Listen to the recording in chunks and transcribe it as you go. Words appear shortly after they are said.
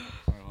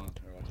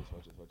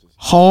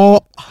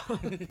Ho. Boy,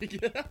 cause you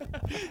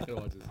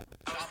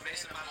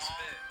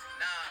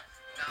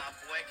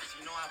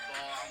know I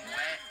ball, I'm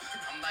wet.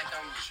 I'm like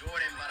I'm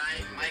Jordan, but I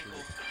ain't Michael.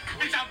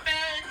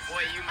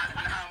 Boy, you my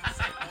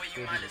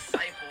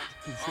disciple.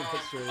 And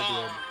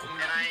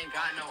I ain't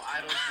got no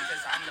idols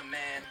because I'm the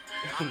man.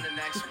 I'm the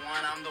next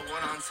one. I'm the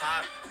one on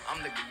top.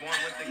 I'm the one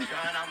with the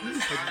gun. I'm the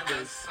son of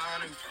the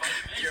son and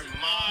fuck your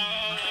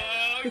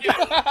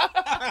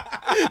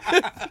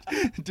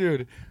mom.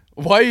 Dude,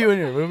 why are you in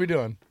here? What are we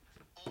doing?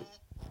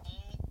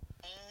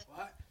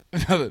 What?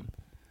 Nothing.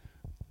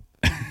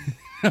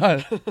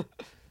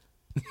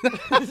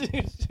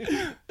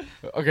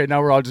 Okay,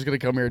 now we're all just gonna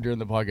come here during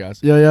the podcast.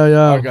 Yeah.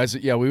 All right, guys.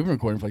 Yeah, we've been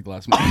recording for like the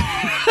last month.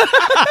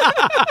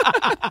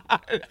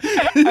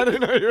 I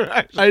don't know you're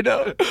right. I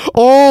know.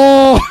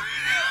 Oh.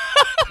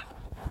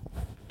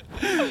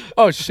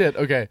 Oh shit.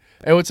 Okay.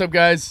 Hey, what's up,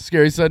 guys?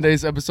 Scary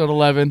Sundays, episode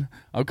 11.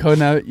 I'm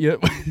coding out.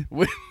 Yep.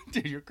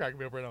 Dude, you're cracking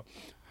me up right now.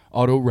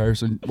 Otto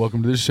Ryersen,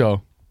 welcome to the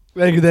show.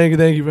 Thank you for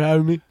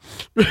having me.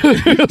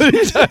 Really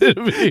excited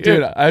to be here.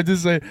 Dude, I have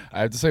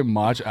to say,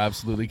 Mach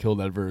absolutely killed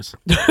that verse.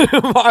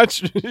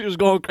 Watch, he was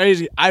going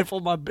crazy. I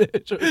fooled my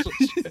bitch. Or some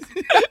shit.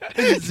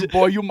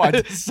 Boy, you my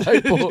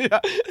disciple.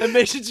 Yeah. And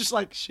Mason's just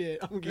like, shit,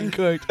 I'm getting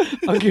cooked.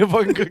 I'm getting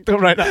fucking cooked up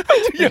right now.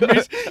 You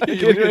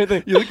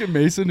anything. look at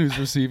Mason, who's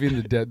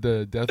receiving the death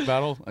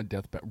battle,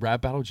 rap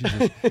battle.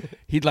 Jesus,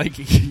 he's like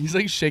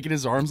shaking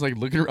his arms, like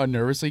looking around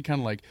nervously, kind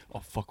of like, oh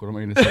fuck, what am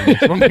I gonna say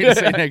next? What am I gonna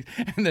say next?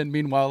 And then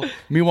meanwhile,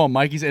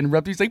 Mikey's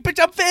interrupting. He's like, bitch,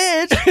 I'm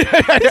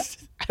fish.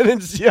 And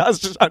then Sia's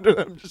just under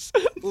them, just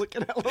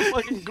looking at him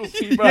fucking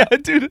goofy, bro. Yeah,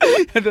 dude.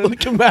 And then,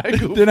 looking back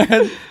goofy.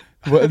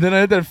 Then I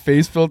had that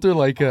face filter,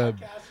 like Yo,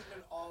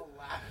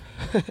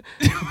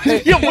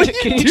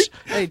 Jacob's just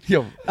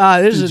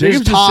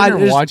Todd. sitting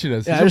there watching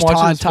us. Yeah, He's been there's watching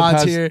us for the Todd's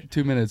past here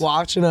 2 minutes.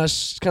 watching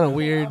us. It's kind of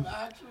weird.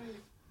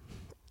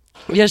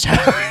 Yes.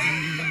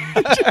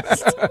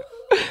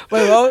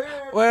 Wait.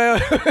 Okay.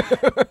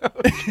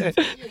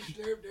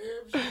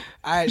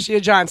 All right, see you,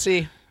 John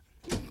C.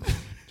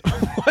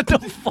 What the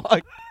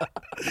fuck?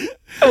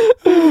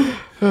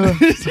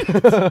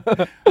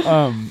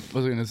 What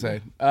was I gonna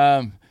say?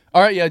 All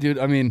right, yeah, dude.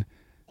 I mean,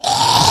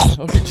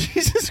 okay,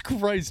 Jesus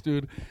Christ,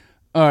 dude.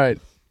 All right.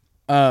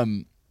 Are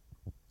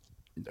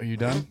you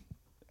done?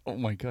 Oh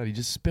my God, he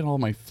just spit all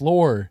my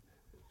floor.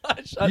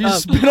 Shut You up.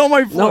 just spit on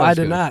my floor. No, I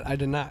did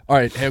not. All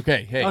right, hey,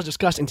 okay, hey. That was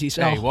disgusting,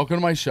 T-Cell. Hey, welcome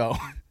to my show.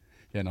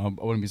 Yeah, no,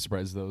 I wouldn't be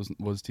surprised if that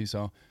was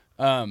T-Cell.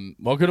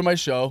 Welcome to my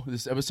show.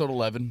 This is episode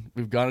 11.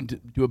 We've gone to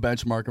do a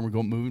benchmark and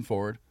we're moving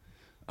forward.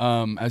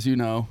 As you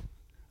know,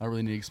 I don't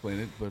really need to explain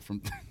it, but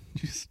from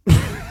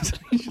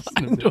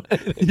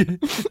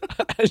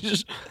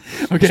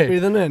Okay.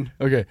 Breathing in.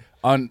 Okay.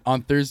 On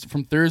Thursday,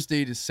 from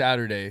Thursday to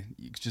Saturday,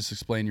 you could just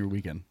explain your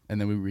weekend,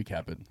 and then we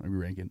recap it. We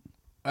rank it.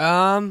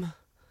 All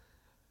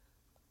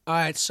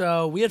right,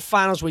 so we had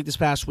finals week this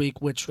past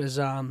week, which was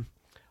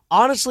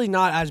honestly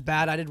not as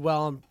bad. I did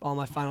well on all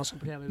my finals. I'm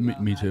pretty happy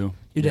about Me that. too.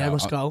 You did.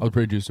 Let's go. I was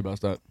pretty juiced about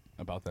that.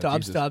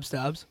 Dubs.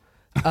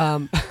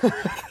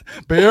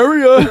 Bay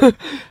Area.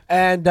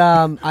 And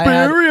Bay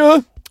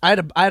Area. I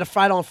had a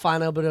final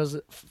final, but it was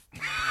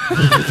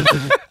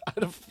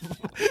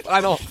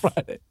final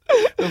Friday.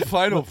 The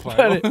final.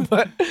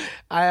 But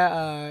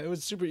it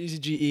was super easy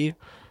GE.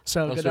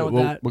 So good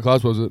with that. What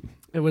class was it?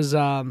 It was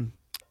art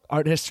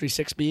history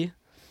 6B.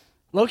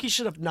 Loki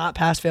should have not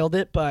failed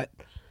it, but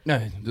No,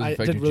 it doesn't I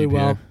affect did your really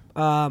GPA.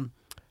 well.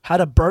 Had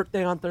a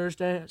birthday on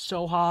Thursday.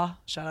 Soha.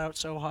 Shout out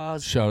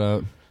Soha. Shout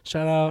out.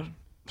 Shout out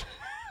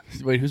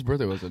Wait, whose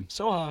birthday was it?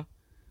 Soha.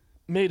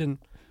 Maiden.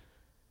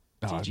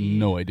 Oh, I have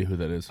no idea who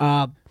that is.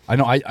 I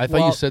know. I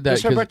thought you said that. It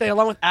was her 'cause- birthday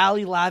along with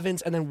Allie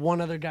Lavins and then one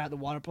other guy at the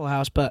water polo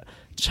house. But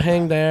just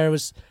hang there. It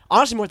was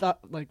honestly more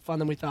fun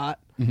than we thought.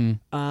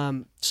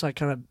 Mhm. Just like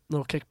kind of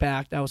little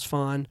kickback. That was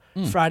fun.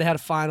 Friday had a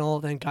final.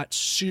 Then got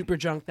super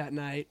drunk that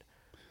night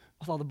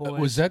with all the boys.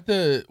 Was that?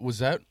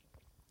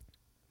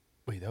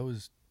 Wait, that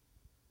was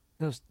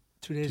That was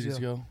 2 days 2 days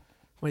ago. ago.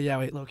 Wait, yeah,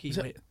 wait, Loki.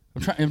 that- Wait.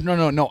 I'm trying.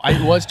 No.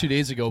 It was 2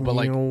 days ago, but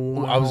like I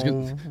was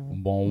gonna.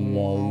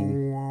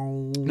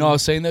 No, I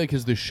was saying that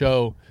because the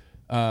show,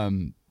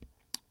 the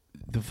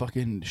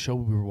fucking show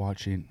we were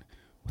watching.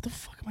 What the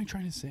fuck am I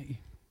trying to say?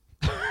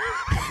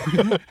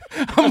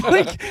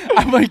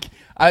 I'm like,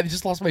 I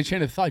just lost my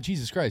chain of thought.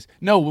 Jesus Christ!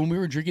 No, when we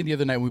were drinking the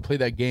other night, we played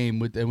that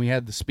game and we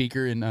had the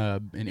speaker in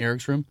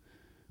Eric's room.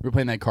 We were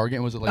playing that card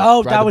game. Was it like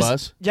Ride that the was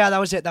Bus? Yeah, that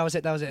was it.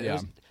 Yeah.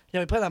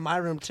 We played that in my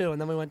room too,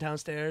 and then we went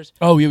downstairs.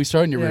 Oh yeah, we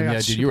started in your Yeah, I room. got Yeah,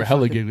 dude, you were super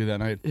hella fucking- giggly that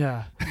night.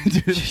 Yeah,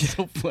 Dude, it's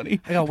so funny.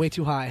 I got way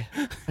too high.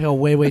 I got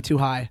way too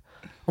high.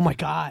 Oh my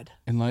god!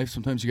 In life,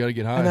 sometimes you gotta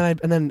get high.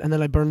 And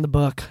then I burned the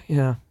book.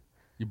 Yeah.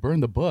 You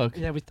burned the book.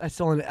 Yeah,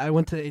 I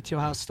went to the ATO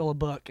house, stole a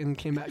book, and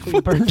came back.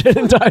 We burned it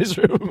in Ty's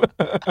room.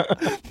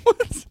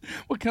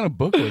 What kind of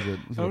book was it?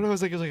 I don't know. It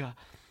was like the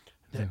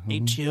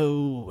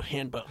ATO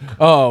handbook.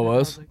 Oh, it was? I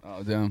was like-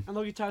 Oh, damn. And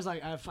Loki Ty's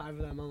like, I have 5 of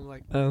them. I'm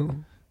like, oh,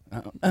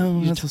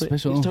 Oh, that's so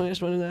special. You told me I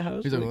just went in that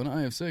house. He's like, well, no,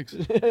 I have 6.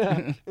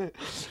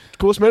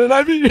 Coolest man in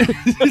Ivy.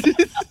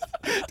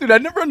 Dude, I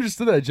never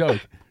understood that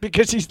joke.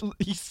 Because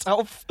he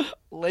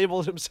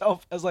self-labeled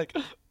himself as like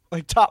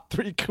top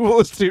 3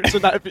 coolest dudes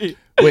in IB.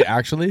 Wait,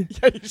 actually?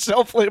 Yeah, he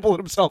self-labeled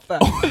himself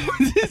that.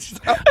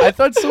 I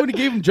thought somebody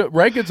gave him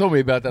Rankin told me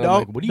about that. I'm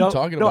like, what are you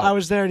talking about? No, I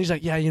was there, and he's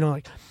like, yeah,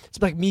 like,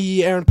 it's like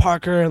me, Aaron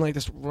Parker, and like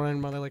this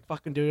random other like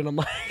fucking dude. And I'm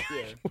like,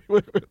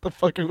 what the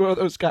fuck are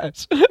those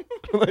guys?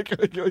 like,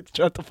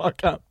 shut the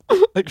fuck up.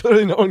 Like,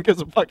 literally, no one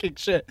gives a fucking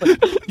shit.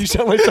 Like, you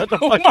sound like such a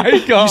fucking. Oh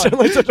my God. You sound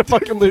like such a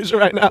fucking loser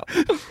right now,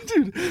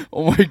 dude.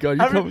 Oh my God,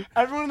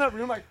 everyone in that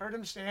room like heard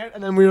him stand,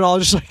 and then we were all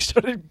just like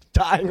started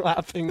dying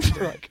laughing.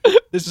 We're like,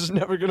 this is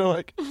never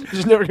gonna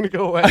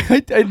go away.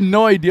 I had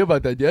no idea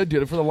about that. Yeah,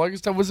 dude. For the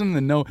longest time, I wasn't in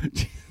the know.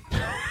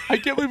 I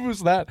can't believe it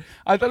was that.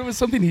 I thought it was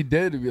something he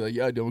did to be like,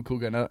 yeah, I'm a cool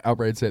guy. Not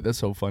outright say it. That's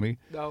so funny.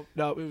 No,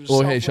 it was.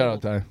 Oh, hey, shout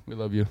out, Ty. We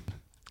love you.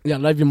 Yeah,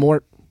 love you,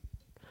 Mort.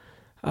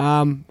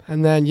 And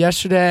then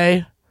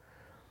yesterday,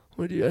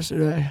 what did you do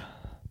yesterday?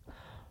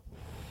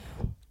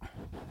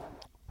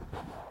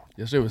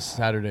 Yesterday was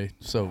Saturday.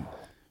 So,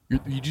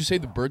 did you say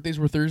the birthdays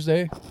were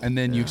Thursday? And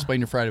then you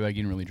explained your Friday about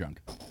getting really drunk.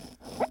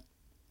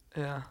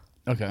 Yeah.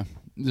 Okay.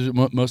 Is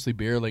it mostly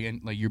beer? Like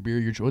your beer,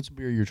 your choice? What's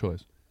beer your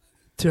choice?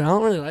 Dude, I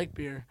don't really like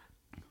beer.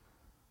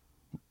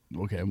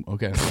 Okay.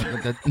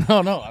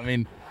 No. I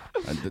mean,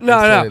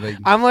 no.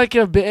 I'm like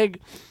a big.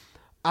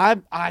 Dude,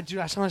 I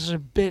sound like such a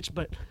bitch,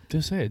 but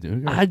just say it,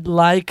 dude. I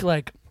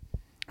like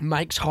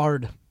Mike's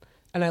Hard,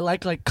 and I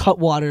like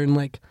Cutwater and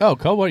like. Oh,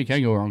 Cutwater, you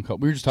can't go wrong.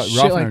 We were just talking.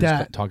 Shit like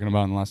that. Talking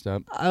about in the last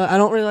step. I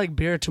don't really like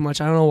beer too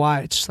much. I don't know why.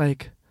 It's just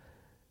like.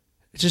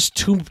 It's just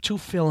too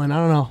filling. I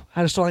don't know.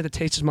 I just don't like the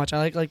taste as much. I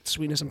like the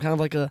sweetness. I'm kind of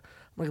like a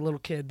little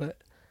kid, but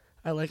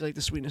I like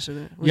the sweetness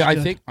in it. Yeah,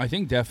 I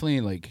think definitely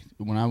like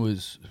when I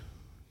was.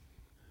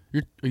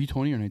 Are you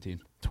 20 or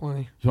 19?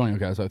 20. 20. Okay,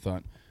 that's what I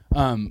thought.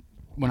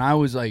 When I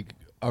was like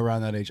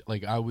around that age,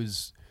 like I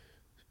don't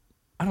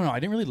know. I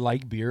didn't really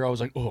like beer. I was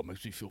like, oh, it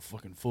makes me feel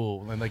fucking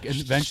full. And like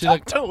eventually,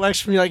 like, don't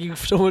lecture me like you're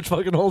so much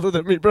fucking older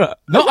than me, bro.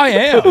 No, I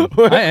am.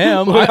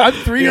 I'm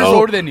 3 years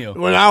older than you.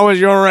 When I was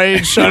your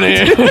age,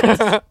 Sonny.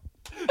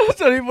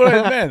 That's not even what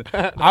I meant.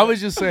 I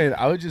was just saying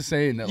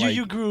that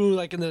you grew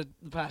like in the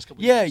past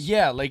couple years.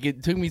 Yeah. Like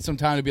it took me some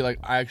time to be like,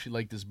 I actually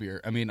like this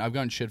beer. I mean, I've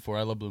gotten shit for it.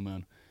 I love Blue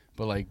Moon.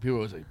 But like people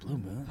always like, Blue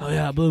Moon? Oh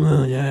yeah, Blue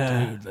Moon,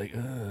 yeah. Dude, like,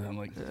 I'm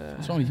like,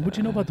 what's wrong with you? What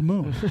you know about the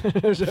moon?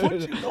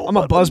 I'm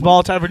a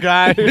buzzball type of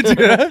guy.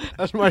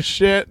 That's my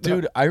shit.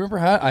 Dude, I remember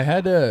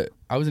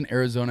I was in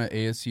Arizona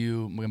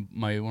ASU. One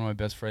of my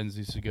best friends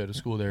used to go to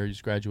school there. He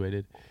just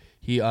graduated.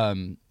 We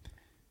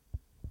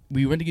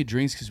went to get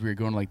drinks because we were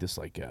going to like this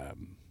like I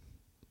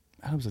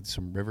don't know, it was like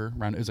some river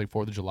around. It was like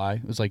 4th of July.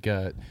 It was like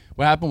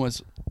what happened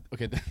was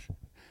okay.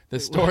 The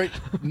story.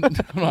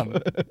 Hold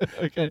on.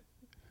 Okay.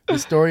 The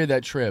story of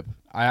that trip.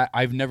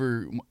 I've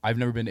never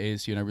been to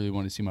ASU and I really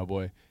wanted to see my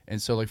boy. And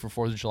so like for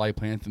 4th of July, I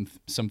planned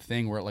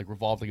something where it like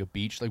revolved like a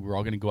beach. Like we were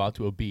all gonna go out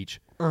to a beach.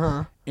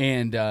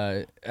 And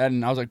I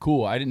was like,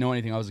 cool. I didn't know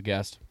anything. I was a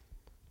guest.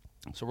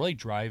 So we're like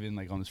driving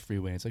like on this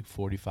freeway. It's like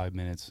 45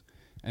 minutes.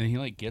 And then he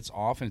like gets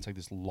off and it's like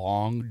this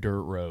long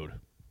dirt road.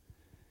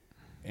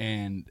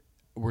 And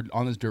we're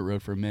on this dirt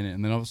road for a minute,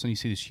 and then all of a sudden you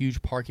see this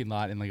huge parking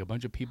lot and like a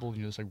bunch of people,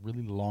 this like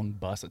really long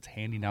bus that's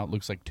handing out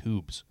looks like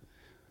tubes.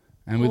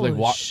 And we like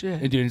walk,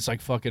 and dude, it's like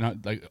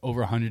fucking like over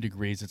 100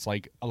 degrees. It's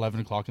like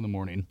 11 o'clock in the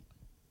morning,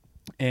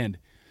 and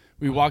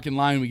we walk in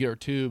line. We get our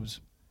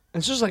tubes.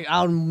 It's just like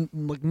out in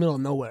like middle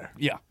of nowhere.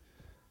 Yeah.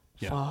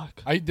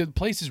 Fuck. The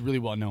place is really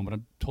well known, but I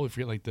totally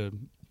forget like the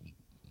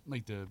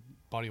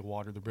body of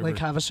water, the river. Lake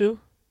Havasu?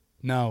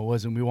 No, it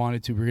wasn't. We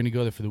wanted to. We were gonna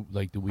go there for the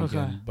weekend,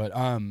 okay.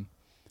 But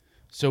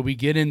so we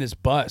get in this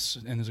bus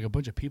and there's like a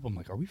bunch of people. I'm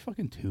like, are we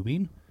fucking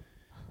tubing?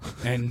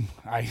 And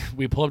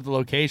we pull up the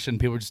location.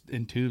 People are just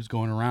in tubes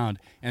going around.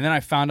 And then I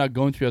found out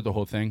going throughout the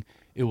whole thing,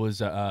 it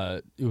was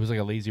like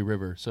a lazy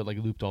river, so it like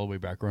looped all the way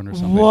back around or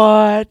something.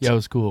 What? Yeah, it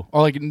was cool.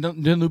 Or like it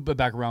didn't loop it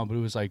back around, but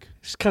it was like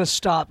just kind of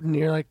stopped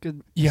near like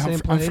the same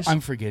place.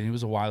 I'm forgetting. It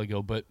was a while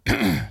ago, but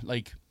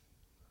like.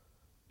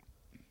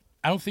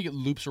 I don't think it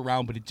loops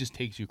around, but it just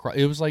takes you across.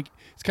 It was like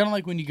it's kind of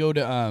like when you go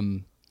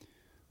to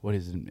what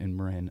is it in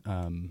Marin?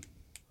 Not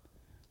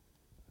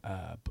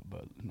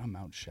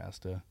Mount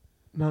Shasta.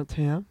 Mount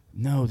Tam?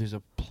 No, there's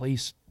a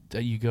place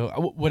that you go.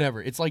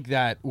 Whatever. It's like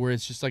that where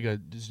it's just like a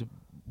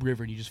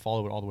river and you just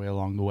follow it all the way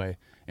along the way.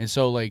 And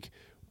so like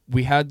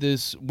we had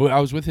this. I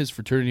was with his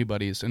fraternity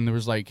buddies, and there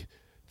was like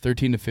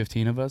 13 to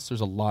 15 of us.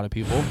 There's a lot of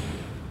people,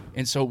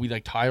 and so we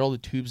like tied all the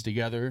tubes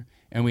together,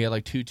 and we had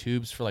like 2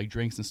 tubes for like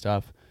drinks and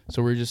stuff.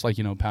 So we were just like,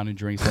 pounding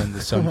drinks, letting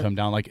the sun come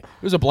down. Like it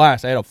was a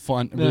blast. I had a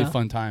really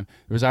fun time.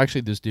 There was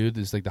actually this dude,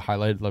 this like the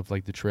highlight of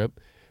like the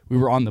trip. We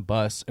were on the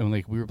bus and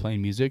like we were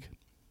playing music.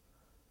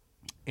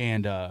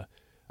 And I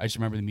just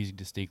remember the music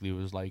distinctly. It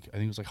was like, I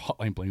think it was like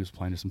Hotline Bling was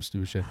playing or some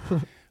stupid shit.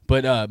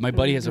 But my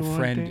buddy has a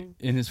friend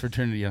in his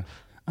fraternity. Yeah.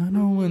 I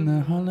know when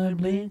the Hotline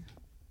Bling,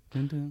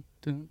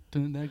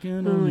 that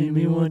can only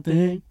be one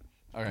thing.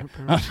 All right.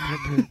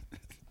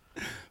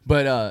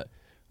 But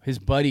his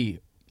buddy.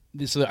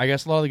 So I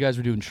guess a lot of the guys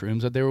were doing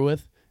shrooms that they were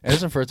with, And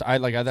it's the first. I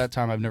like at that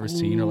time I've never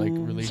seen or like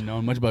really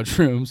known much about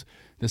shrooms.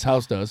 This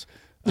house does.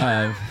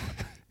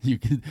 You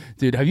can,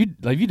 dude. Have you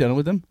done it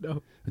with them?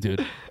 No,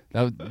 dude.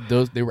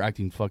 They were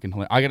acting fucking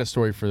hilarious. I got a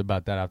story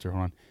about that after.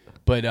 Hold on.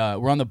 But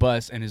we're on the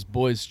bus and his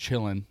boy's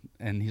chilling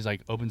and he's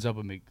like opens up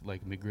a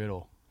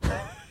McGriddle,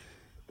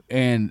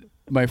 and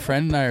my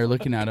friend and I are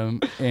looking at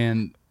him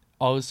and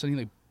all of a sudden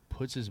he like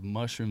puts his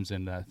mushrooms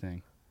in that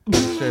thing.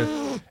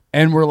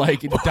 And we're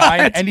like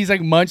dying, and he's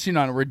like munching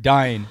on it. We're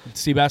dying.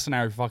 Seabass and I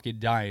are fucking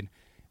dying,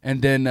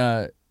 and then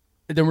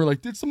we're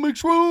like, "It's the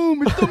mixed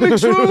room. It's the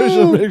mixed room. It's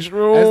the mixed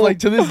room." And like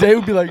to this day,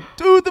 we'd be like,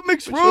 "Dude, the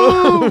mixed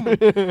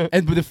room."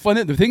 And but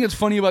the thing that's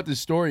funny about this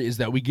story is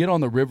that we get on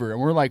the river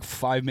and we're like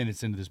 5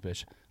 minutes into this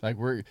bitch. Like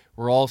we're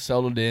all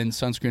settled in,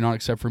 sunscreen on,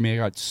 except for me. I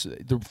got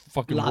the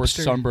fucking worst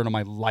sunburn of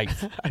my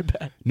life. I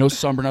bet. No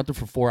sunburn out there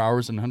for 4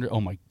 hours and 100.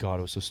 Oh my god,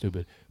 it was so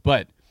stupid.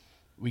 But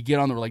we get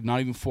on there, we're like not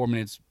even 4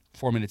 minutes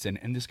in,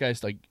 and this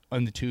guy's like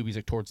on the tube. He's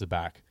like towards the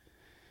back,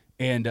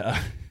 and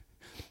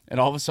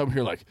all of a sudden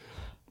we're like,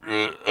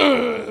 and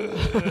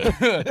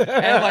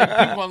like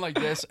keep on like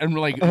this, and we're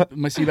like,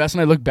 my Seabass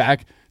and I look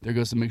back. There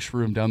goes the mixed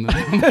room down the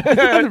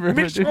river.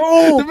 Mixed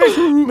room. The mixed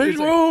room. Mixed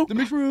room. The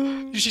mixed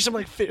room. You see some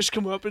like fish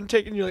come up and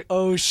take, and you're like,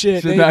 oh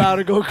shit, So they now- about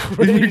to go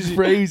crazy.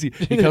 Crazy.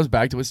 He comes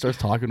back to us, starts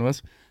talking to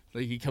us.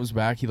 Like he comes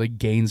back, he like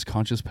gains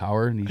conscious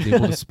power, and he's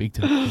able to speak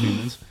to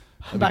humans.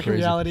 That'd be Back in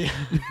crazy. reality.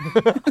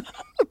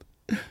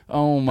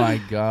 Oh my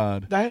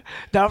god. That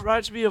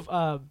reminds me of.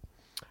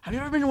 Have you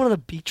ever been to one of the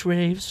beach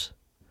raves?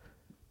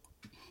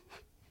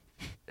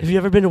 Have you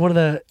ever been to one of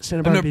the Santa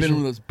I've Barbara never beach been to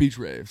one raves? of those beach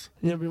raves.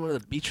 You ever been to one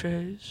of the beach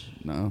raves?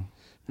 No.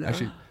 No?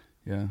 Actually,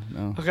 yeah,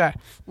 no. Okay.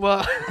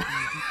 Well,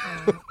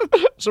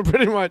 so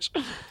pretty much,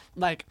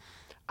 like,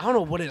 I don't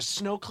know what it is,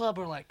 snow club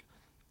or like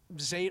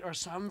Zate or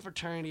some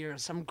fraternity or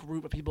some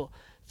group of people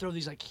throw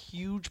these like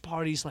huge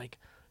parties like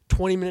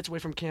 20 minutes away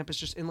from campus,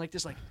 just in like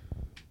this like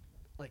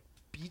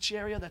beach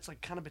area that's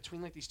like kind of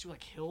between like these two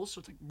like hills, so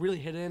it's like really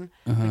hidden.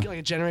 Uh-huh. Like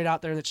a generator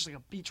out there, and it's just like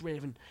a beach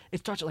rave, and it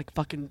starts at like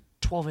fucking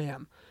 12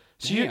 a.m.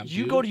 So Damn,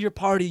 you dude. go to your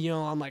party, you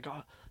know, on like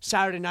a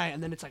Saturday night,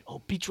 and then it's like,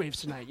 oh, beach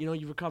raves tonight. You know,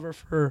 you recover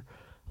for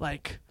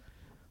like,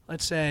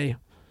 let's say,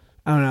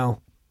 I don't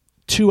know,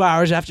 2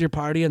 hours after your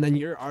party, and then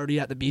you're already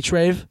at the beach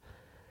rave.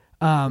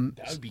 That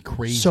would be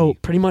crazy. So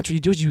pretty much what you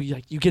do is you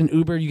get an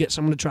Uber, you get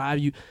someone to drive,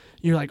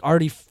 you're like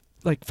already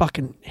like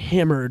fucking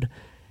hammered,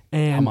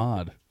 and I'm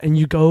odd. and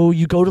you go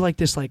to like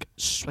this like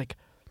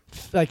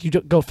you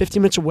go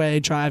 15 minutes away,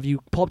 drive, you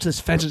pull up to this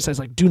fence that says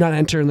like do not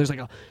enter, and there's like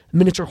a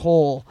miniature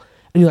hole,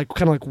 and you like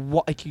kind of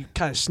like you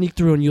kind of sneak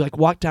through, and you like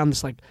walk down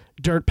this like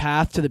dirt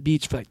path to the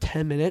beach for like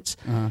 10 minutes,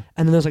 Uh-huh.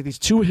 and then there's like these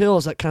two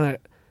hills that kind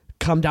of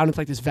come down into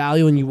like this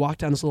valley, and you walk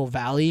down this little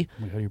valley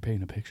Oh my god, you're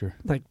painting a picture.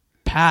 like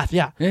path,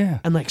 yeah. Yeah.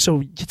 And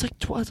so it's like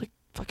 12, it's like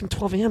fucking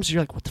 12 a.m. So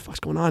you're like, what the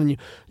fuck's going on? And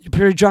you're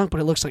pretty drunk, but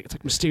it looks like it's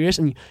like mysterious.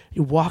 And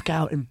you walk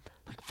out and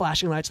like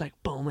flashing lights, like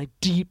boom, like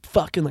deep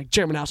fucking like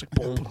German house, like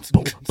boom, boom,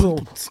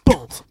 boom,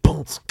 boom,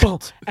 boom, boom.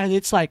 And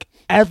it's like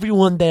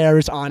everyone there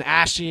is on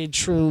acid,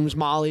 shrooms,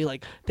 Molly.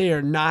 Like they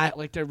are not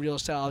like their real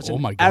selves. Oh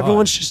And my God.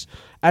 Everyone's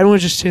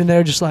just sitting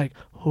there, just like.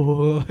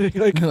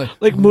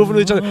 like moving to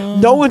each other.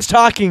 No one's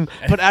talking,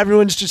 but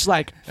everyone's just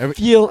like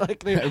feel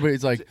like they're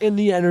Everybody's like, in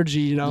the energy,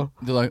 you know.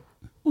 they're like,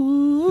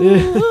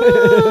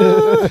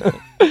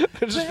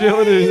 Just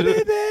feeling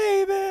it.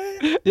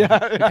 Baby. Yeah.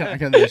 I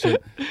can't do that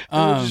shit.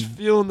 Just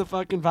feeling the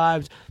fucking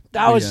vibes.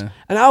 That was, yeah.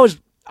 and I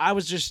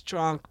was just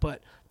drunk,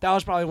 but that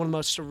was probably one of the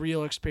most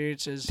surreal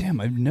experiences. Damn,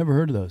 I've never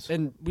heard of those.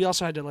 And we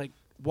also had to like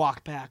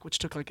walk back, which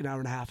took like an hour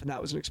and a half, and that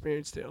was an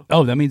experience too.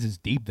 Oh, that means it's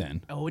deep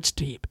then. Oh, it's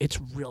deep. It's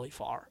really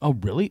far. Oh,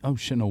 really? Oh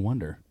shit, no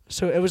wonder.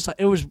 So it was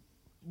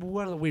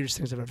one of the weirdest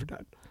things I've ever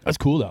done. That's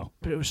cool though.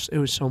 But it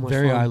was so much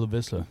Very fun. Isla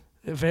Vista.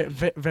 Very,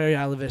 very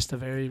Isla Vista.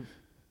 Very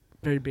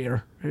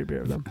beer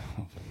of them.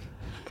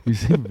 You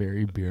say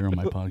very beer on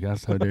my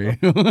podcast. How dare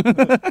you?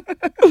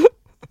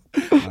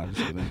 No, I'm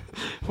just kidding.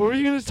 What were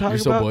you gonna talk You're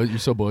so about? boys. You're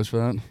so boys for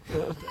that.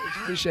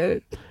 Appreciate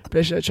it.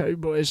 Appreciate you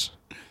boys.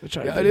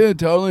 Yeah, I did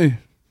totally.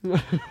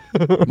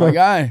 My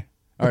guy.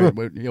 All right.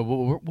 Wait, yeah,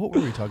 what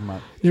were we talking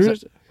about?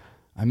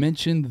 I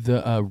mentioned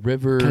the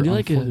river Can I do on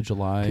like 4th of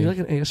July. Can you like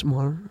an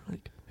ASMR?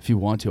 Like, If you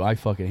want to, I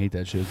fucking hate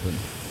that shit. But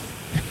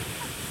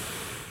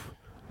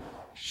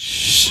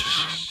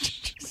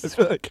I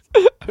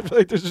feel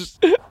like there's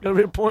just gotta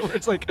be a point where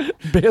it's like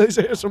Bailey's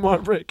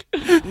ASMR break.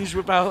 You just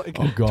whip out like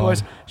Oh, God.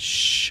 twice.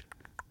 Shh.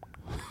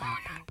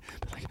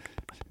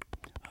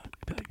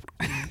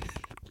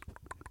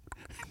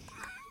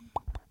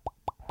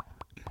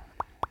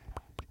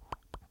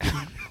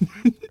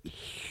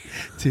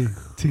 T. You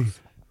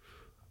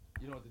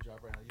know what the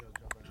drop right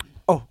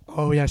now.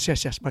 Oh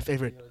yes, my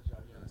favorite.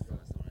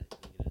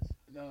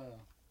 No.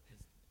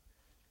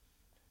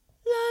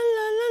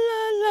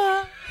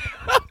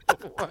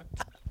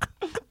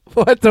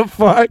 What the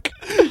fuck?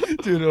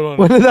 Dude, hold on.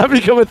 When did that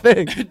become a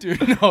thing?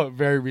 Dude, no,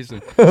 very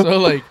recent. So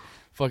like,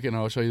 fucking,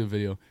 I'll show you the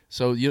video.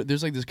 So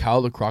there's like this Cow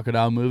the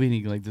Crocodile movie,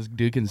 and like this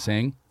dude can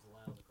sing.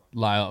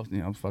 Lyle,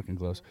 I'm fucking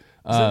close.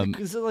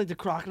 Is it like the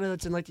crocodile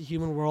that's in like the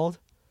human world?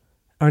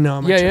 Or no?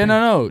 Am I Yeah,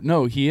 tripping?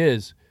 no, he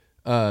is.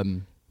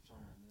 No.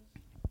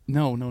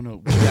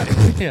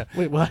 Yeah.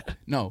 Wait, what?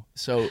 No,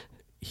 so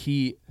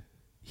he's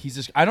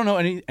just, I don't know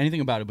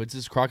anything about it, but it's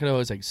this crocodile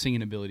has like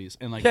singing abilities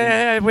and like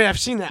Yeah. Wait, I've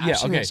seen that. yeah, I've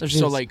seen okay. this, I've seen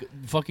So this. like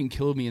fucking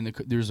killed me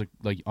there's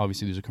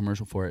obviously there's a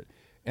commercial for it,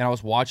 and I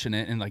was watching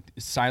it and like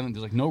it's silent.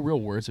 There's like no real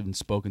words have been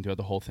spoken throughout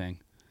the whole thing.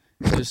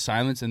 It's just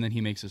silence, and then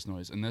he makes this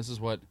noise, and this is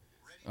what.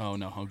 Oh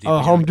no, Home Depot.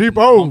 Home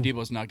Depot. Home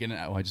Depot's not getting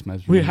it. Oh, I just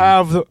messed. We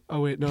have the.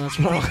 Oh wait, no, that's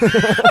wrong.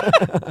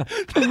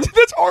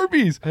 That's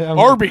Arby's.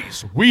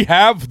 Arby's. We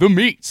have the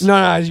meats.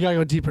 No, you gotta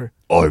go deeper.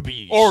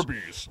 Arby's.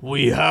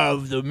 We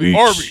have the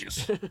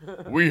meats. Arby's.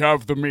 We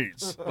have the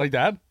meats. Like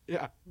that?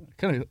 Yeah.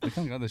 I kind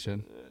of got this shit.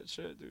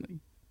 Shit, dude.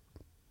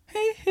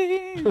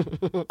 Hey.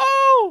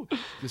 Oh.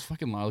 This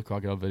fucking loud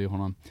crocodile video.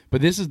 Hold on. But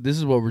this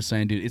is what we're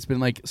saying, dude. It's been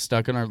like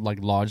stuck in our like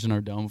lodged in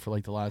our dome for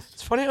like the last.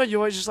 It's funny how you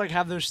always just like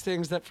have those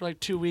things that for like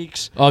 2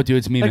 weeks. Oh, dude,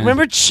 it's me, Like man.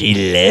 remember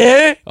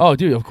Chile? Oh,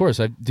 dude, of course.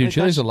 Dude, Like, Chile's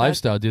a that's-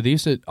 lifestyle, dude. They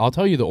used to. I'll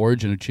tell you the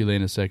origin of Chile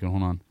in a second.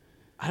 Hold on.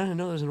 I didn't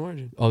know there's an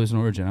origin. Oh, there's an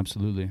origin.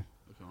 Absolutely.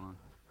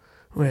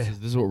 Wait,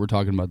 This is what we're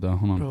talking about, though.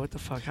 Hold on. bro, what the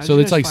fuck? How'd So you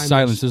it's guys like find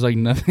silence. this? There's like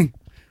nothing.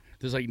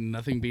 There's like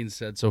nothing being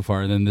said so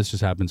far, and then this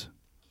just happens.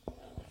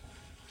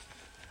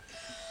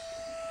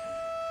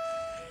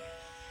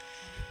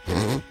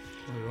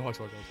 Watch.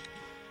 Here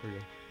we go.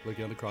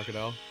 Looking at the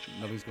crocodile.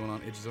 Nothing's going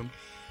on. Itches him.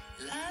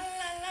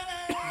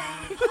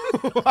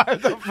 Why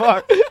the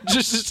fuck?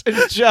 Just this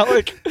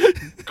angelic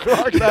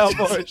crocodile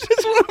voice.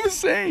 That's what I'm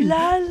saying.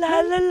 La la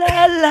la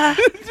la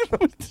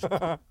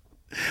la.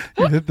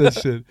 You hit that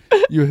shit.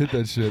 You hit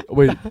that shit.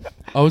 Wait,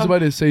 I was about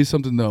to say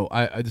something though.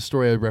 The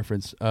story I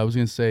referenced. I was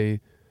gonna say.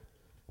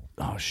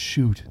 Oh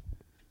shoot,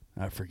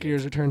 I forget.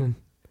 Gears are turning.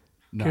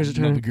 No, gears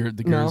are no, turning.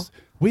 the No. gears.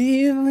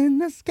 Wheel in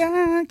the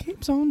sky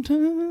keeps on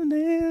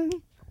turning.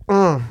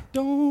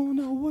 Don't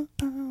know what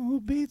I'll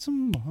be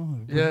tomorrow.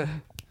 Yeah.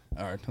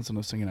 All right, that's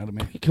enough singing out of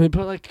me. Can we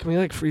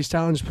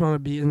freestyle and just put on a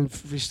beat and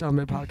freestyle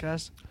mid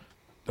podcast?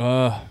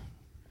 I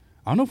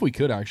don't know if we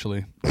could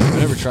actually. I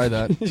never tried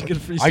that. You can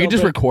freestyle. I could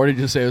just bit. record it,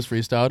 just say it was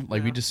freestyled.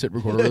 Like we just sit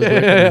record really Yeah,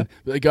 quick. yeah, And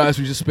be like, guys,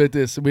 we just spit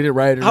this. We didn't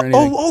write it or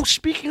anything.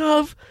 Speaking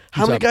of,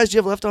 how What's many up? guys do you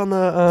have left on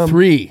the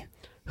 3.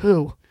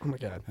 Who? Oh my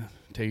god.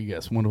 Take a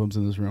guess. One of them's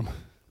in this room.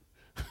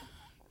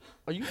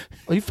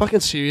 Are you fucking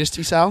serious,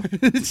 T-Sal?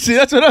 See,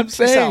 that's what I'm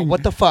T-Sal, saying.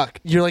 what the fuck?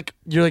 You're like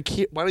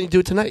here, why don't you do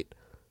it tonight?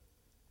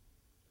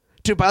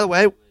 Dude, by the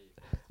way,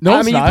 No, I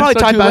it's mean not. you probably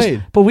It's not typed too best,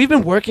 late. but we've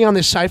been working on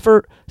this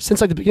cipher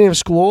since like the beginning of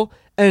school,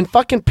 and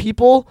fucking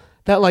people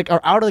that like are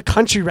out of the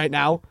country right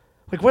now,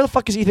 like where the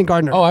fuck is Ethan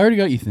Gardner? Oh, I already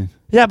got Ethan.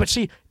 Yeah, but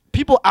see,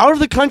 people out of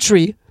the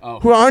country Oh.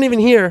 who aren't even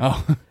here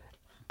Oh.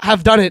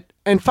 have done it,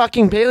 and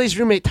fucking Bailey's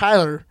roommate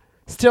Tyler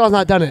still has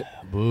not done it.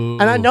 Boo.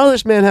 And I know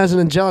this man has an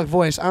angelic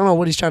voice. I don't know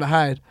what he's trying to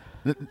hide.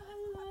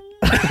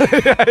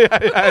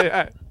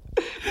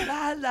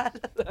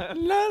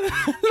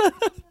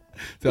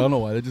 I don't know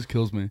why. That just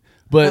kills me.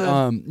 But,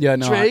 yeah,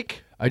 no.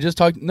 Drake? I just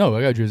talked. No,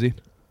 I got Drizzy.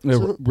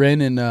 So-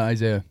 Ren and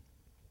Isaiah.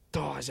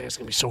 Oh, Isaiah's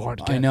gonna be so hard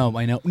to get. I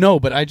know. No,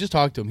 but I just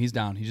talked to him. He's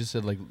down. He just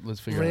said, like, let's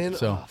figure Rin, it out.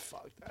 So, oh,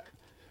 fuck that.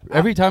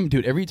 every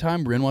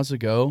time Ren wants to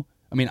go,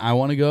 I mean, I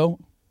want to go.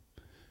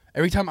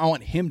 Every time I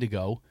want him to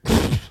go,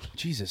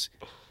 Jesus,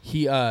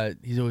 he's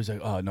always like,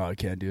 oh, no, I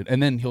can't do it.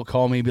 And then he'll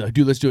call me and be like,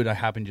 dude, let's do it. I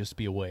happen to just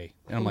be away.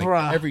 And I'm like,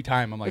 Bruh. every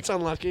time, I'm like, It's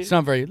unlucky. it's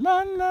not very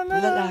la la la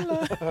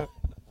la. la.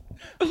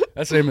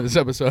 That's the name of this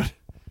episode.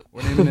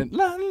 We're naming it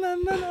la la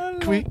la la. la.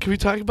 Can we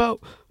talk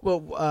about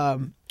what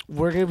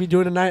we're gonna be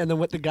doing tonight, and then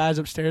what the guys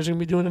upstairs are gonna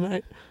be doing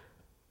tonight?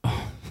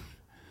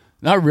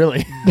 Not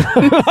really.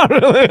 Not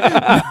really. No,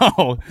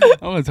 I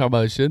don't want to talk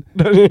about this shit.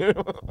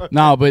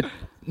 No, but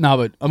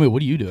I mean,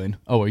 what are you doing?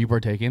 Oh, are you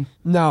partaking?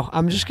 No,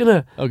 I'm just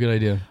gonna. Oh, good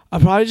idea.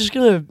 I'm probably just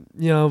gonna,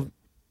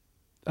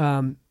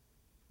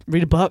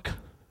 read a book.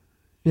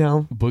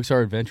 Books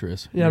are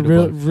adventurous. Yeah, Read a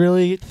really, book.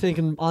 really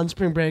thinking on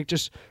spring break.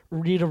 Just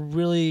read a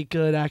really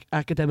good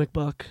academic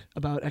book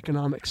about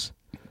economics.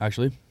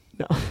 Actually,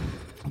 No, I'm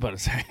about to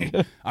say.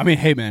 I mean,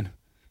 hey, man,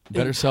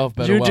 better self,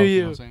 better You wealth. do You know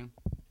you. what I'm saying?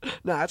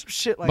 no, that's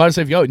shit. I'm Like about to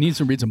say, if you need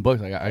some read some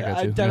books, I got you. I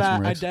I got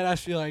some recs. dead ass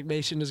feel like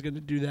Mason is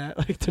gonna do that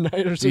like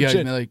tonight or some Yeah,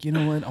 shit. you're like, you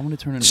know what? I want to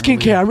turn it.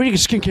 Skincare. I'm reading a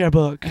skincare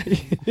book.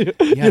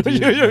 Yeah, dude,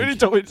 you already like-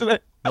 told me today.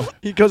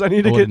 He goes, I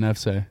need to What get. did Neff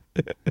say?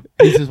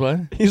 He says what?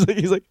 He's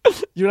like,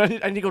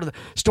 I need to go to the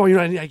store.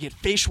 I need to get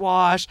face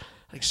wash,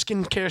 like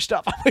skincare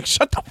stuff. I'm like,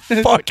 shut the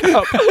fuck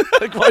up.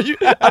 Like, why you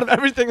out of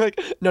everything? Like,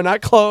 no,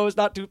 not clothes,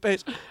 not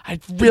toothpaste. I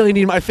really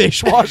need my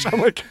face wash.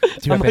 I'm like,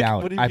 Dude, I've been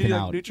out. What do you I've get, been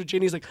like, out.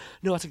 Neutrogena? He's like,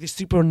 no, it's like this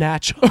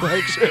supernatural.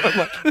 Like, shit.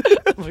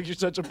 I'm like, you're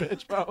such a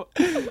bitch, bro.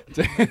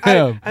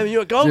 Damn. I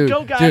mean, go, Dude,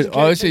 go, guys. Dude, and get-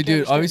 obviously, take care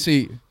dude, of your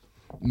obviously,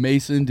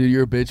 Mason, dude,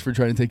 you're a bitch for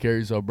trying to take care of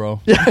yourself,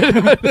 bro.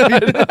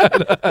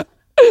 skin.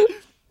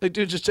 Like,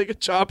 dude, just take a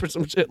chop or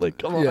some shit. Like,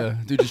 come on. Yeah,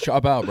 dude, just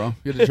chop out, bro.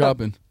 Get to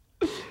chopping.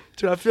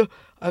 Dude, I feel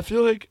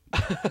like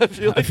I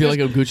feel like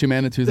a Gucci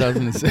man in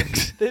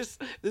 2006.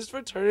 this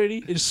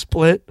fraternity is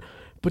split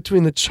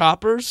between the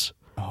choppers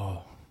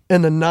Oh,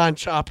 and the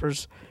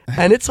non-choppers,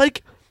 and it's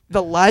like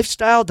the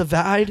lifestyle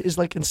divide is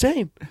like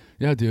insane.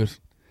 yeah, dude.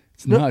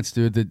 It's nuts,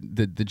 dude.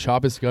 The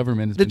choppist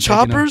government has The been taking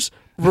choppers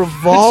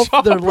revolve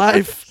their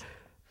life.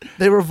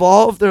 They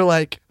revolve their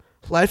like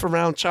life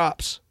around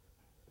chops.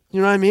 You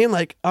know what I mean?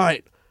 Like, all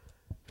right,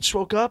 just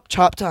woke up,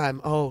 chop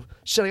time. Oh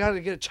shit, I gotta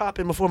get a chop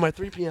in before my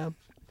 3 p.m.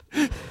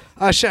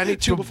 Shit, I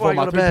need 2 before I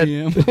go to bed.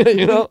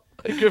 You know,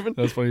 like Griffin.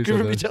 That's funny.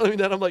 Griffin be telling me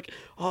that. I'm like,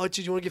 oh,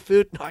 dude, you want to get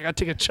food? No, I gotta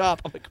take a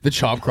chop. I'm like, The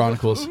Chop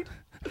Chronicles.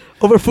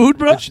 over food,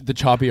 bro. The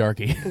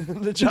Choppyarchy.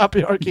 The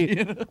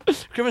choppyarchy.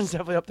 Griffin's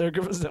definitely up there.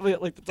 Griffin's definitely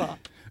at like the top.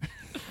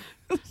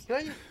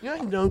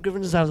 you know,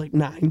 Griffin since I was like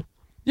 9.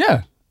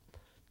 Yeah.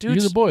 Dude,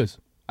 You're the boys.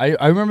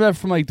 I remember that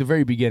from like the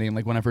very beginning,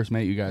 like when I first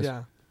met you guys.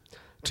 Yeah.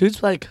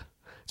 Dude's like,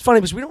 it's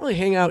funny because we don't really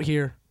hang out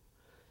here.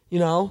 You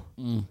know,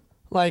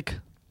 like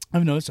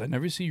I've noticed. I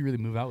never see you really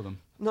move out with them.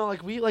 no,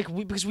 like we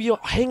because we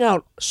hang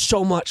out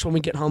so much when we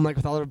get home, like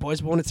with all our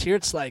boys. But when it's here,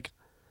 it's like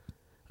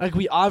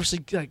we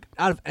obviously like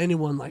out of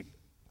anyone, like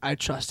I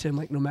trust him,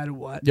 like no matter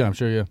what. Yeah, I'm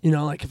sure. Yeah. You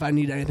know, like if I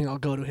need anything, I'll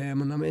go to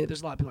him. And I mean,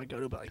 there's a lot of people I go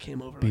to, but I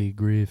came over. Big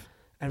grief.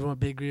 Everyone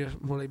big grief,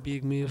 more like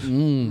big grief.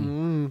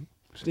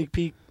 Sneak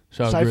peek,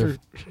 Shout out cipher.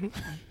 Griff.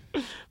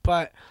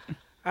 But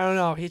I don't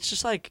know. It's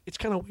just like it's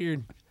kind of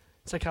weird.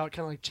 It's like how it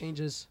kind of like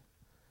changes.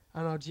 I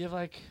don't know. Do you have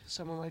like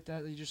someone like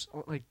that you just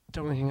like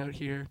don't hang out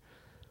here,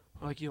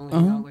 or like you only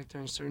hang out like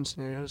during certain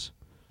scenarios?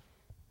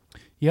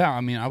 Yeah,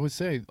 I mean, I would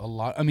say a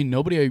lot. I mean,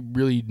 nobody I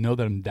really know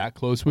that I'm that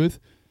close with.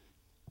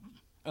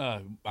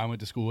 I went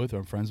to school with, or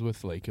I'm friends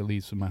with, like at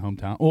least in my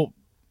hometown. Well,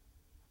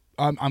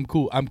 I'm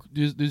cool.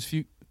 There's a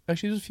few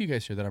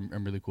guys here that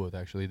I'm really cool with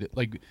actually.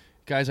 Like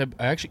guys, I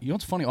actually, you know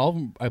what's funny? All of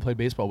them I played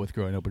baseball with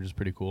growing up, which is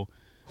pretty cool.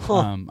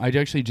 Huh. I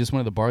actually just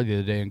went to the bar the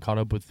other day and caught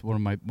up with one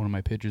of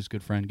my pitchers,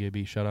 good friend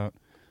Gaby. Shout out.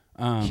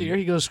 Here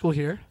he goes to school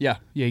here. Yeah,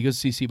 he goes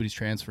to CC, but he's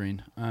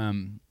transferring.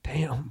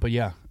 Damn. But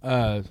yeah,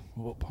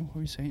 what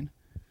were you saying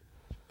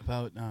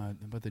about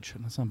the?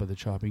 That's not about the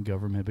chopping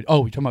government, but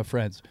we're talking about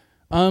friends.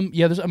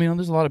 Yeah, there's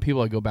a lot of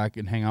people I go back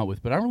and hang out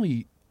with, but I don't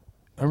really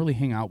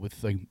hang out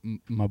with like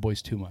my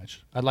boys too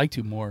much. I'd like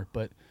to more,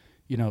 but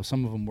you know,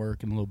 some of them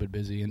work and a little bit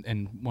busy,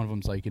 and one of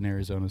them's like in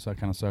Arizona, so that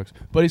kind of sucks.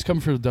 But he's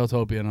coming for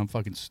Deltopia, and I'm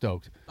fucking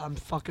stoked. I'm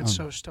fucking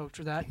so stoked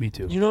for that. Me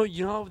too. You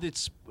know,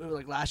 it's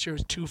like last year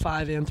was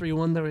 2-5 and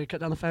 3-1 that we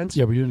cut down the fence.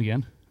 Yeah, we're doing it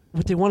again.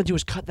 What they want to do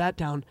is cut that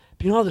down.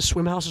 But you know how the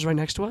swim house is right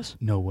next to us?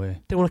 No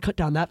way. They want to cut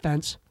down that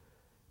fence.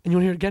 And you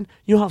want to hear it again?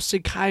 You know how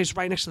Sig Kai is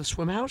right next to the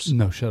swim house?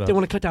 No, shut up. They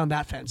want to cut down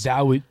that fence. I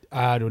don't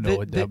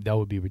know. That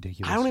would be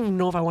ridiculous. I don't even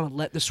know if I want to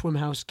let the swim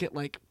house get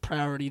like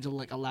priority to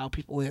like allow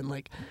people in,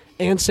 like,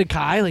 and Sig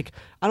Kai. Like,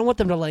 I don't want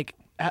them to like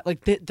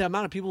the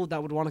amount of people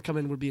that would want to come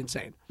in would be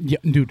insane. Yeah,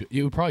 dude,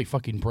 it would probably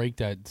fucking break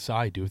that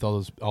side, dude,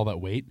 with all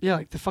that weight. Yeah,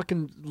 like the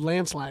fucking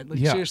landslide. Like,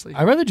 yeah. seriously.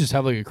 I'd rather just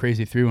have like a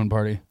crazy 3-1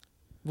 party.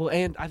 Well,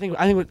 and I think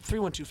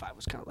 3125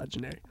 was kind of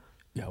legendary.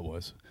 Yeah, it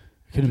was.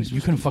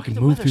 You couldn't fucking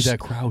move through that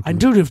crowd.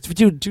 Dude,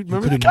 dude,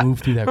 remember you couldn't move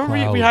through that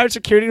crowd. We hired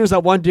security, and it was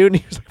that one dude, and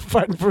he was like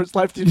fighting for his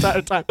life the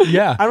entire time.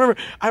 Yeah. I remember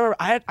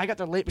I got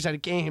there late beside a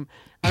game.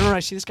 I remember I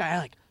see this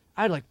guy,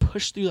 I had to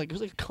push through, like it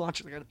was like a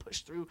concert, like I had to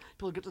push through.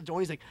 People get to the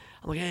door, and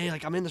I'm like, hey,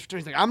 like I'm in this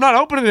fraternity. He's like, I'm not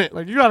opening it.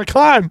 Like, you gotta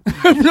climb.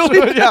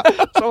 Really? Yeah.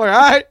 So I'm like, all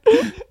right.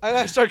 And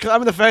I start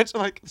climbing the fence,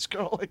 and like this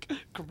girl like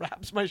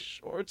grabs my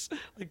shorts,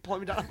 like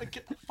pulling me down. I'm like,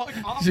 get the fuck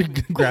off She me.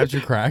 grabs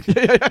your crack.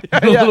 Yeah.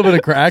 A little bit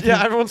of crack.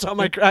 Yeah, everyone saw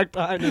my crack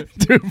behind it.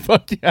 Dude,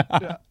 fuck yeah.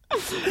 But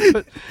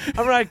I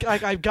remember I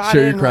got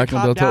Share in, your crack and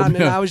on I down, Deltopia.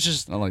 and I was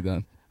just, I like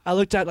that. I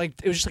looked at like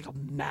it was just like a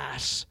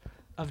mass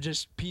of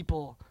just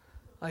people.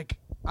 Like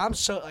I'm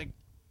so like,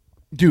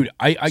 dude,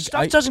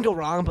 stuff doesn't go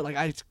wrong, but like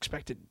I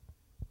expected,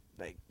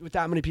 like with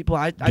that many people,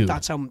 I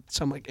thought some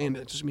like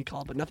ambulance was gonna be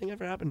called, but nothing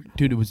ever happened.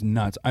 Dude, it was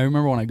nuts. I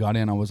remember when I got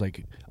in, I was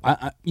like,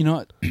 you know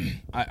what,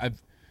 I've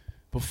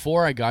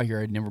before I got here,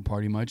 I'd never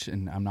party much,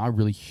 and I'm not a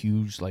really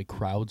huge like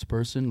crowds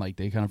person. Like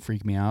they kind of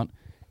freak me out.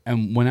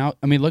 And went out.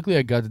 I mean, luckily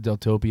I got to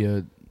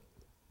Deltopia.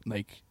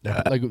 Thanks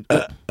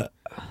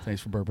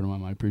for burping on my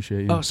mind. I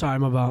appreciate you. Oh, sorry,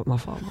 my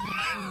fault.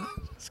 I'm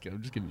just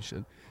giving you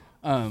shit.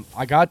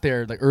 I got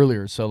there like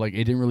earlier, so like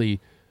it didn't really.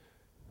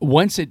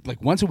 Once it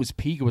was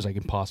peak, it was like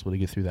impossible to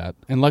get through that.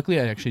 And luckily,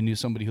 I actually knew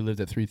somebody who lived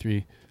at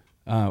 3-3,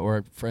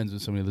 or friends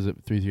with somebody who lived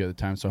at 3-3 at the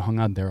time, so I hung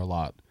out there a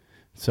lot.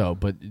 So,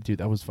 but dude,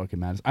 that was fucking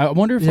mad. I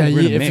wonder if like,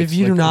 we're in a mix. If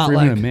you do not if we're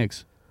like in a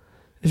mix.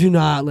 If you're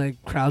not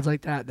like crowds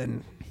like that,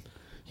 then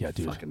yeah,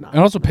 dude. Fucking not. It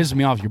also pisses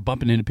me off. You're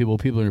bumping into people.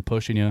 People are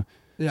pushing you.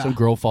 Yeah. Some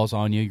girl falls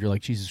on you. You're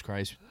like, Jesus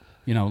Christ.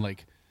 You know,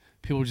 like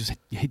people just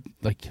hit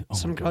like. Oh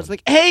some my girls God.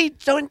 like, hey,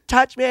 don't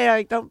touch me.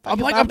 Like, don't. I'm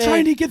like, bump I'm me.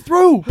 trying to get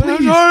through.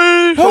 Please.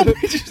 Sorry. Help me.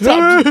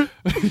 Stop.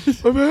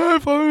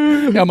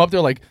 I'm Yeah, I'm up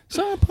there like,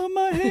 so I put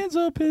my hands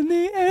up in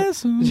the air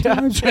sometimes. Yeah.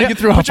 Trying to get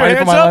through. I'm Put your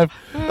fighting for hands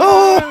my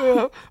up.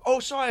 life. Oh,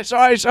 sorry.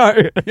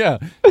 Yeah,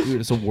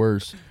 dude, it's the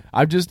worst.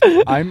 I'm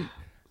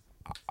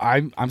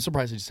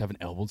surprised I just haven't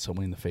elbowed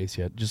someone in the face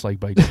yet, just like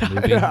by just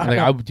moving. Like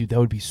I would, dude, that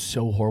would be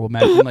so horrible.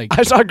 Imagine like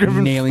I saw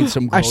Griffin nailing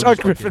some girl. I saw just, like,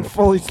 Griffin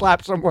fully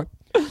slap someone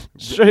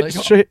straight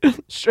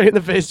in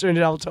the face during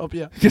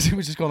Deltopia. because he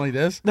was just going like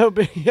this. No,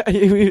 but yeah,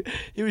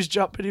 he was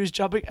jumping,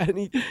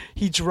 and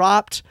he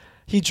dropped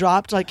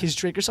like his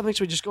drink or something.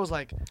 So he just goes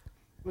like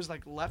was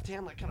like left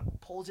hand, like kind of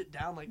pulls it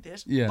down like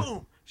this. Yeah.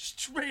 Boom,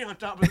 straight on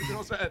top of the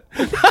girl's head.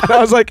 And I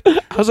was like kind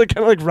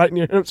of like right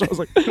near him, so I was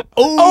like,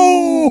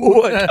 oh,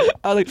 like,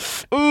 I was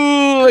like,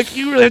 ooh, like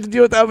you really have to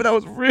deal with that, but that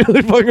was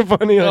really fucking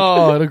funny. Like,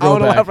 Oh, it'll grow I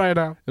want to back. laugh right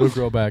now. It'll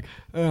grow back.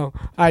 Oh. All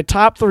right,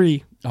 top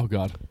 3 Oh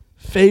God.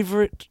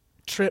 favorite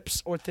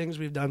trips or things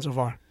we've done so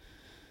far.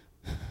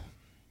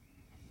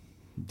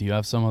 Do you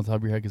have some on top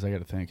of your head? Because I got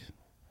to think.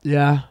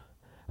 Yeah,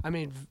 I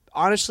mean,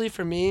 honestly,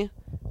 for me,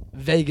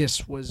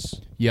 Vegas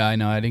was. Yeah, I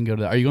know. I didn't go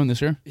to that. Are you going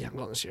this year? Yeah, I'm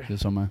going this year.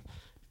 This summer.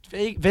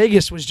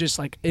 Vegas was just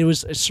like, it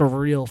was a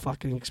surreal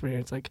fucking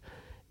experience, like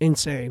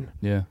insane.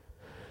 Yeah.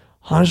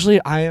 Honestly,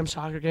 I am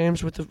soccer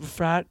games with the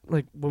frat,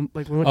 like when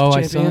we went Oh, to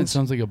I champions.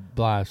 sounds like a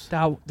blast.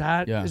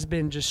 That Yeah. has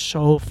been just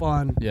so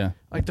fun. Yeah.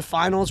 Like the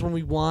finals when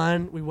we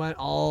won, we went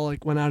out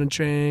and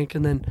drank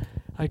and then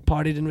like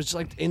partied and was just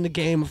like in the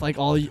game with like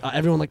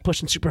everyone like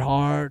pushing super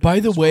hard.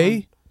 By the It was way,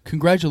 fun.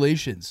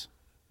 congratulations.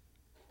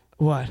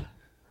 What?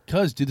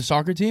 Cuz, dude, the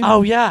soccer team?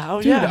 Oh yeah,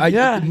 Dude,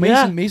 Mason.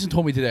 Mason Mason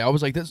told me today. I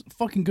was like, that's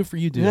fucking good for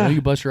you, dude. Yeah. I know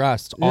you bust your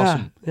ass. It's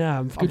awesome. Yeah,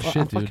 I'm Good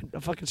shit, dude.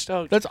 I'm fucking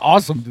stoked. That's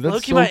awesome, dude. That's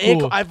Loki, so my cool.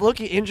 ankle. I've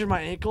Loki injured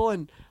my ankle,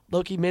 and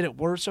Loki made it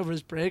worse over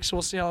his break. So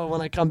we'll see how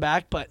when I come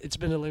back. But it's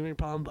been a lingering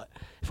problem. But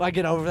if I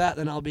get over that,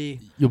 then I'll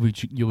be You'll be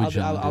chilling,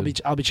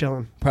 I'll be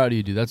chilling. proud of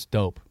you, dude. That's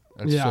dope.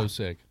 That's Yeah. so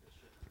sick.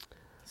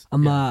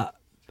 I'm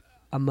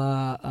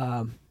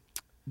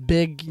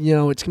big. You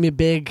know, it's gonna be a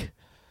big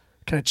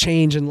kind of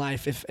change in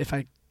life if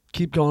I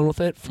keep going with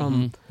it.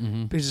 From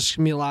Mhm. because it's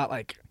gonna be a lot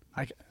like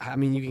I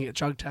mean you can get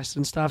drug tested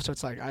and stuff. So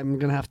it's like I'm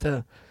gonna have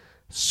to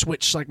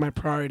switch like my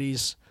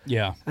priorities.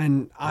 Yeah.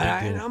 And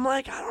Big deal. I'm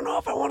like, I don't know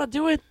if I want to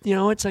do it. You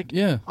know, it's like,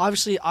 Yeah.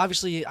 obviously,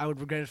 I would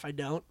regret it if I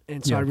don't,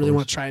 and so Yeah, I of really course.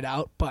 want to try it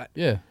out. But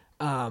Yeah.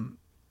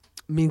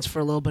 means for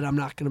a little bit, I'm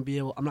not gonna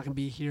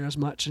be here as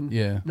much, and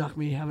Yeah. not gonna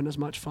be having as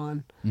much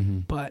fun.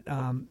 Mhm. But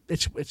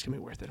it's gonna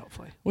be worth it,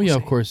 hopefully. Well, yeah, We'll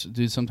of see. course,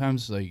 dude.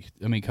 Sometimes, like,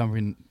 I mean,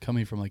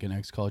 coming from like an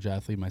ex-college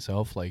athlete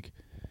myself, like,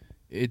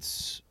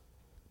 it's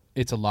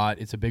a lot.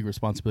 It's a big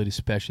responsibility,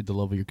 especially at the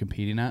level you're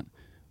competing at.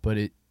 But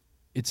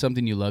it's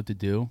something you love to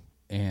do,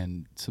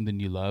 and something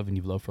you love, and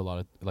you've loved for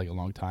a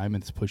long time,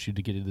 and it's pushed you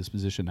to get to this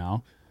position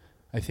now.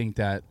 I think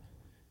that,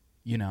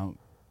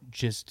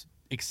 just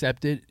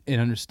accept it and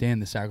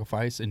understand the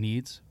sacrifice and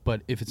needs.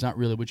 But if it's not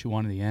really what you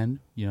want in the end,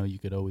 you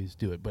could always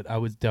do it. But I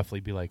would definitely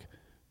be like,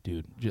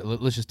 dude,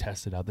 let's just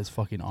test it out. That's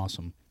fucking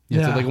awesome. It's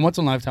Yeah. like a once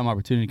in a lifetime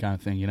opportunity kind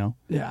of thing,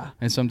 Yeah,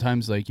 And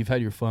sometimes like you've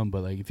had your fun,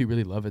 but like if you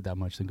really love it that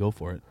much, then go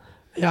for it.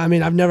 yeah. I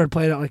mean, I've never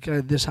played at like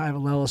this high of a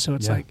level, so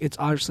it's Yeah. like it's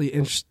obviously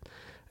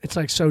it's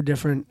like so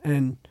different.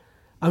 And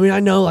I mean, I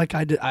know like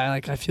I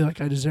feel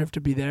like I deserve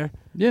to be there.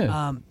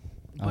 Yeah.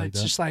 But like it's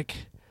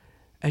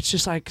that.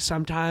 just like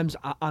sometimes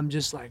I'm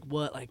just like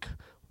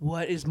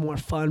what is more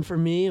fun for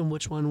me and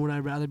which one would I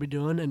rather be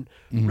doing? And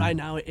Mhm. right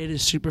now it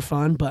is super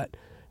fun, but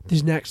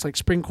these next like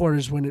spring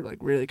quarters when it like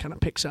really kind of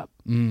picks up.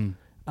 Mm.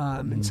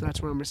 And so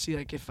that's when I'm gonna see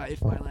like if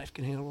my life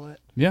can handle it.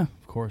 Yeah,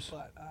 of course.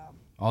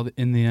 But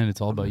In the end,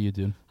 it's all about you,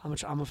 dude. I'm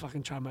gonna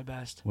fucking try my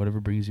best. Whatever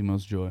brings you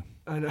most joy.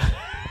 I know.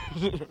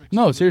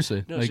 No,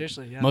 seriously. No, Like,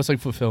 seriously, yeah. Most like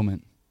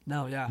fulfillment.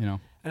 No, yeah.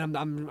 And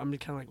I'm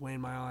kind of like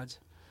weighing my odds.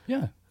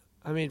 Yeah.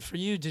 I mean, for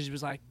you, it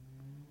was like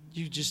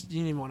you didn't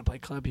even want to play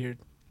club here.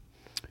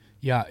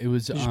 Yeah, it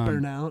was. You just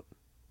burn out.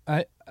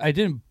 I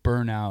didn't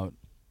burn out.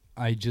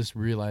 I just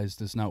realized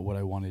that's not what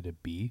I wanted to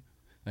be.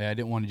 Like, I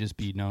didn't want to just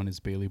be known as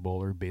Bailey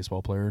Bowler,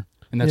 baseball player,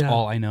 and that's Yeah.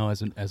 all I know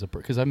as a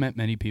because I've met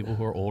many people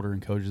who are older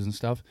and coaches and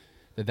stuff.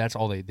 That's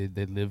all they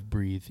live,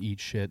 breathe, eat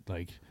shit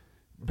like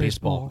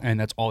baseball, and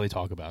that's all they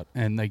talk about.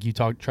 And like you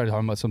try to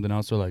talk about something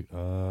else, they're like,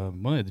 well,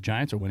 the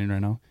Giants are winning right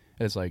now.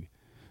 And it's like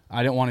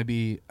I just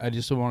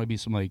don't want to be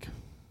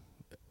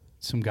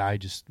some guy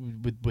just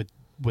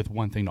with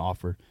one thing to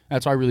offer.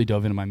 That's why I really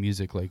dove into my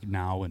music like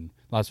now and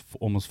last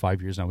almost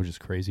 5 years now, which is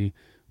crazy.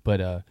 But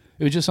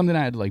it was just something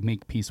I had to like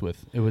make peace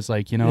with. It was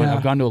like, Yeah.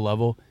 I've gone to a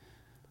level.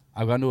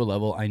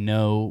 I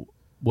know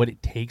what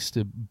it takes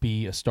to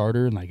be a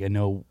starter, and like I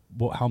know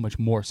how much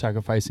more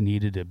sacrifice is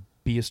needed to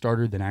be a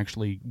starter than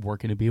actually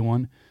working to be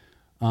one.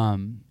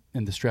 And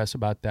the stress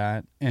about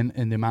that, and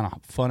the amount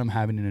of fun I'm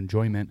having and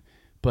enjoyment.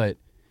 But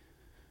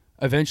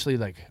eventually,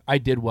 like I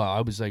did well.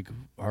 I was like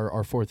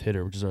our fourth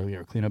hitter, which is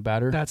our cleanup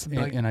batter. That's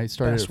like and I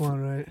started best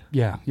one, right?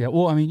 Yeah.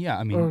 Well, I mean,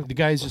 Or- the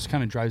guys just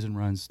kind of drives and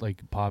runs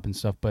like pop and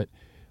stuff. But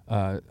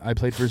I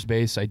played first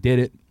base. I did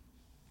it,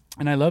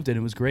 and I loved it.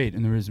 It was great,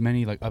 and there was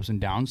many like ups and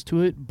downs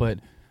to it. But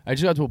I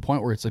just got to a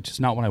point where it's like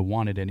just not what I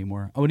wanted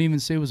anymore. I wouldn't even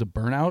say it was a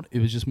burnout. It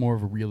was just more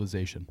of a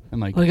realization.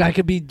 And like I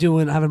could be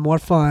having more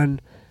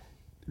fun,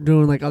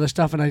 doing like other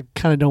stuff, and I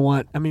kind of don't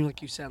want. I mean,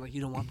 like you said, like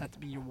you don't want that to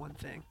be your one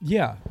thing.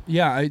 yeah,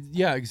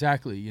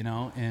 exactly.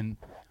 And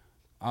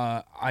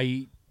how do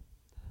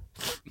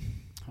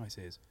I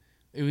say this?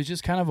 It was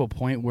just kind of a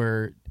point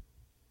where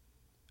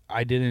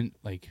I didn't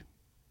like.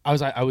 I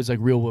was like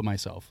real with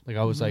myself. Like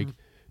I was like,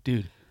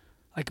 dude.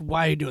 Like,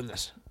 why are you doing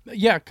this?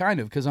 Yeah,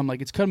 kind of, because I'm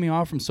like, it's cutting me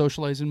off from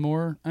socializing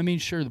more. I mean,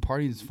 sure, the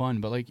partying is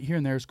fun, but like here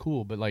and there is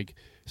cool. But like,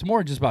 it's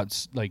more just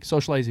about like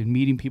socializing,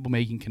 meeting people,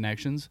 making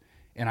connections,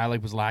 and I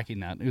like was lacking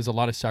that. It was a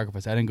lot of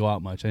sacrifice. I didn't go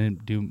out much. I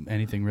didn't do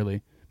anything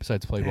really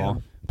besides play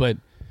ball. But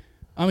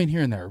I mean,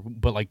 here and there,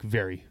 but like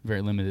very,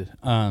 very limited.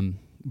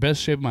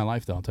 Best shape of my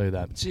life, though. I'll tell you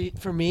that. See,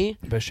 for me,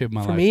 Best shape of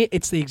my life. For me,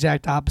 it's the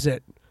exact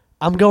opposite.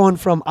 I'm going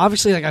from,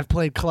 obviously, like I've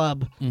played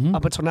club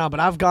up until now, but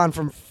I've gone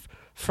from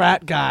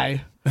frat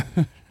guy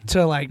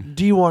to like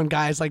D1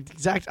 guys, like the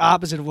exact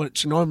opposite of what it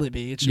should normally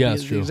be. It should be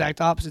the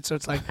exact opposite. So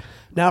it's like,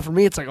 now for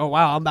me, it's like, oh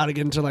wow, I'm about to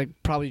get into like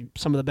probably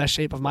some of the best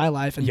shape of my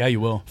life. And yeah, you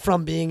will.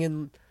 From being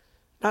in,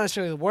 not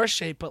necessarily the worst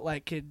shape, but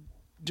like could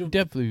do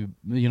definitely,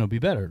 be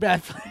better.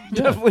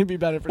 Definitely be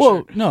better for sure.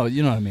 Well, no,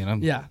 you know what I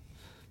mean. Yeah.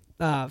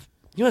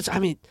 You know what's, I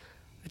mean,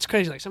 it's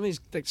crazy. Like some of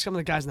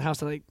the guys in the house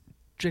that like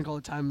drink all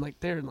the time, like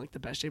they're in like the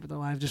best shape of their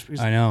life just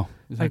because I know.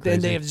 Like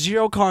they have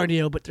zero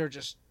cardio, but they're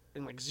just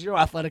in like zero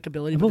athletic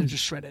ability, but they're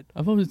just shredded.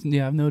 I've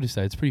noticed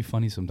that. It's pretty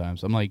funny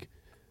sometimes. I'm like,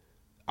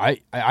 I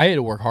had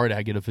to work hard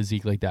to get a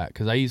physique like that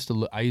because I used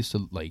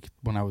to like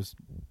when I was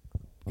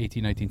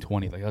 18, 19,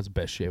 20, like that was the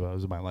best shape I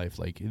was in my life.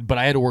 Like, but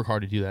I had to work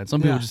hard to do that.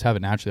 Some people just have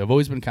it naturally. I've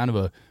always been kind of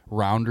a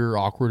rounder,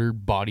 awkwarder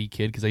body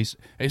kid because I used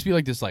to be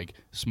like this like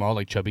small,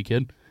 like chubby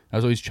kid. I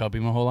was always chubby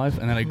my whole life,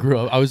 and then I grew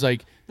up. I was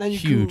like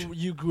huge.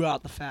 You grew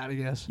out the fat, I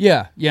guess.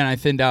 Yeah, and I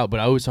thinned out, but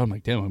I always thought, I'm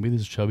like, damn, I'm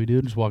this chubby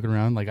dude just walking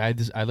around. Like I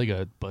had like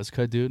a buzz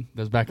cut dude.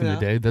 That was back in the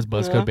day. That's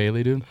buzz cut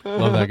Bailey, dude.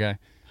 Love that guy.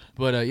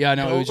 But it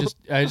was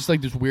I just like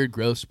this weird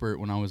growth spurt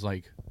when I was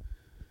like,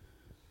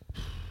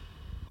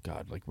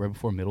 God, like right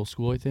before middle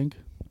school, I think.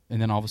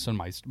 And then all of a sudden,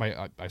 I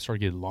started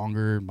getting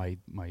longer. My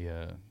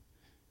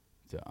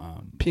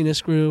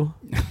penis grew.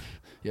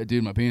 Yeah,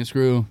 dude, my penis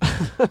grew.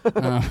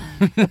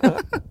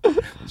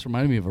 This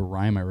reminded me of a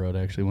rhyme I wrote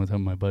actually one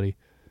time with my buddy.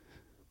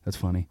 That's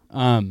funny.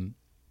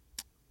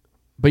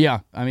 But yeah,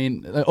 I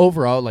mean,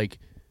 overall, like,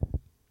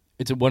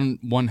 it's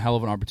one hell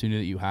of an opportunity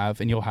that you have,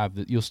 and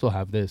you'll still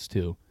have this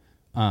too.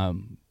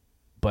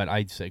 But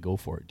I'd say go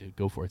for it, dude.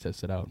 Go for it.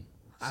 Test it out.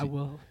 I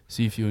will.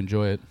 See if you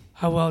enjoy it.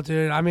 I will,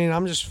 dude. I mean,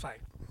 I'm just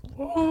like,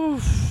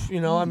 oof,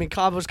 you know. I mean,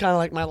 Cobb was kind of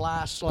like my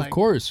last, like, of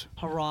course,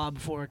 hurrah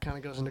before it kind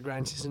of goes into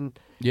grind season.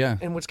 Yeah.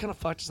 And what's kind of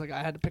fucked is like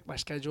I had to pick my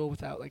schedule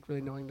without like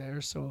really knowing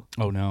theirs. So.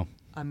 Oh no.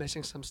 I'm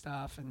missing some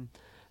stuff, and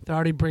they're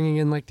already bringing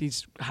in like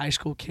these high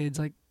school kids,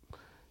 like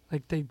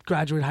they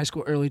graduate high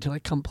school early to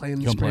like come play in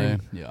the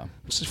spring. Yeah.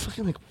 It's just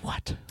fucking like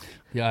what?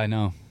 Yeah, I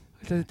know.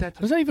 How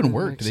does that even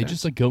work? Do they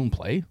just like go and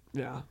play?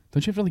 Yeah.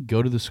 Don't you have to like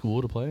go to the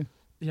school to play?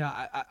 Yeah,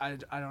 I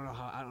don't know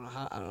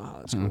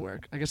how it's gonna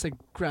work. I guess they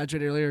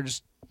graduate earlier. Or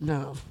just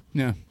no.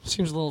 Yeah.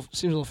 Seems a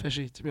little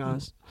fishy, to be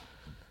honest.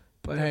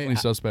 But definitely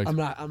suspect. I'm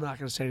not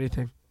gonna say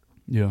anything.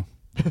 Yeah.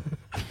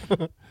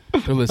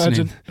 They're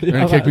listening. They're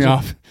gonna kick me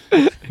off.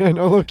 Yeah,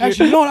 no, look.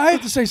 Actually, you know what? I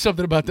have to say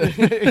something about that.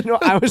 You know,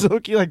 I was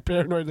low-key like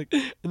paranoid. Like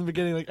in the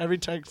beginning, like every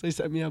text they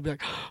sent me, I'd be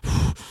like,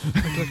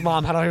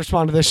 Mom, how do I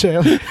respond to this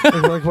shit?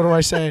 Like, what do I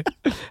say?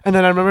 And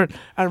then I remember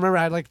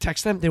I'd like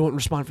text them. They wouldn't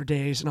respond for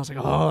days, and I was like,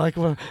 oh, like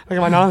am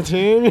I not on the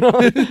team? You know,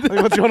 like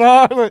what's going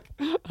on? Like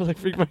I was like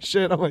freak my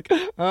shit. I'm like,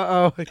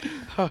 like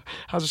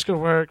how's this gonna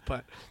work?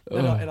 But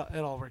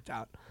it all worked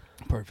out.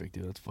 Perfect,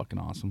 dude. That's fucking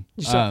awesome.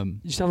 You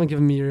still haven't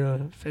given me your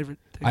favorite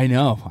thing. I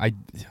know.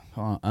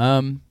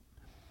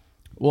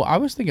 Well, I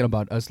was thinking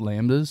about us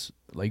Lambdas.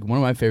 Like one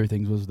of my favorite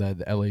things was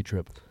the LA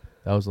trip.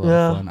 That was a lot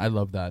of fun. I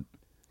love that.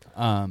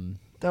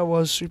 That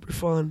was super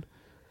fun.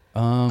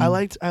 I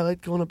liked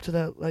going up to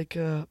that like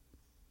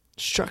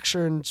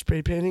structure and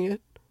spray painting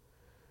it.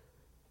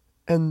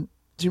 And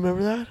do you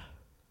remember that?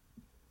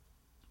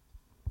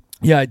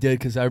 Yeah, I did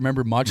because I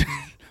remember Mach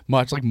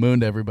like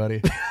mooned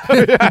everybody.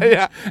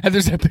 Yeah. And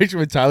there's that picture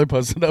with Tyler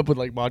posted up with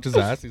like Mach's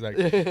ass. He's like,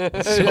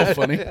 it's so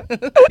funny.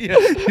 Yeah.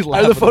 He's I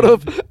have the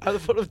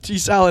photo of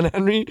T-Sal and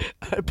Henry.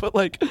 I put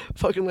like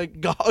fucking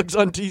like gogs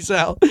on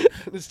T-Sal.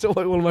 It's still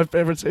like one of my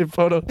favorite saved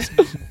photos.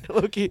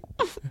 Loki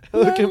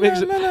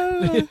makes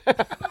it.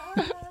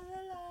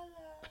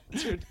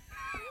 Dude.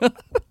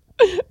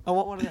 I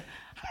want one of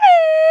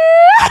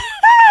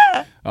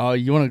that. Oh,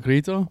 you want a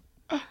grito?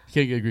 You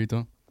can't get a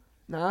grito.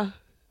 Nah.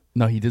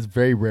 No, he does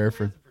very rare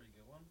for.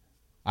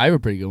 I have a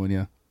pretty good one,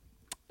 yeah.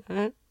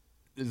 Alright.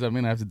 Does that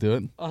mean I have to do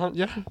it?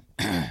 Yeah.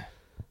 I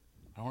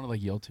don't want to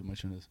like yell too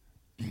much in this.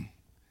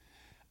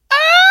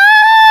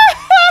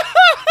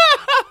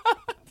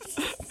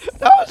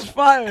 That was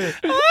fire.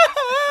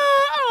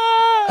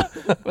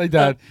 Like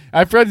that.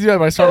 I tried to do that,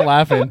 but I started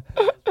laughing.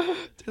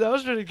 Dude, that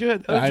was really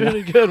good. That was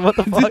really good. What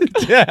the fuck?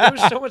 Yeah. It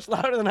was so much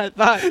louder than I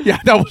thought. Yeah,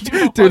 that was,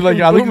 dude. Like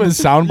I look at the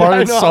sound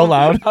bar, it's so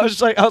loud. I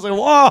was like,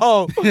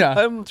 whoa. Yeah,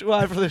 I'm too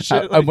high for this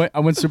shit. I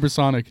went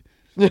supersonic.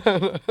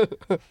 Yeah.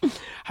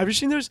 Have you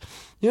seen those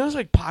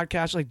like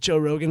podcasts like Joe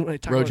Rogan when they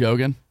talk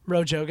Rogan?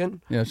 They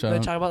Yeah,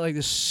 talk about like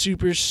this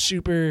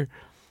super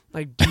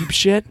like deep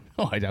shit.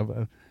 Oh, I doubt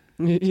that.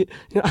 You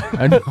know?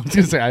 I was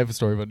gonna say I have a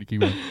story about Nikki.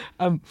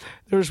 There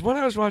was one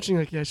I was watching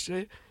like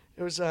yesterday.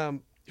 It was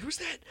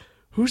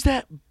who's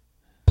that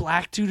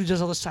black dude who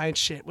does all the science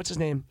shit? What's his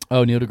name?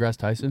 Oh, Neil deGrasse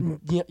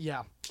Tyson.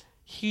 Yeah.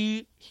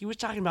 He was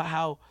talking about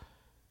how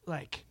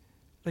like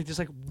there's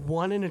like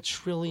 1 in a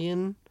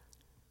trillion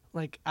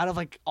like out of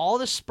like all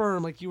the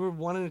sperm, like you were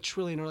 1 in a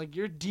trillion, or like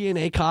your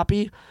DNA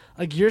copy,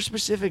 like your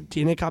specific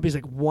DNA copy is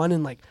like 1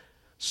 in like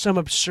some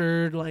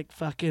absurd like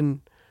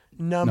fucking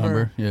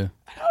number. Yeah.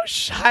 And I was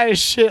shy as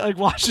shit. Like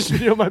watched this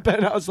video in my bed,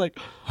 and I was like,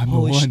 I'm the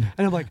holy shit. one.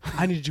 And I'm like,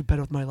 I need to do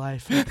better with my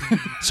life.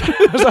 So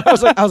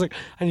I was like,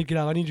 I need to get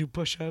out. I need to do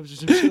push-ups or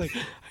some shit. Like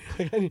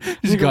I need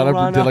Just to got go up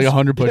run and did like outs-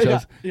 100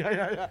 push-ups.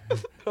 Yeah.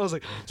 I was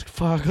like,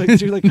 fuck, like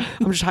dude, like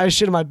I'm just high as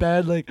shit in my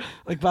bed, like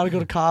about to go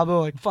to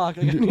Cabo, like fuck,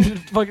 like I need to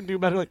fucking do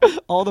better, like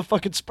all the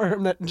fucking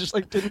sperm that just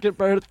like didn't get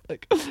birthed,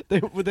 like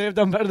would they have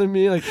done better than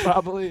me, like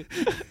probably.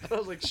 I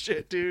was like,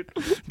 shit, dude,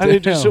 I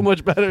need to do so Damn.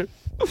 much better.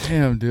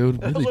 Damn,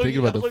 dude. I was Really thinking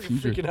about I the was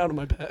like future. freaking out in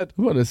my bed.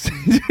 What is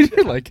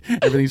like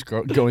everything's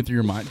going through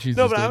your mind? Jesus.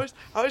 No, but dude.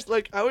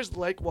 I always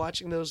like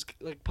watching those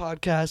like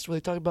podcasts where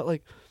they talk about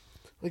like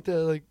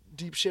the like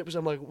deep shit, because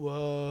I'm like,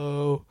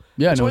 whoa.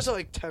 Yeah, It's no. always at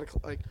like 10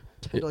 o'clock, like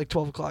 10 to like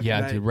 12 o'clock. Yeah,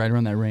 at night. dude, right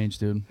around that range,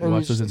 dude. I And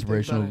watch you those just think about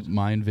inspirational it.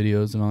 mind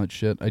videos and all that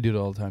shit. I do it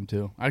all the time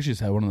too. I actually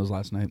just had one of those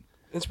last night.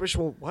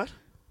 Inspirational what?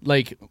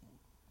 Like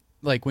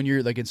when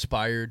you're like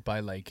inspired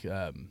by like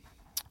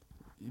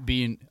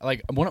being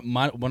like one of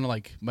my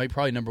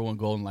probably number one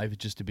goal in life is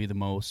just to be the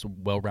most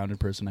well-rounded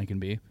person I can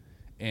be,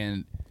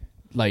 and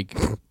like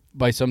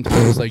by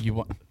sometimes like you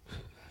want.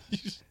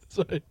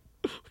 Sorry.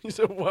 When you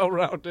said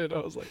well-rounded, I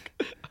was like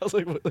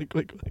what,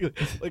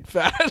 like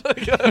fat.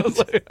 Like I was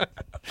like,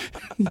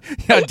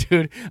 Yeah,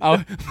 dude.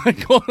 My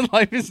goal in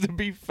life is to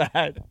be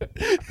fat.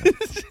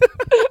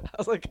 I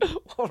was like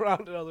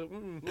well-rounded. I was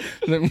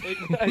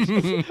like, nice.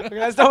 Like,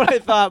 that's not what I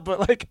thought. But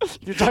like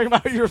you're talking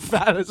about how you were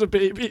fat as a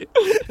baby,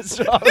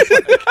 so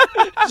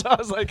I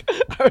was like,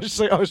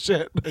 oh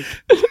shit. Like,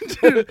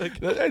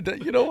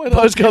 Dude, you know what?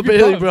 Postcard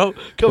Bailey, bro,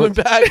 coming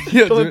back.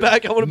 Yeah, coming dude.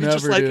 back. I want to be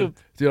just Never, like dude. him.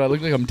 Dude, I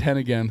look like I'm 10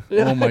 again.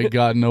 Yeah. Oh my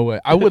god, no way.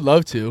 I would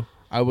love to.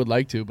 I would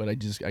like to, but I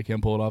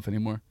can't pull it off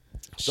anymore.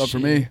 It's not for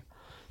me.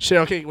 Shit.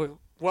 Okay.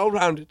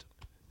 Well-rounded.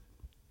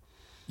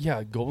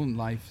 Yeah, goal in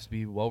life is to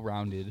be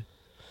well-rounded.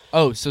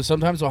 Oh, so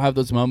sometimes I'll have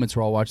those moments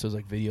where I'll watch those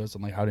like videos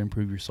on like how to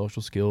improve your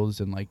social skills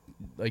and like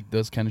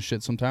those kind of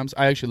shit. Sometimes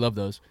I actually love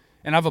those,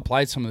 and I've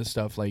applied some of this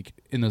stuff like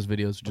in those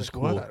videos, which is Like,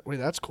 cool. what? Wait,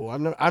 that's cool.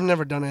 I've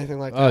never done anything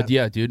like that.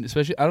 Yeah, dude.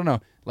 Especially, I don't know.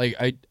 Like,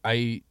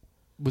 I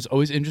was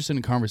always interested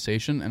in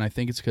conversation, and I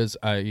think it's because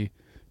I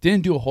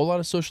didn't do a whole lot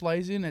of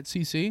socializing at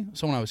CC.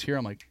 So when I was here,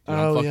 I'm like, dude,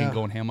 I'm fucking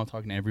going ham. I'm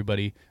talking to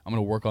everybody. I'm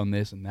gonna work on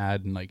this and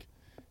that, and like,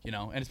 and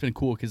it's been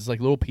cool because it's like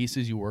little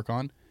pieces you work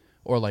on,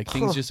 or like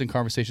things just in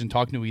conversation,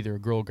 talking to either a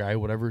girl, guy,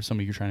 whatever,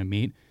 somebody you're trying to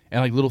meet,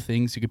 and like little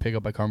things you could pick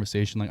up by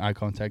conversation, like eye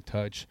contact,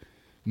 touch,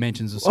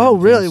 mentions of certain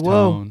really? things,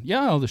 Whoa. tone.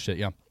 Yeah, all this shit.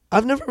 Yeah.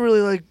 I've never really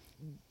like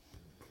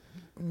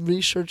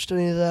researched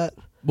any of that.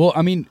 Well,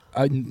 I mean,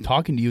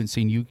 talking to you and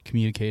seeing you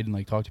communicate and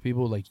like talk to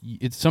people, like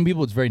it's some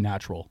people it's very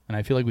natural, and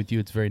I feel like with you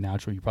it's very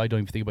natural. You probably don't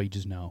even think about it, you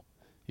just know,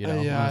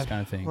 those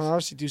kind of things. Well, I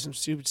obviously do some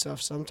stupid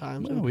stuff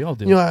sometimes. Yeah, we all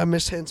do. I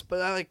miss hints,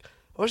 but I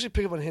actually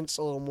pick up on hints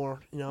a little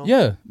more.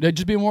 Yeah,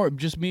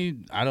 just me.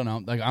 I don't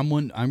know. Like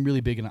I'm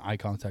really big in eye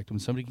contact. When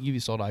somebody can give you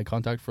solid eye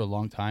contact for a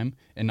long time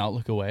and not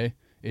look away,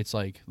 it's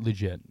like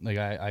legit. Like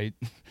I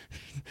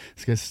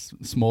this guy's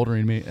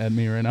smoldering at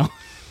me right now.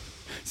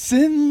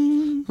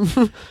 Sim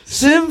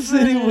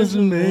City was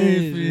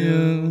made for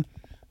you.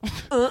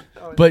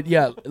 But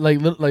yeah, like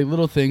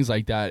little things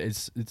like that.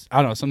 It's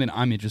I don't know, something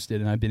I'm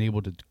interested in. I've been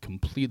able to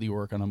completely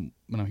work on them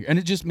when I'm here, and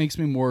it just makes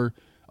me more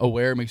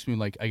aware. Makes me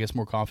like I guess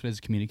more confident as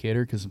a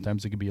communicator, because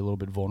sometimes it can be a little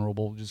bit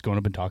vulnerable just going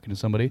up and talking to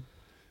somebody.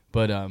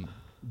 But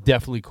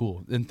definitely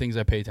cool and things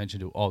I pay attention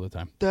to all the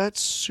time.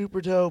 That's super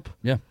dope.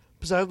 Yeah,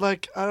 Because I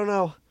don't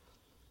know,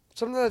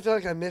 sometimes I feel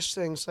like I miss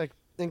things like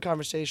in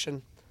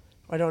conversation.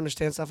 I don't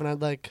understand stuff, and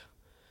I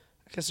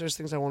guess there's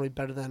things I want to be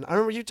better than. I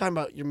remember you talking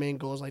about your main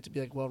goal is like to be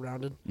like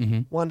well-rounded. Mm-hmm.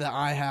 One that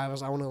I have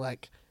is I want to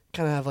like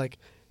kind of have like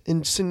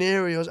in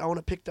scenarios I want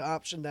to pick the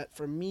option that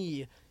for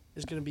me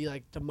is going to be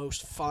like the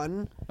most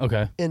fun.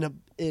 Okay.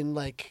 In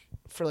like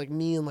for like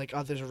me and like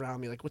others around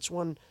me. Like which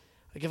one?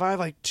 Like if I have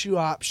like two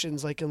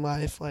options like in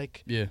life,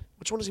 like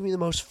which one is going to be the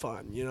most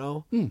fun?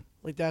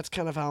 Like that's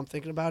kind of how I'm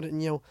thinking about it.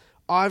 And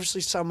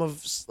obviously some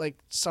things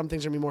are going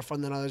to be more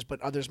fun than others,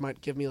 but others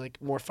might give me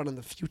like more fun in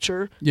the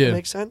future. Yeah. That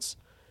makes sense.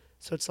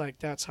 So it's like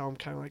that's how I'm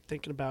kind of like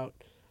thinking about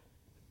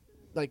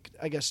like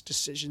I guess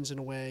decisions in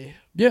a way.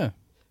 Yeah.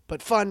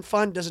 But fun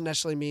doesn't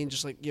necessarily mean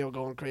just like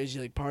going crazy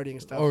like partying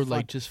and stuff. Or fun,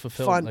 like just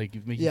fulfilled, fun,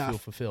 like make you feel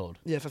fulfilled.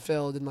 Yeah,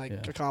 fulfilled and like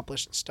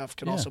accomplished and stuff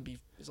can also be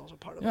is also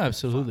part of it. Yeah,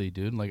 absolutely,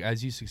 dude. Like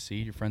as you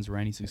succeed, your friends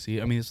around you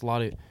succeed. I mean, there's a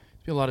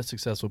lot of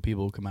successful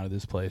people who come out of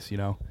this place,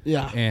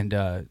 Yeah.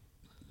 And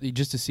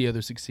just to see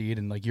others succeed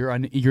and like you're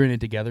in it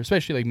together,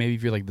 especially like maybe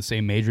if you're like the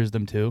same major as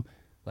them too.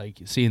 Like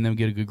seeing them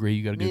get a good grade,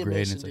 you got a good grade.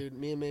 Mason, and it's dude.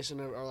 Me and Mason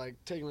are like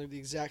taking like the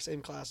exact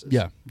same classes.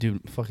 Yeah,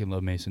 dude, fucking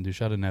love Mason, dude.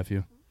 Shout out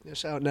nephew. Yeah,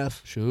 shout out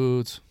Neff.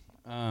 Shoots.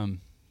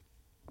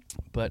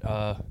 But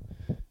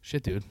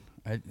shit, dude.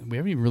 We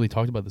haven't even really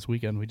talked about this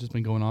weekend. We've just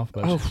been going off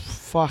about. Oh shit.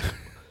 fuck!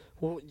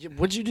 Well,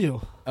 what'd you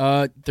do?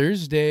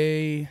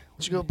 Thursday.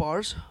 Did you go to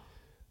bars?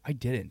 I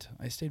didn't.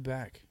 I stayed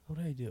back. What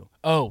did I do?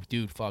 Oh,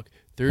 dude, fuck.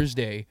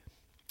 Thursday,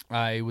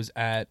 I was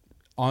at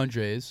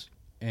Andre's,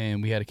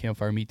 and we had a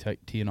campfire. Me,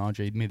 T, and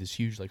Andre made this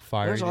huge like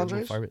fire. Where's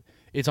Andre's? Fire.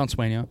 It's on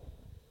Swainio.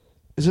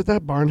 Is it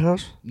that barn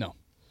house? No.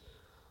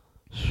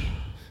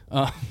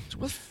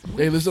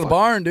 They live in a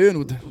barn, dude,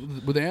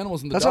 with the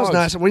animals and the that dogs. sounds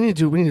nice. We need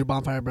a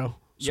bonfire, bro.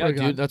 Yeah,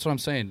 dude, that's what I'm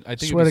saying. I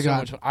think Swear it'd be to so God.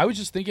 much fun. I was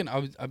just thinking.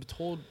 I'm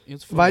told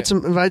it's Invite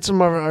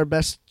some of our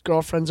best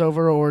girlfriends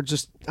over, or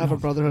just have a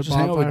brotherhood just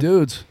hang bonfire. out with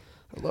dudes.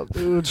 I love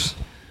dudes.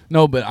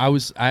 No, but I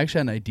actually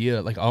had an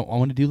idea. Like I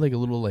want to do like a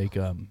little like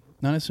not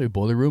necessarily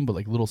boiler room, but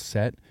like a little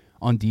set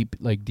on deep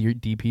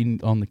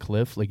on the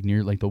cliff, like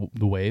near like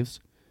the waves.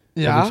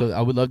 Yeah. So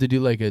I would love to do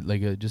like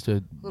a just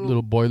a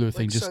little boiler like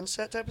thing, just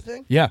sunset type of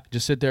thing. yeah,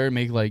 just sit there and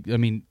make like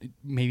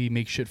maybe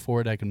make shit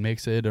for it. I can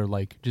mix it or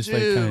like just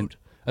Dude, like kind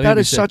of. that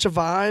is such a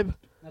vibe.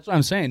 That's what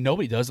I'm saying.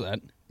 Nobody does that.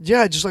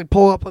 Yeah, just like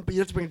pull up, but you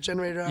have to bring a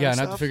generator out. Yeah, and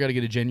and I have to stuff. figure out to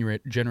get a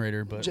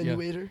generator, but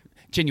Genuator.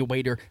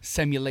 Genuator,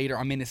 simulator.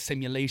 I'm in a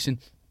simulation.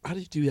 How do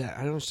you do that?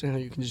 I don't understand how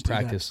you can just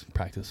Practice. do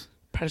that.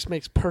 Practice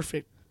makes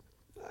perfect.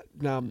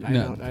 No, I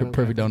don't.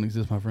 Perfect don't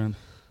exist, my friend.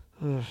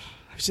 Have you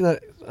seen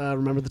that?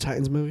 Remember the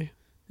Titans movie?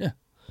 Yeah.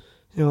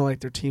 You know, like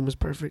their team was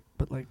perfect,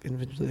 but like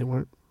individually they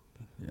weren't.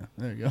 Yeah,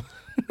 there you go.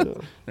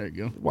 Yeah. There you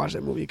go. Watched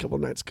that movie a couple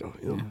of nights ago.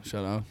 You know, Yeah,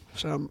 shout out.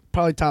 so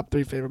probably top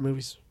 3 favorite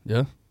movies.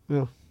 Yeah.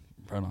 Yeah.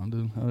 Right on,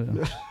 dude.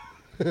 Hell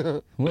yeah.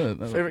 What?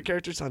 Favorite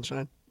character,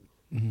 Sunshine.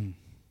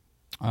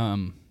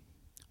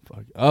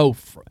 Fuck. Oh,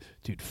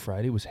 dude,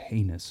 Friday was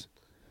heinous.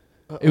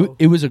 Uh-oh.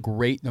 It was it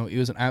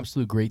was an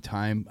absolute great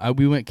time.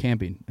 We went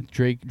camping.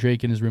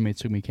 Drake and his roommates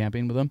took me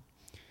camping with them,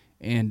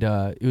 and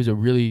it was a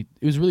really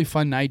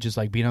fun night. Just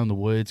like being out in the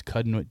woods,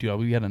 cutting wood. Dude,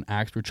 we had an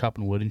axe, we were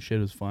chopping wood and shit.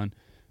 It was fun.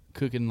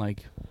 Cooking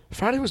like.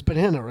 Friday was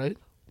Banana, right?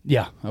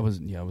 Yeah, I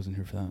wasn't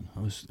here for that. I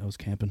was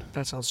camping.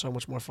 That sounds so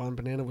much more fun.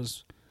 Banana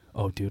was.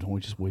 Oh, dude,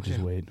 we just wait.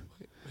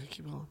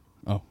 Keep going.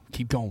 Oh,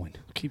 keep going.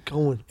 Keep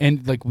going.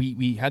 And like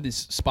we had this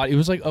spot. It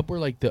was like up where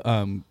like the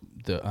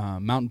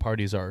mountain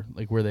parties are,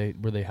 like where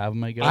they have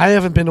them. I guess I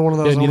haven't been to one of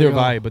those. Yeah, neither have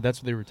I. But that's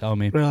what they were telling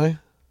me. Really?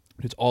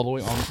 It's all the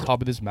way on the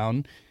top of this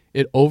mountain.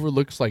 It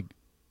overlooks like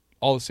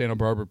all of Santa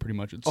Barbara, pretty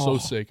much. It's so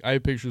sick. I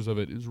have pictures of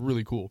it. It's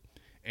really cool.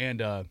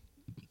 And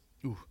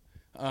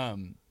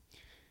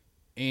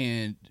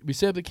and we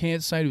set up the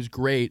campsite. It was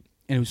great,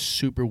 and it was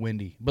super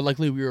windy. But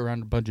luckily, we were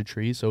around a bunch of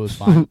trees, so it was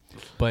fine.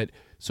 But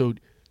so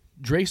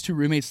Drake's 2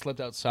 roommates slept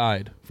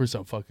outside for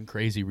some fucking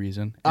crazy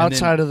reason.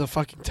 Outside of the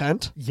fucking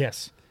tent?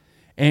 Yes.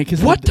 And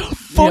cause what the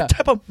fuck yeah.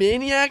 type of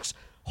maniacs?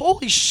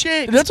 Holy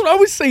shit! That's what I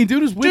was saying, dude.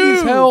 It was windy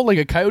as hell. Like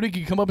a coyote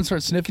could come up and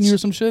start sniffing you or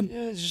some shit.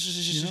 Yeah,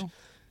 just You know?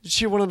 Did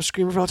you hear one of them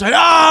screaming from outside?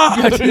 Ah!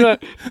 Yeah,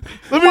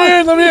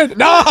 Let me in!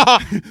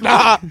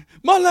 Nah!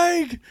 My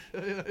leg.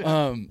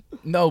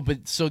 No,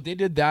 but so they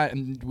did that,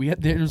 and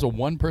there was a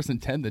 1-person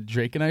tent that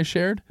Drake and I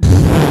shared.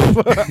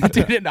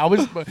 Dude, and I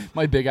was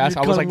my big ass.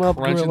 I was like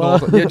crunching the whole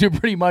time. Yeah, dude,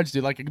 pretty much,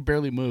 dude. Like I could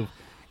barely move.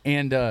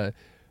 And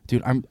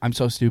dude, I'm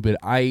so stupid.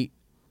 I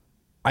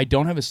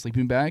don't have a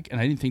sleeping bag, and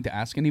I didn't think to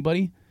ask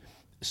anybody.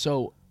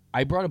 So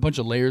I brought a bunch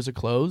of layers of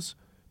clothes,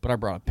 but I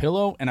brought a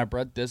pillow, and I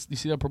brought this. You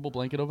see that purple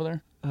blanket over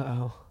there?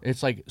 Uh-oh.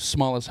 It's like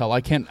small as hell. I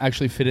can't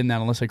actually fit in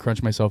that unless I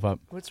crunch myself up.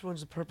 Which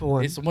one's the purple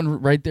one? It's the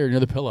one right there near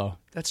the pillow.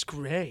 That's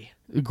gray.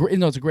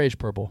 No, it's a grayish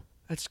purple.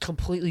 That's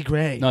completely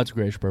gray. No, it's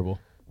grayish purple.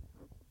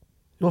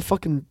 You want a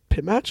fucking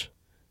pit match?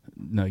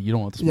 No, you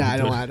don't want this. Yeah, I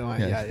don't.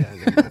 Yeah.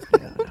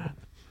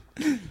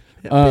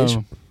 Yeah,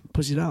 bitch.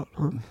 Pussy it out.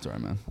 Huh? It's all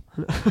right, man.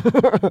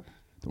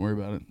 Don't worry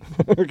about it.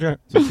 Okay.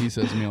 That's what T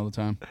says to me all the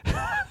time.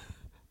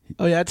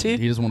 Oh, yeah, T?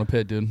 He doesn't want to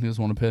pit, dude. He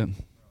doesn't want to pit.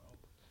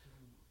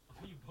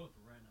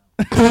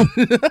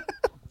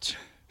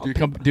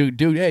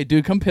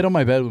 Dude, come pit on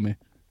my bed with me.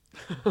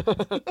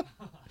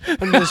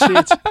 Under the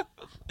sheets.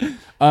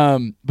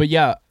 But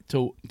yeah,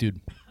 so, dude,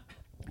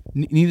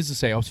 needless to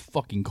say, I was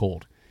fucking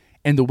cold.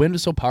 And the wind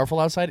was so powerful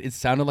outside, it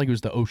sounded like it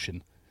was the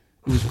ocean.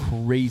 It was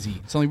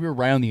crazy. It sounded like we were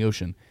right on the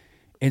ocean.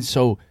 And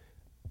so,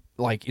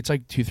 like, it's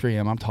like 2, 3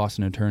 a.m. I'm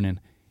tossing and turning.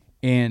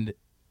 And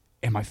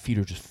my feet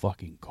are just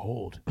fucking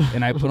cold.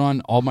 And I put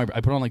on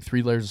like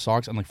 3 layers of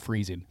socks. I'm like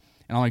freezing.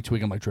 And I'm like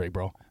tweaking. I'm like, Drake,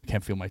 bro, I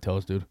can't feel my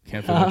toes, dude.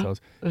 Can't feel my toes.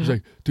 He's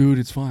like, dude,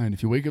 it's fine.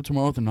 If you wake up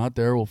tomorrow, if they're not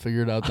there, we'll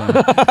figure it out then.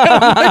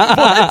 I'm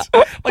like,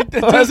 what? Like,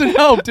 that doesn't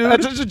help, dude.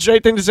 That's just a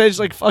Drake thing to say. Just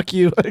like, fuck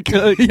you.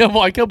 Yeah,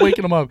 well, I kept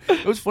waking him up.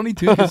 It was funny,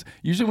 too, because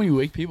usually when you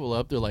wake people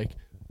up, they're like,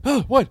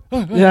 oh, what?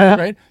 Yeah.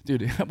 Right?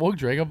 Dude, I woke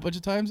Drake up a bunch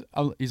of times.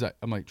 I'm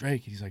like,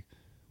 Drake. He's like,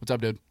 what's up,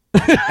 dude?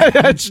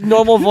 It's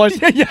normal voice.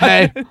 Yeah.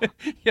 Hey.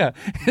 Yeah.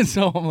 And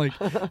so I'm like,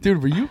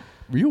 dude, were you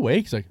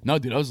awake? He's like, no,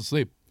 dude, I was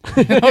asleep.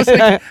 And I was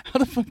like, how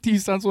the fuck do you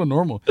sound so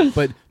normal?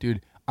 But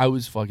dude, I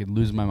was fucking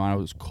losing my mind. I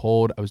was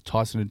cold. I was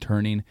tossing and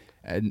turning,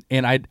 and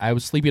I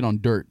was sleeping on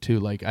dirt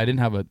too. Like I didn't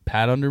have a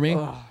pad under me,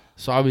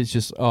 so I was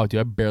just dude,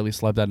 I barely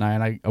slept that night.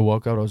 And I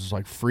woke up, I was just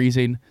like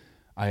freezing.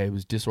 I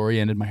was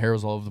disoriented. My hair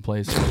was all over the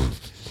place.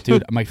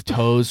 Dude, my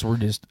toes were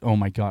just, oh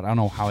my God. I don't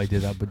know how I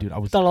did that, but dude, I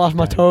was. Thought I lost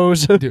my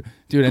toes. Dude,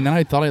 and then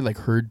I thought I like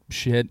heard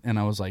shit, and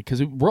I was like, because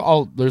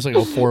there's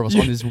like 4 of us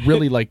on this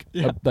really like,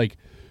 like,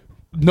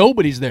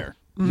 nobody's there.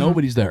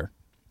 Nobody's there.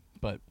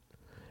 But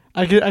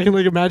I can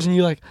like imagine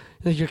you like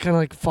you're kind of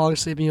like falling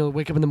asleep and you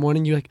wake up in the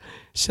morning. You like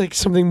see like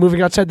something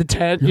moving outside the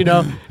tent. You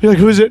know, you're like,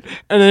 who is it?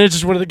 And then it's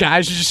just one of the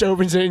guys who just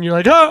opens it and you're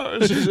like, oh,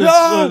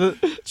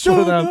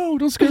 No,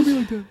 don't scare me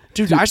like that.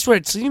 Dude, I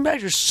swear, sleeping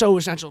bags are so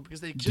essential because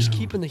they just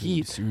keep in the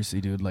heat. Seriously,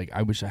 dude. Like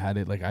I wish I had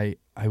it. Like I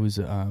was.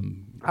 I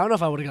don't know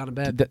if I would have gone to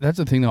bed. That's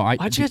the thing though.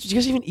 Did you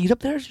guys even eat up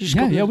there?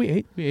 We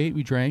ate.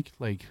 We drank.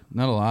 Like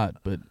not a lot,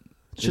 but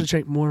should have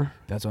drank more.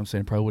 That's what I'm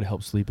saying. Probably would have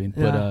helped sleeping,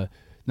 Yeah. but.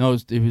 No,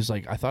 it was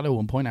like I thought at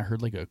one point I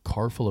heard like a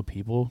car full of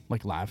people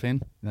like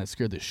laughing, and that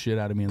scared the shit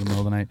out of me in the middle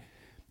of the night.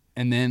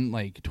 And then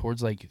like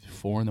towards like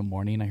 4 a.m,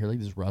 I heard like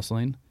this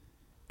rustling,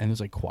 and it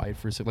was like quiet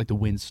for a second, like the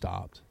wind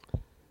stopped,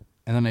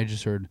 and then I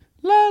just heard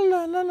la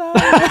la la la.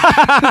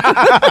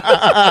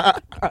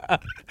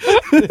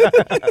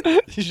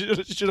 You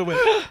should have went.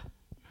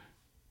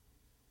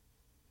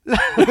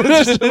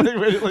 Just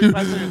waited like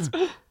 5 minutes.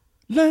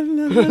 La,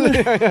 la, la,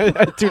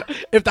 la. Dude,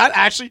 if that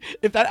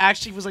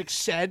actually was like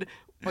said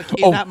like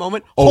in that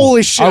moment,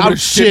 holy shit, I would have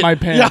shit my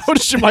pants. Yeah, I would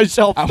have shit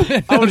myself. I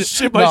would have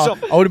shit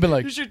myself. I would have been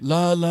like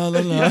la la la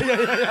la.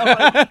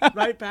 Yeah.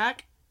 Right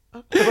back.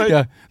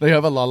 Yeah, they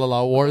have a la la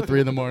la war at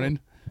 3 a.m.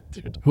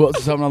 Dude. Who else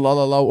is having a la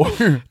la la war?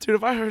 Dude,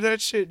 if I heard that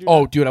shit, dude.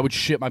 Oh, dude, I would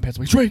shit my pants.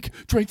 I'm like,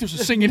 Drake, there's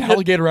a singing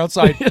alligator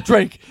outside.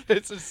 Drake.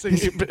 It's a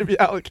singing baby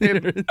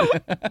alligator.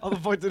 All the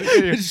points of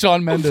the game.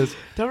 Shawn Mendes.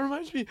 That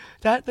reminds me,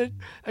 that kind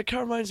of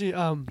reminds me,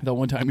 That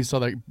one time he saw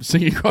that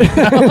singing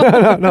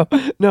crocodile.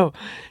 No.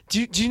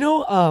 Do you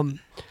know, well,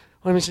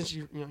 I mean, since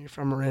you're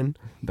from Marin.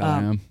 I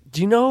am.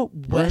 Do you know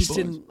Marin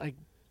Weston, like,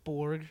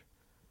 Borg?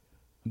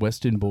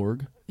 Weston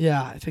Borg?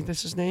 Yeah, I think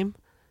that's his name.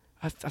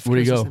 I Where'd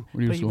he go?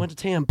 But he went to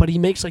TAM. But he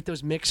makes like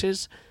those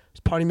mixes,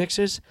 party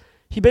mixes.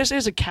 He basically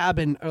has a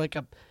cabin or it's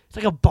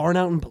like a barn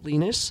out in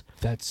Bolinas.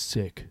 That's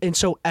sick. And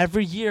so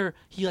every year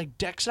he like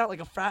decks out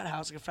like a frat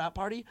house, like a frat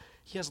party.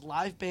 He has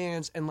live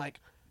bands and like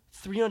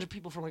 300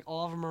 people from like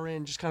all over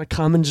Marin just kind of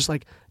come and just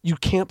like you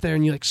camp there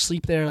and you like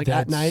sleep there like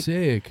at night. That's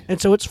sick.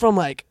 And so it's from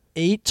like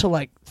 8 to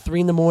like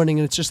 3 in the morning,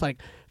 and it's just like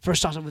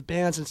first starts off with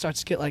bands and starts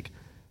to get like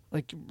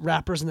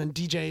rappers and then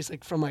DJs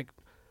like from like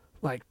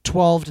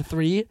 12 to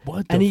 3.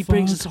 What the And he fuck?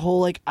 brings this whole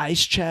like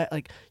ice chest,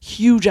 like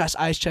huge ass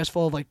ice chest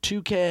full of like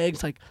 2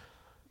 kegs, like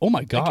Oh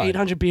my god. like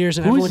 800 beers,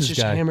 and Who is everyone's this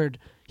just guy? hammered.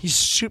 He's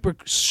super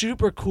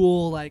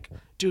cool, like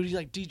dude. He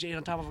like DJed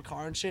on top of a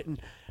car and shit.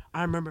 And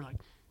I remember like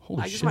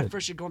Holy this is shit. my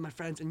first year going with my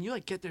friends, and you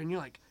like get there and you're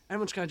like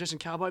everyone's kind of dressed in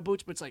cowboy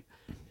boots, but it's like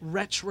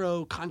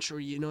retro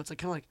country, you know? It's like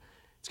kind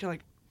of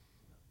like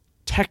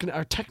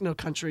techno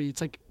country.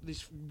 It's like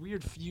this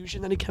weird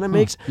fusion that he kind of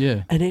makes.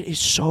 Yeah. And it is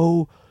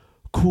so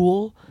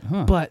cool.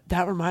 Huh. But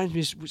that reminds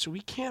me, so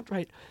we camped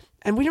right,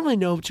 and we didn't really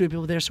know too many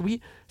people there. So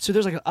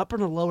there's like an upper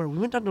and a lower. We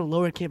went down to the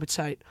lower camping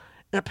site,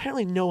 and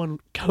apparently no one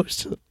goes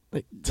to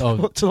the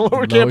to the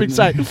lower camping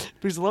site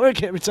because the lower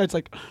camping site's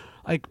like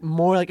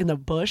more like in the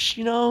bush,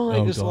 you know,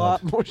 like there's a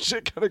lot more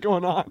shit kind of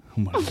going on.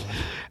 Oh my god.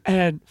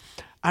 And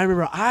I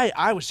remember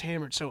I was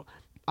hammered, so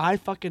I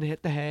fucking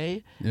hit the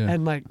hay,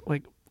 and like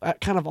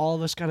kind of all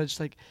of us kind of just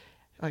like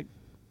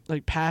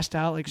passed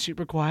out like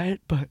super quiet,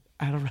 but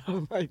at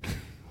around like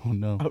Oh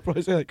no. I would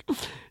probably say like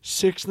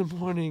 6 in the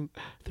morning,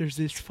 there's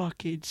this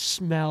fucking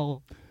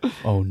smell.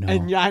 Oh no.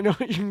 And yeah, I know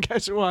you can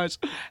guess it was.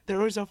 There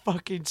was a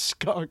fucking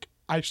skunk,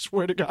 I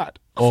swear to God,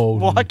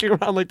 walking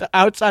around like the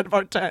outside of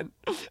our tent.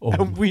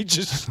 And we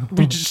just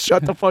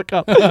shut the fuck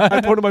up. I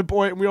pointed my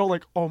boy and we all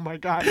like, oh my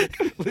God,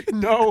 like,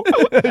 no,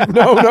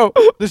 no,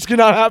 this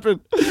cannot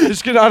happen.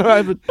 This cannot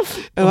happen.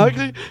 And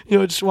luckily,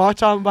 it just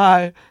walked on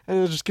by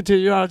and it just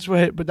continued on its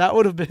way. But that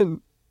would have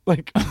been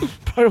like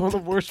probably one of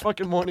the worst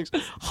fucking mornings.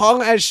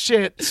 Hung as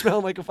shit,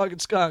 smelling like a fucking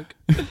skunk.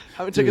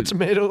 Having to take a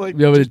tomato like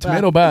yeah, but a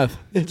tomato bath.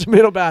 Yeah,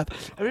 tomato bath.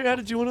 Have you ever had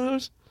to do one of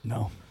those?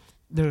 No.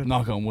 Dude,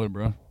 Knock on wood,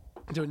 bro.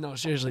 Dude, no,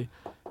 seriously.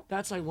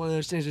 That's like one of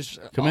those things. That's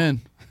Come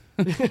in.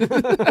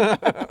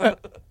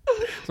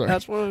 Sorry.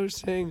 That's one of those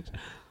things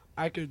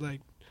I could like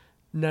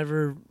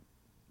never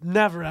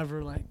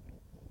ever like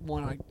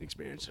want to like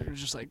experience. It was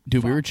just like,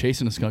 dude, fuck. we were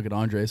chasing a skunk at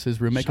Andres.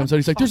 His roommate comes out.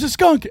 He's like, "There's a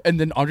skunk," and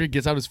then Andre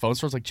gets out his phone,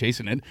 starts like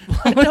chasing it.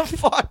 What the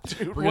fuck,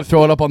 dude? We're gonna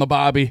throw it up on the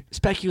Bobby.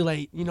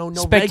 Speculate, no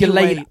Speculate.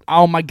 regulate.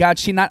 Oh my God,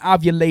 she not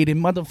ovulating,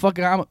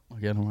 motherfucker.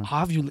 Okay, no more.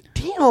 Ovulate.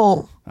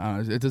 Damn.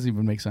 It doesn't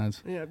even make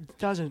sense. Yeah, it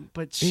doesn't.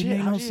 But It shit,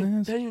 made how no do you,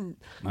 sense. that even,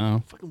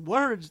 No, fucking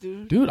words,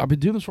 dude. dude, I've been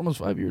doing this for almost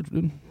 5 years,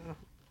 dude.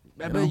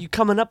 I bet you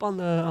coming up on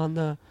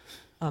the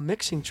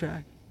mixing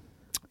track.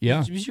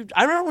 Yeah,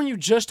 I remember when you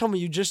just told me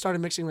you just started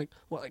mixing like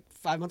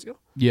 5 months ago.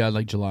 yeah,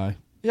 like July.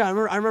 Yeah, I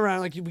remember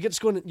like we get to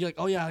school and you're like,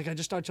 oh yeah, like I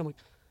just started. I'm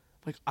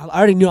like I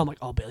already knew. I'm like,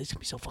 oh, Bailey's gonna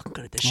be so fucking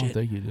good at this shit.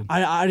 Thank you, dude.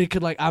 I already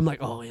could like, I'm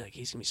like, oh, like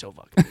he's gonna be so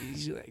fucking.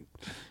 He's like,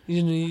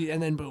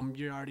 and then boom,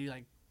 you're already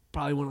like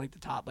probably one of like the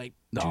top like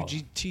two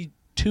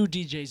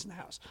DJs in the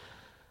house.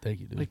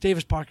 Thank you, dude. Like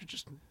Davis Parker,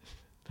 just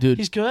dude,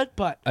 he's good,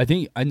 but I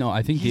think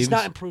he's Davis,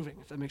 not improving.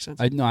 If that makes sense.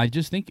 I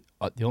just think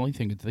the only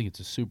thing I think it's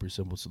a super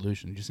simple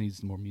solution. He just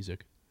needs more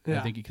music. Yeah.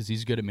 I think because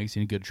he's good at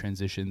mixing good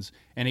transitions,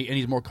 and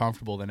he's more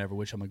comfortable than ever,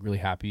 which I'm like really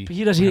happy. But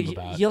he does. for him He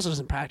about. also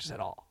doesn't practice at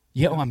all.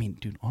 Yeah, well, I mean,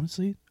 dude,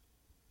 honestly,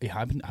 yeah,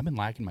 I've been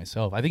lacking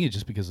myself. I think it's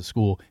just because of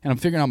school, and I'm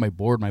figuring out my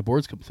board. My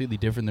board's completely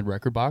different than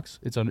Record Box.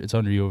 It's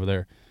under you over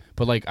there.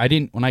 But like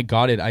when I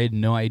got it, I had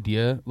no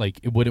idea like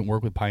it wouldn't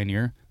work with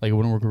Pioneer. Like it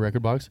wouldn't work with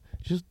Record Box.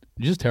 Just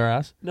tear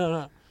ass.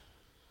 No.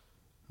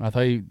 I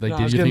thought you like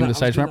did you think of the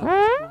side strap?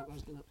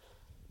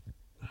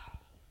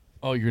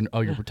 Oh, you're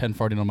pretend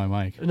farting on my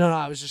mic. No,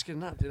 I was just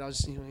getting up, dude. I was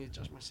just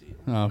adjust my seat.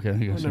 Oh, okay.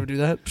 I would never do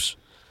that.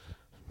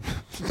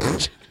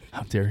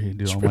 How dare you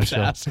do all Just my rip stuff?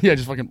 ass. Yeah,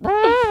 just fucking.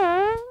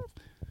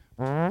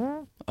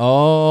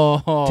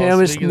 Oh, Damn,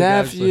 his speaking of the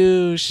guys, nephew.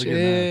 look at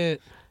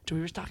Shit. Dude,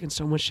 we were talking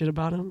so much shit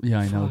about him. Yeah,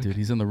 I know, Fuck. dude.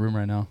 He's in the room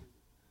right now.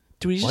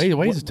 Dude, Why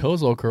is his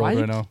toes all curled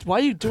right now? Why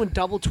are you doing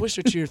double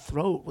twister to your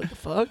throat? What the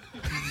fuck?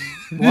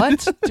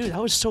 What? Dude,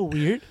 that was so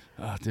weird.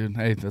 Oh, dude.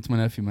 Hey, that's my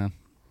nephew, man.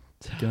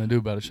 What can I do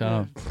about it? Shout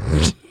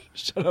out.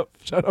 Shut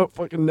up,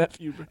 fucking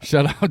nephew, bro.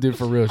 Shout out, dude,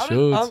 for real. How did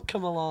Shoots. Unc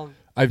come along?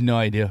 I have no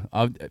idea.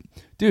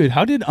 Dude,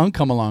 how did Unc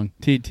come along?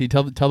 Tell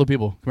the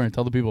people. Come here,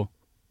 tell the people.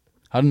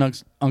 How did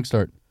Unc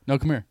start? No,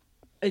 come here.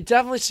 It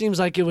definitely seems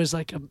like it was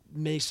like a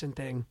Mason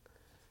thing.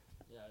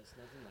 Yeah, it's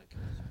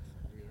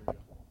nothing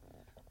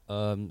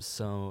like.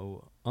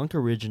 So Unc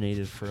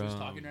originated from. Who's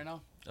talking right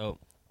now? Oh,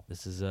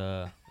 this is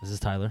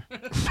Tyler.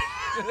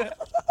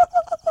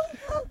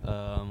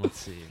 Let's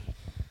see.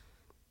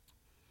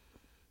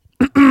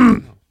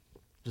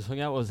 Just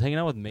hanging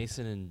out with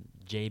Mason and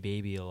J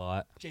Baby a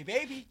lot. J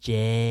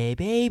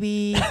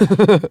Baby,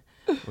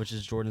 which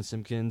is Jordan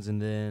Simpkins,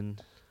 and then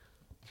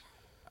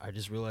I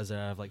just realized that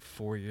I have like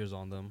 4 years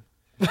on them.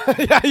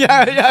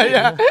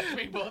 yeah.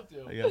 We both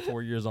do. I got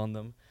 4 years on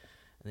them,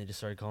 and they just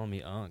started calling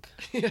me Unc.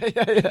 And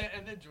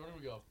then Jordan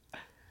would go.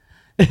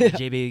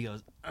 J Baby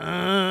goes.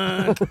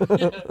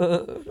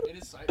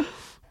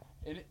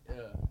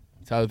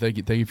 Tyler, thank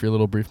you for your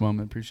little brief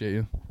moment. Appreciate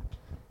you.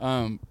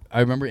 I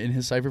remember in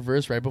his cipher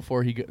verse right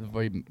before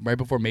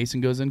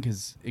Mason goes in,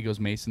 because it goes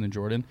Mason and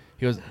Jordan.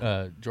 He goes,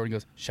 Jordan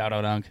goes, shout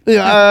out Unc.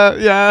 Yeah.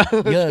 Yeah,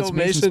 Let's it's go,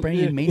 Mason spraying,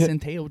 Yeah. Mason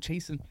tail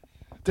chasing.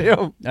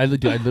 Damn. I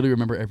literally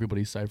remember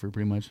everybody's cipher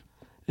pretty much.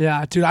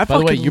 Yeah, dude. By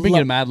the way, you've been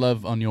getting mad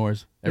love on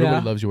yours. Everybody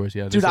Yeah. loves yours.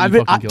 Yeah, Dude,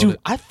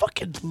 I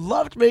fucking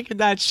loved making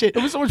that shit.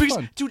 It was so much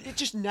fun. Dude, it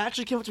just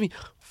naturally came up to me.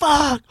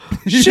 Fuck,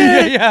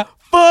 shit, yeah.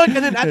 fuck. And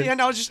then at the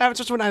end, I was just having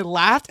such when I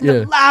laughed, and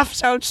the laugh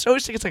sounds so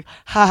sick. It's like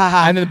ha ha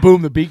ha. And then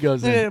boom, the beat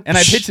goes in, Yeah. and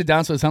I pitched it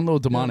down so it sounded a little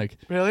demonic.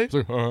 Really? It's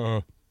like,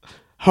 Oh.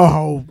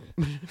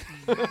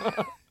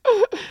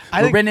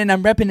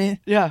 I'm repping it.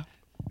 Yeah.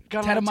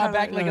 Tat on my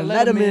back like a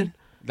Letterman.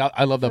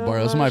 I love that bar.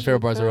 Those are my favorite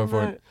bars I wrote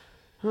for it.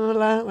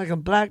 Like a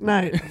black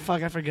knight.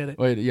 Fuck, I forget it.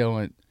 Wait, yeah,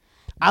 wait.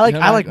 I like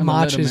on the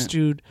Mach's, Letterman.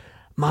 dude.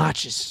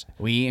 Mach's.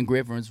 We in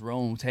Griffin's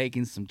room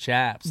taking some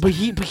chaps. But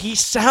he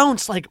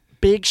sounds like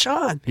Big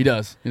Sean. He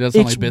does. He does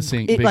sound like Big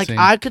Sing. Like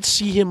I could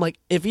see him like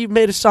if he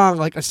made a song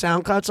like a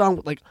SoundCloud song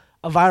with like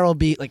a viral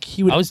beat, like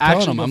he would. I was telling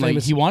actually him, go I'm like,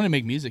 famous. he wanted to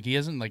make music. He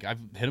hasn't like I've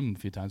hit him a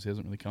few times. He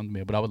hasn't really come to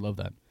me, but I would love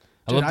that.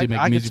 I Dude, love to make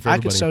I music could, for I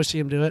everybody. could so see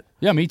him do it.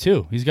 Yeah, me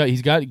too. He's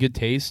got good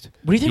taste.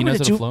 What do you think he we're knows gonna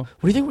how to do? flow.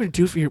 What do you think we're gonna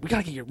do for your? We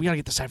gotta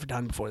get the cipher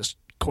done before this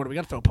quarter. We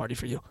gotta throw a party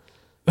for you.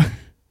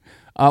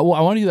 Well,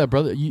 I want to do that,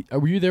 brother.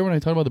 Were you there when I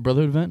talked about the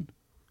Brotherhood event?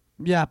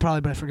 Yeah,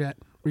 probably, but I forget.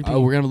 We're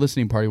gonna have a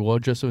listening party. We'll all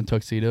dress up in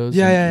tuxedos.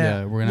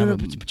 Yeah. We're gonna have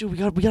but dude, we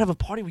gotta have a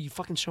party where you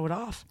fucking show it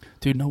off,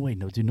 dude. No way,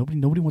 no, dude.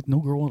 Nobody wants, no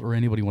girl or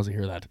anybody wants to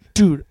hear that,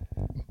 dude.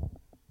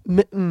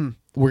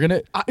 We're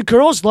gonna.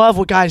 Girls love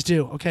what guys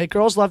do. Okay,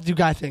 girls love to do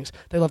guy things.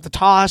 They love to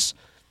toss.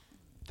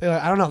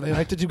 I don't know. They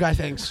like to do guy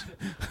things.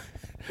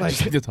 Like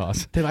Just like the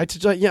toss. they like to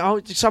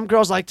do. Some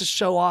girls like to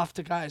show off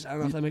to guys. I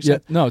don't know if that makes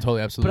sense. No,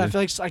 totally, absolutely. But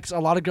I feel like a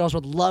lot of girls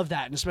would love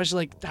that, and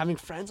especially like having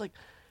friends. Like,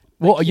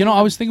 well, like,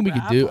 I was thinking we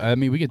could rap, do. like- I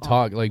mean, we could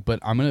talk, like, but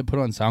I'm gonna put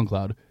it on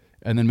SoundCloud,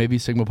 and then maybe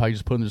Sigma Pi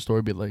just put in their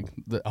story, be like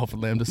the Alpha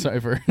Lambda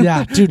cipher.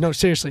 yeah, dude. No,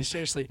 seriously.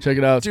 Check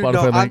it out. Dude, Spotify.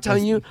 no, link.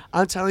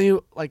 I'm telling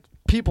you, like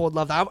people would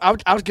love that.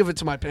 I would give it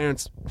to my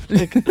parents.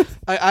 Like,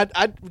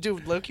 I'd do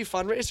low-key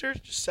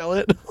fundraiser, just sell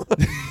it.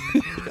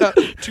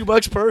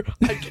 $2 per.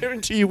 I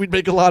guarantee you, we'd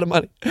make a lot of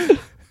money.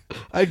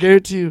 I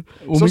guarantee you.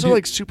 When It's we also do-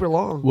 like super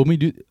long. When we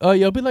do, yeah,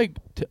 it'll be like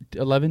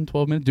 11,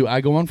 12 minutes. Dude,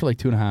 I go on for like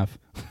 2.5.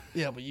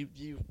 Yeah, but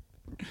you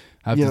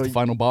After know, the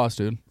final boss,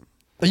 dude.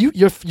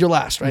 you're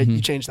last, right? Mhm.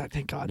 You changed that,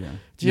 thank God. Yeah.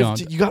 Do you No,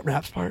 you got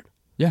Rap's part?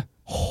 Yeah.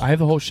 I have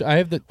the whole. I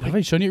have the. Have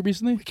I shown you it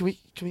recently? Can we?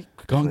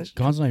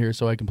 Gon's not here,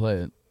 so I can play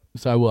it.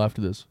 So I will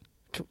after this.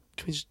 Can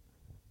we just?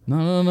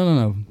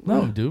 No,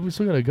 What? dude. We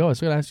still gotta go. I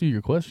still gotta ask you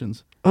your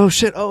questions. Oh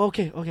shit! Oh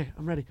okay.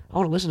 I'm ready. I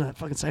want to listen to that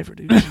fucking cipher,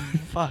 dude.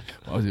 Fuck.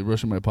 I was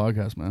rushing my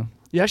podcast, man.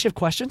 You actually have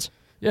questions?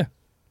 Yeah.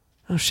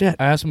 Oh shit.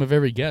 I asked him of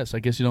every guest. I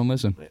guess you don't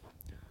listen. Wait.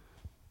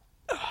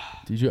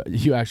 Did you?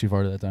 You actually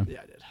farted that time.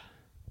 Yeah, I did.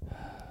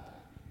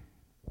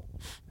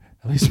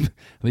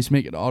 At least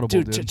make it audible,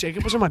 Dude, dude.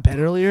 Jacob was on my bed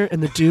earlier,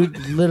 and the dude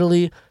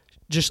literally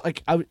just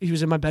like he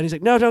was in my bed. He's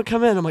like, "No, don't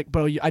come in." I'm like,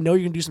 "Bro, I know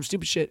you're gonna do some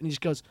stupid shit," and he just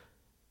goes,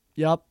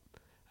 "Yup."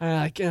 And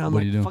I'm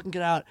What do you do? like, "Fucking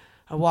get out."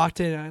 I walked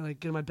in, and I like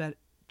get in my bed.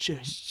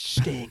 just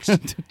stinks.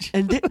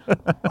 And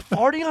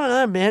farting on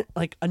another man,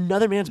 like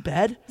another man's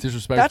bed.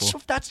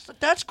 Disrespectful.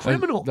 That's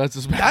criminal. That's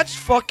disrespectful. That's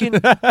fucking.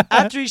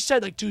 After he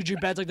said like, dude, your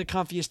bed's like the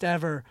comfiest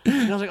ever,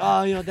 and I was like,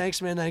 oh,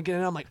 thanks, man. And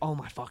I'm like, oh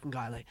my fucking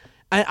god, like.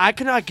 I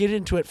could not get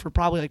into it for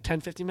probably like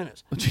 10, 15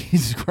 minutes.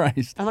 Jesus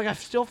Christ. I'm like, I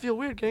still feel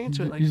weird getting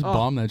into it. Like, you just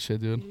bombed that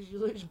shit, dude.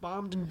 You just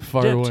bombed and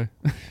Far dipped. away.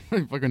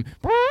 Fucking.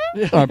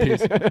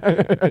 Peace.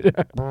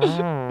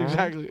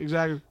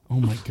 Exactly. Oh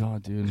my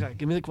god, dude. Okay,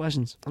 give me the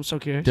questions. I'm so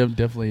curious.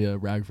 Definitely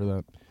rag for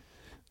that.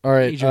 All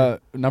right, Adrian.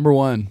 number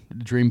 1,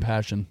 dream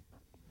passion.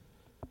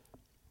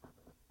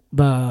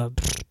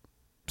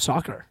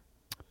 Soccer.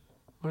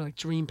 Or like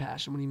dream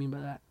passion. What do you mean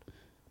by that?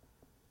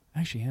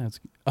 Actually, yeah.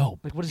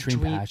 Like, what is dream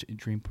dream- passion?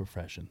 Dream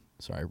profession.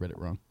 Sorry, I read it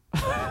wrong.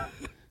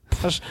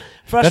 Professional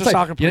like-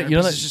 soccer player. you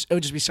know it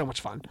would just be so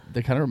much fun.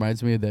 That kind of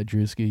reminds me of that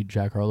Drewski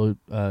Jack Harlow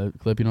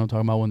clip. You know what I'm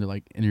talking about, when they're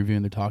like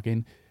interviewing, they're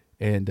talking,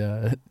 and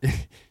Jack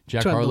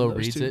Trying to Harlow love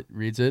those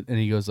reads it, and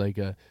he goes like,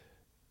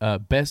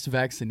 "Best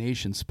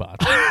vaccination spot,"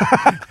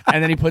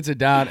 and then he puts it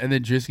down, and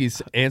then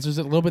Drewski answers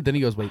it a little bit. Then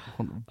he goes, "Wait,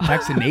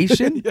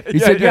 vaccination?" He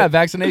said, "Yeah,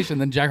 vaccination."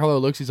 Then Jack Harlow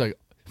looks, he's like,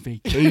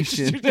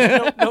 "Vacation."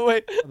 no,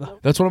 wait.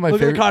 That's one of my Look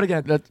at favorite. the card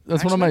again.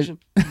 That's one of my.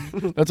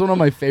 That's one of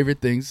my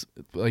favorite things,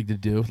 like to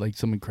do. Like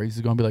someone crazy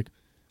is going to be like,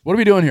 "What are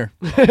we doing here?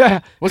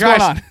 What's Guys.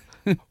 going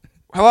on?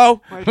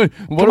 Hello?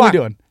 What are we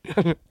doing?"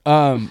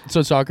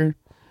 So soccer.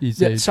 You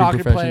say Soccer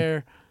profession?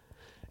 player.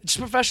 Just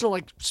professional,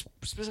 like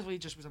specifically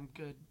just because I'm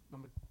good.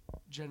 I'm a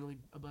generally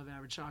above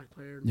average soccer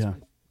player. That's Yeah.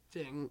 my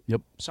thing.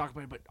 Yep. Soccer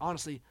player. But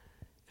honestly,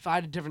 if I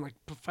had a different like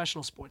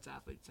professional sports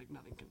athlete, it's like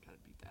nothing can kind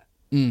of beat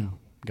that.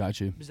 Got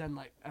you. Because then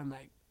I'm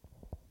like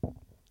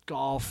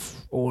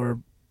golf or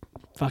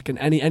fucking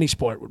any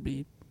sport would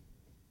be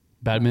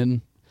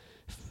Badminton.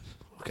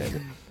 okay.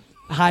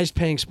 Highest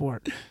paying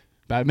sport.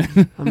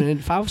 Badminton. I mean,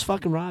 if I was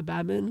fucking raw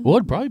badminton, Well,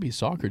 it'd probably be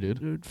soccer, dude.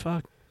 dude,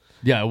 fuck.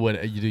 Yeah, it would.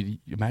 You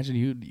imagine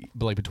you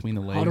like between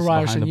the legs, Otto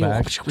behind Ryersen, the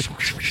back.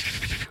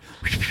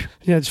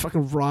 Yeah, just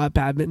fucking raw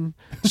badminton.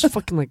 Just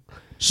fucking like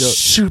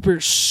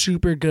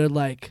super good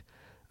like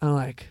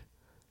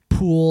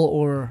pool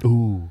or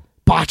Ooh.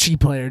 bocce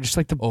player. Just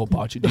like the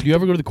Bocce. Did you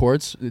ever go to the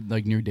courts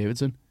like near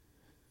Davidson?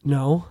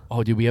 no.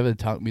 Oh, dude, we have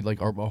we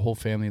like our whole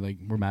family, like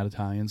we're mad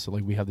Italians, so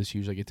like we have this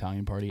huge like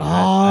Italian party at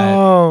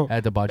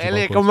the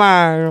bocce ball courts.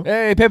 on.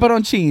 Hey,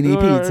 pepperoncini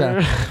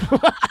pizza.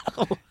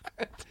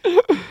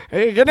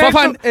 Hey, get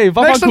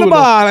Vaffanculo. next to the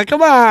bar.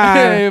 Come on.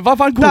 Hey,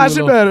 vaffanculo. Pass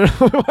it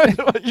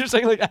better. You're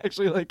saying like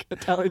actually like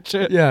Italian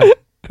shit. Yeah.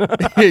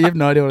 You have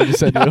no idea what I just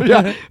said. Dude.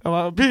 Yeah.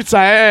 Pizza.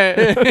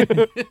 Hey.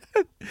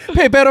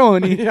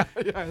 Pepperoni.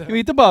 yeah. You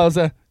eat the balls.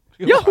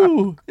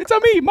 Yahoo! It's a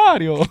me,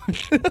 Mario.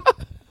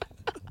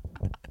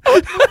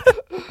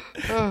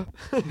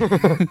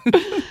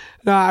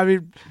 No, I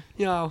mean,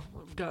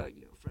 I've got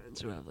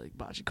friends who have like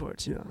bocce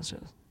courts, so.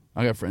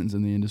 I got friends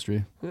in the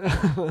industry.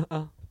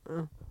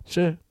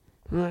 Sure.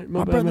 All right,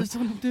 My brother's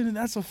dude,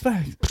 that's a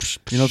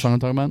fact. You know what song I'm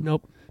talking about?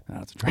 Nope. No,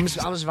 that's a I'm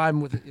track. just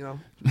vibing with it,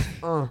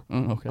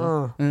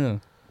 Okay. Yeah.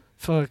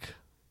 Fuck.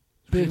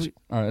 Big.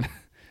 All right.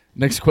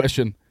 Next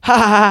question. Ha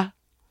ha ha.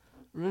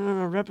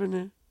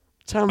 Repping it.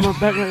 Tell my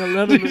back like a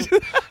leather.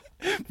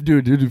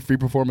 Dude, free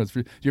performance.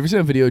 You ever seen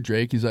a video of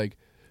Drake? He's like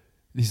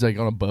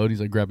on a boat. He's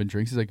like grabbing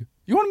drinks. He's like,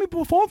 "You want me to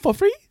perform for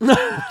free? You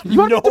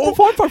want me to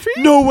perform for free?"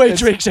 No way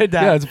Drake said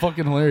that. Yeah, it's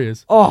fucking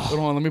hilarious. Oh. Hold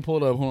on, let me pull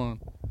it up. Hold on.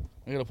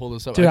 I gotta pull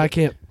this up. Dude, I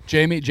can't.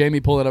 Jamie,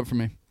 pull it up for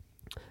me.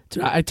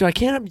 Dude, I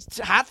can't.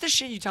 Half the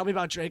shit you tell me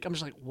about Drake, I'm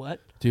just like, what?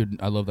 Dude,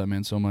 I love that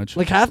man so much.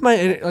 Like half my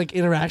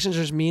interactions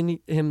are just me and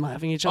him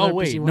laughing at each other. Oh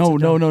because wait, he wants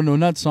to no, know.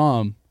 not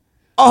Sam.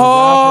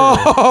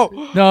 Oh.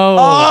 No.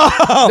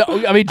 Oh.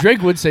 No, I mean,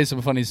 Drake would say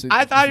some funny.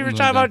 I thought you were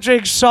talking about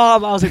Drake's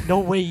song. I was like, no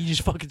way, you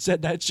just fucking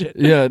said that shit.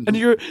 Yeah. And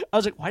I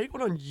was like, why are you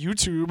going on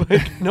YouTube?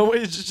 Like, no way,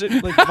 it's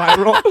just like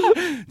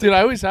viral. Dude,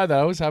 I always had that.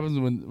 It always happens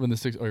when the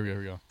six. Oh, here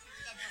we go.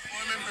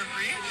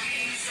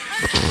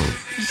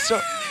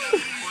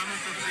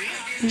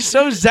 He's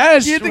so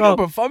zest. You think bro. I'm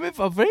performing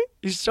for free?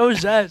 He's so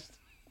zest.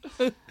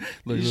 Look,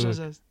 He's so look.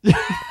 zest.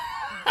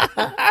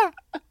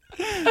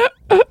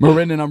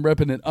 Marin and I'm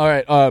repping it. All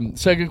right.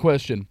 Second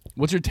question.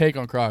 What's your take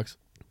on Crocs?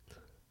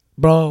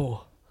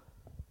 Bro,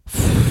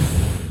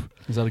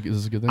 Is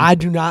this a good thing? I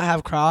do not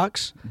have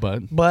Crocs,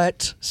 But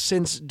but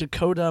since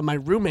Dakota, my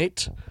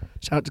roommate,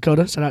 shout out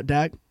Dakota, shout out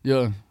Dag,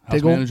 yeah, house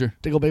Diggle, manager.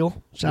 Diggle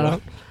Bagel,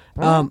 shout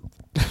Yeah. out.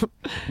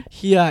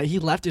 He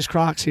left his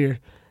Crocs here,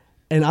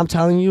 and I'm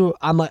telling you,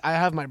 I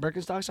have my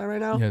Birkenstocks on right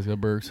now. Yeah, he's got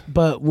Bergs.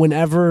 But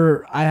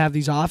whenever I have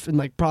these off, and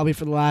like probably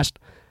for the last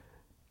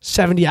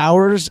 70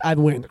 hours, I've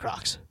been wearing the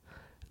Crocs.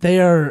 They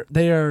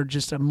are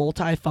just a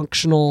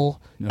multifunctional,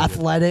 Okay.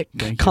 athletic,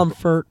 Thank you.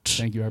 comfort,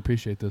 Thank you. I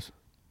appreciate this.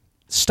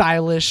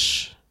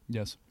 stylish,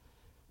 Yes.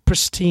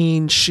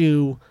 pristine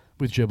shoe,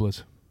 With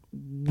giblets.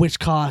 which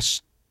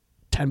costs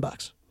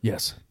 $10.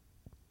 Yes.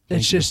 It's Thank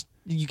you. just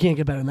you can't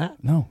get better than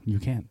that. No, you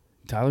can't.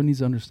 Tyler needs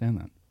to understand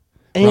that.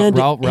 And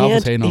Ralph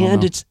is hating on him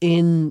now. it's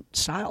in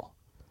style.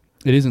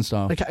 It is in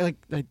style.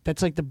 Like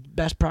that's like the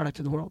best product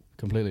in the world.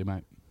 Completely,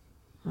 mate.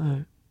 All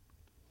right.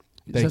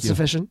 Is that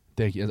sufficient?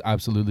 Thank you. It's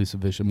absolutely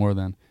sufficient. More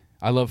than.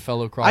 I love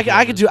fellow Crocs.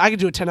 I could do a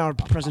 10-hour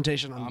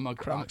presentation on I'm a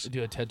Crocs.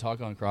 Do a TED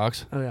Talk on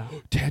Crocs. Oh yeah.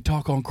 TED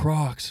Talk on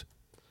Crocs.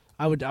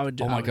 I would do.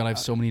 Oh my god, I have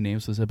so many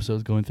names for this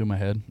episode going through my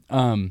head.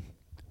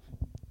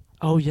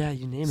 Oh yeah,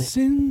 you name it.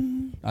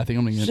 I think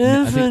I'm gonna.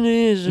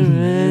 Symphonies of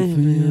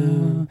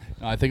Radio.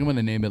 I think I'm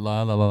gonna name it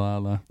La La La La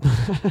La.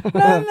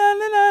 La La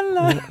La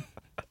La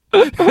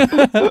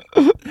La.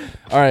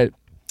 All right.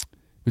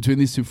 Between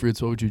these two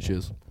fruits, what would you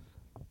choose?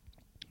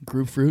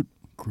 Grapefruit,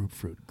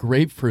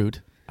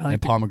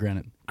 and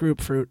pomegranate.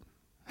 Grapefruit.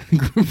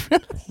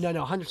 No,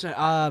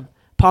 100%.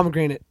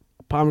 Pomegranate,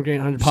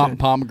 100%.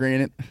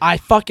 Pomegranate. I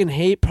fucking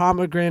hate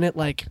pomegranate.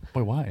 Like,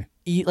 Wait, why?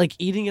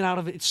 Eating it out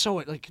of it. It's so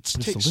like it takes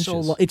delicious. so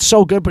long. It's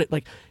so good, but it,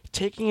 like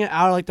taking it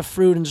out of like the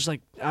fruit and just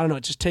like I don't know,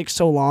 it just takes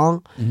so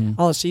long.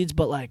 All the seeds,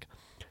 but like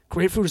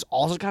grapefruit is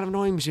also kind of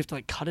annoying because you have to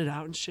like cut it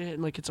out and shit,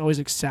 and like it's always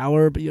like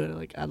sour, but you gotta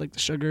like add like the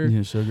sugar.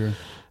 Yeah, sugar.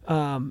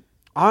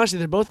 Honestly,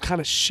 they're both kind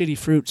of shitty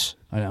fruits.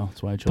 I know.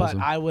 That's why I chose But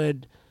them.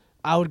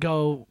 I would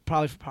go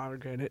probably for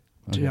pomegranate.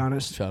 To be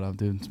honest, Shout out,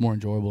 dude. It's more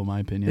enjoyable in my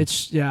opinion.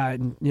 it's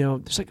and,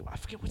 there's like I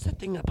forget what's the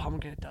thing that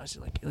pomegranate does.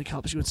 It like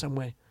helps you in some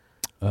way.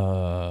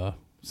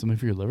 Something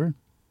for your liver.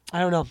 I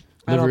don't know.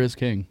 Liver is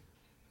king.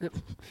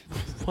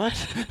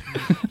 What?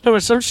 No,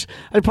 but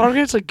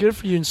pomegranate's like good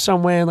for you in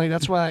some way, and like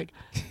that's why like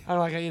I don't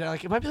know, like I eat it.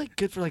 Like it might be like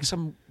good for like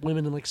some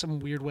women in like some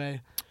weird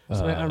way.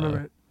 So, I don't remember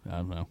it. I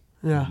don't know.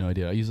 Yeah. No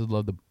idea. I used to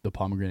love the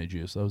pomegranate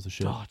juice. That was the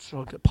shit. Oh, it's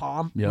so good.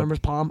 Palm. Yep. Remember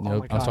palm? Yep. Oh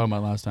my god. I was talking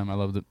about last time. I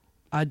loved it.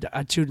 I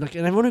too like,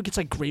 and everyone who gets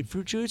like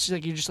grapefruit juice,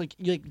 like you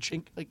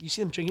drink, like you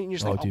see them drinking, and you're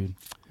just like, dude.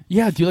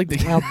 Yeah. Do you like the?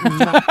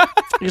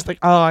 you're just like,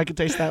 oh, I can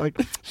taste that, like,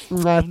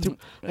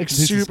 like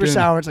super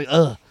sour. It's like,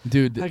 ugh.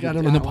 Dude, Like, I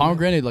don't know and the how-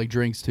 pomegranate like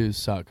drinks too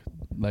suck.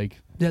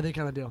 Like Yeah, they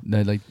kind of do.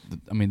 they like.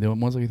 I mean, the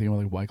ones like you think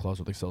about like White Claws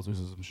with like seltzers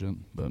and some shit,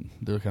 but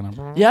they're kind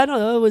of. Yeah,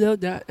 no,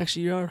 that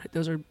actually you're all right.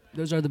 Those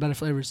are the better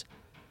flavors.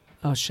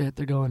 Oh shit,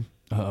 they're going.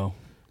 Oh.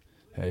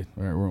 Hey,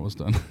 all right, we're almost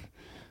done.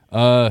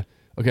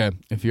 Okay.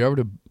 If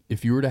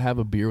you were to have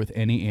a beer with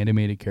any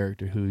animated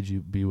character, who would you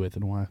be with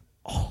and why?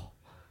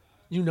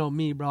 You know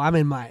me, bro. I'm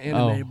in my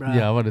anime, bro.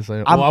 Yeah, I want to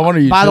say. I want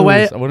to. By the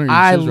way,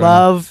 I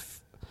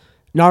love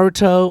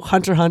Naruto,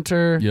 Hunter x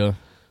Hunter. Yeah.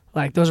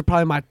 Like those are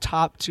probably my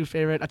top two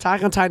favorite.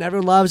 Attack on Titan,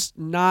 everyone loves.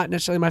 Not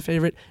necessarily my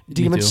favorite.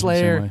 Demon Me too,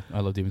 Slayer. same way. I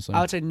love Demon Slayer.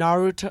 I would say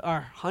Naruto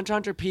or Hunter x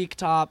Hunter peak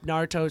top.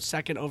 Naruto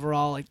second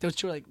overall. Like those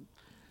two are like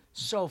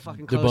so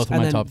fucking They're close. both in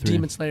and my then top three.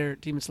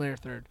 Demon Slayer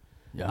third.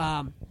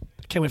 Yeah.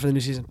 Can't wait for the new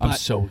season. I'm but,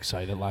 so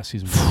excited. Last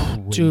season was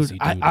crazy,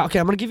 dude. Okay,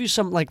 I'm gonna give you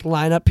some like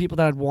lineup people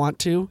that I'd want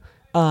to.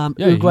 Master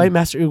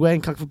Uguay,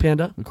 and Kung Fu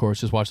Panda. Of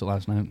course, just watched it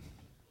last night.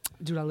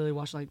 Dude, I literally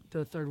watched like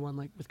the third one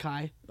like with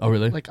Kai. Oh,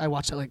 really? Like I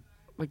watched it like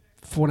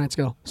 4 nights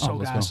ago. So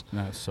let's gas. go.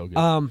 No, it's so good.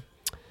 Uguay,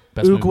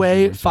 Best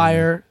movie I've seen.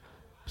 Fire.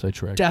 Besides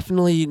Shrek.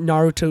 Definitely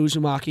Naruto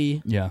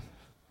Uzumaki. Yeah.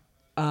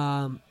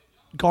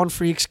 Gone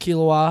Freaks,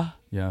 Killua.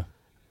 Yeah.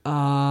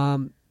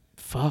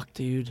 Fuck,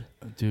 dude.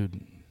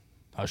 Dude,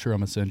 Usher, I'm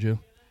gonna send you.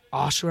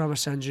 Ashurama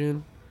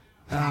Senjun.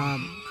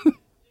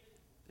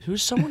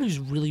 Who's someone who's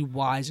really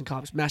wise in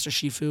comics? Master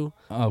Shifu.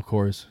 Oh, of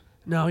course.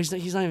 No, he's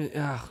not even.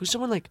 Who's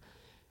someone like?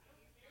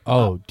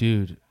 Oh,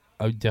 dude,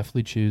 I would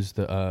definitely choose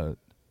the.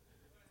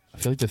 I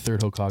feel like the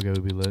third Hokage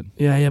would be lit.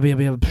 Yeah.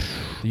 The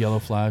Yellow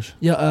Flash.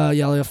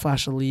 Yellow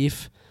Flash of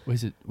Leaf. Wait,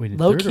 third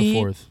Low-key,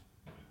 or fourth?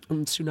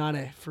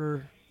 Tsunade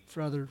for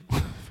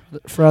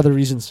other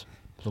reasons.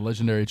 The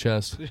legendary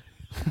chest.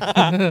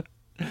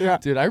 Yeah.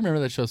 Dude, I remember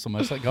that show so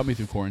much. That got me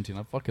through quarantine.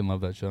 I fucking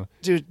love that show.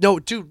 Dude,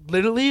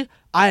 literally,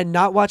 I had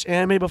not watched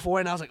anime before,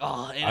 and I was like,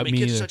 oh, anime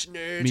kids are such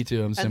nerds. Me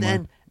too. I'm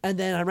similar. And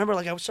then I remember,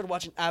 like, I started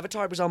watching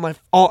Avatar. It was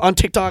on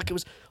TikTok. It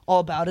was all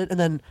about it. And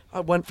then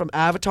I went from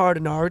Avatar to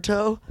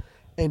Naruto.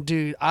 And,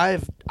 dude, I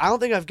don't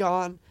think I've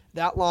gone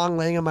that long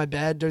laying on my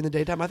bed during the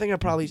daytime. I think I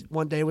probably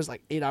one day was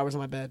like 8 hours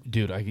on my bed.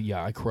 Dude,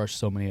 I crushed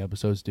so many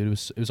episodes, dude. It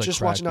was like just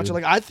crack, watching Naruto. dude.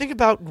 Like, I'd think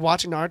about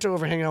watching Naruto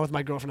over hanging out with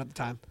my girlfriend at the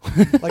time.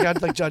 Like,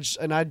 I'd like judge,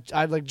 and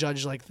I'd like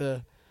judge like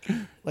the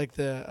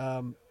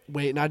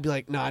weight, and I'd be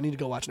like, nah, I need to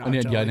go watch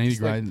Naruto. I need to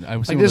grind. I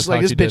was seeing this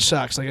what bitch did.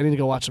 sucks. Like, I need to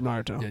go watch some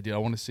Naruto. Yeah, dude, I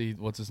want to see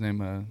what's his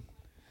name.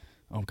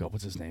 Oh god,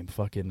 what's his name?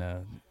 Fucking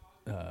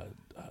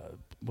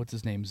what's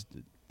his name's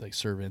like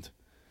servant?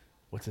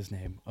 What's his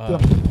name?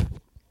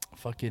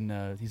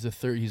 Fucking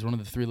he's one of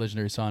the 3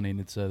 legendary Sanin.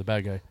 It's the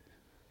bad guy.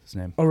 What's his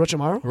name?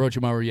 Orochimaru?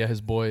 Orochimaru, yeah,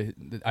 his boy.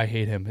 I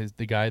hate him.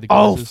 The guy. The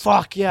Oh glasses.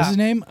 fuck yeah! What's his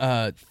name?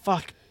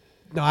 Fuck.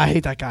 No, I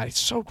hate that guy. He's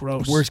so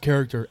gross. Worst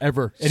character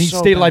ever, and he So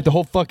stayed bad. alive the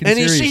whole fucking And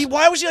series.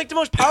 why was he like the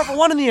most powerful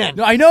one in the end?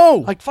 No, I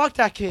know. Like fuck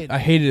that kid. I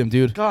hated him,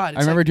 dude. God, I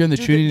remember doing the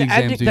tuning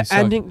exams.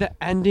 Dude, the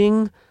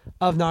ending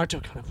of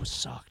Naruto kind of was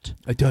sucked.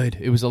 I did.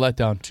 It was a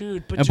letdown.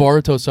 Dude, but And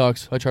Boruto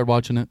sucks. I tried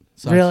watching it.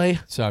 Sucks. Really?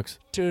 Sucks.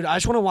 Dude, I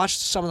just want to watch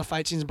some of the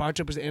fight scenes in Boruto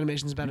because the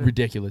animation's better.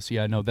 Ridiculous.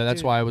 Yeah, no,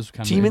 that's Dude, why I was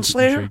kind of Demon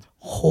Slayer? intrigued.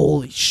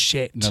 Holy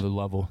shit. Another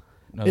level.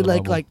 It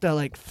like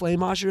the flame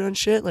Ashura and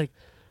shit, like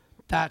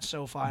That's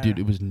so fire. Dude,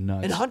 it was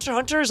nuts. And Hunter x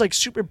Hunter is like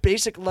super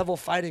basic level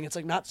fighting. It's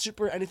like not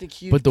super anything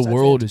huge. But the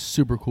world is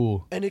super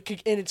cool. And it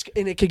could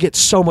get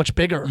so much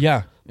bigger.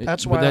 Yeah.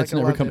 That's why I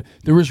never come.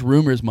 There was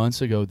rumors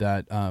months ago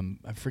that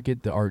I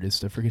forget the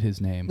artist. I forget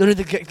his name. No,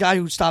 the guy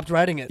who stopped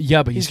writing it.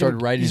 Yeah, but he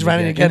started writing it. He's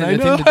writing again. And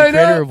I think the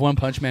creator of One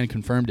Punch Man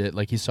confirmed it.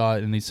 Like, he saw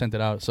it and he sent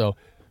it out. So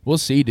we'll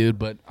see, dude.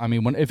 But I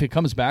mean, if it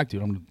comes back,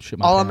 dude, I'm gonna shit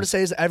my pants. All I'm gonna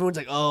say is that everyone's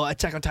like, "Oh,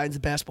 Attack on Titan's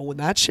the best," but when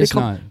that shit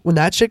when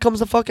that shit comes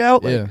the fuck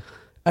out, like, yeah,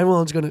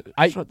 everyone's gonna.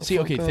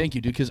 Okay, thank you,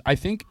 dude. Because I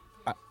think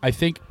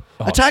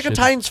Attack on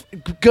Titan's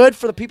good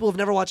for the people who've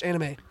never watched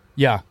anime.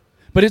 Yeah,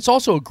 but it's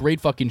also a great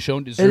fucking show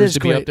and deserves to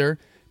be up there.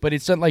 But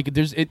it's not like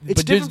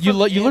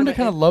you learn to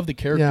kind of love the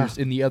characters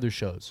in the other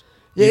shows.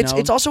 Yeah,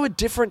 it's also a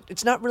different.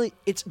 It's not really.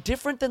 It's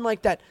different than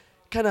like that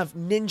kind of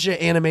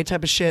ninja anime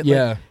type of shit.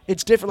 Yeah, like,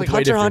 it's different. Like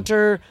Hunter x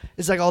Hunter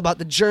is like all about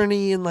the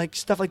journey and like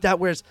stuff like that.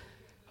 Whereas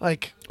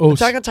like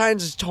Attack on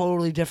Titans is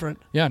totally different.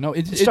 Yeah, no,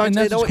 it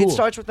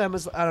starts with them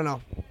as I don't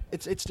know.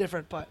 It's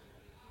different, but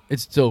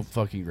it's still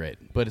fucking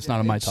great. But it's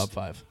not in my top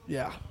 5.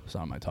 Yeah, it's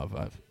not in my top 5.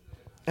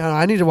 I don't know,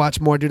 I need to watch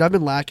more, dude. I've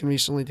been lacking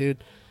recently,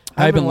 dude.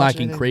 I've been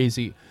lacking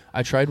crazy.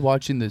 I tried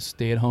watching the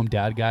stay-at-home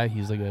dad guy.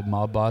 He's like a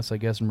mob boss, I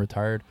guess, and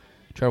retired.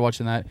 Tried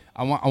watching that.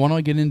 I want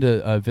to get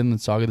into Vinland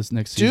Saga this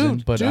next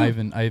season, but I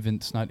haven't.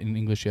 It's not in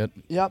English yet.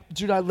 Yep,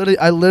 dude. I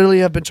literally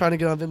have been trying to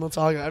get on Vinland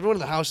Saga. Everyone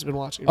in the house has been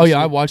watching it. Oh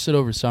yeah, I watched it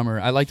over summer.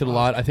 I liked it a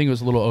lot. I think it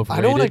was a little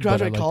overrated. I know when I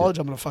graduate college,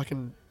 I'm gonna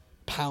fucking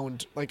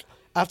pound. Like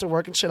after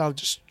work and shit, I'll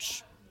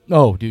just.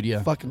 Oh, dude,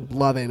 yeah. Fucking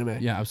love anime.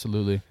 Yeah,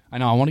 absolutely. I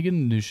know. I want to get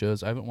into new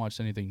shows. I haven't watched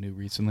anything new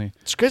recently.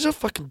 It's crazy how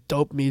fucking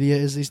dope media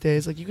is these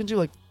days. Like you can do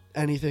like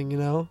anything, you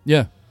know.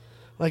 Yeah.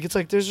 Like it's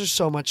like there's just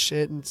so much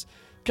shit, and it's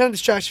kind of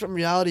distracts you from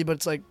reality. But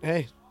it's like,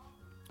 hey.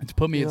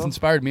 It's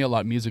inspired me a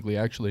lot musically,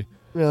 actually.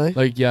 Really?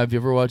 Like, yeah, have you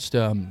ever watched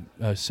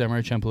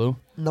Samurai Champloo?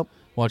 Nope.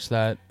 Watch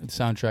that. The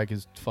soundtrack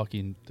is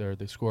fucking,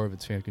 the score of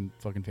it's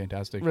fucking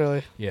fantastic.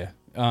 Really? Yeah.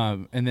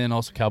 And then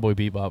also Cowboy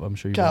Bebop, I'm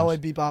sure you've Cowboy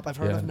watched. Bebop, I've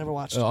heard. I've never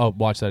watched. Oh,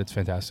 watch that. It's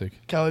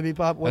fantastic. Cowboy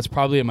Bebop. That's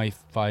probably in my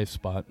 5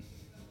 spot.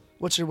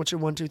 What's your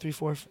 1, 2, 3,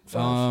 4,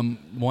 5?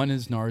 1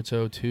 is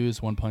Naruto, 2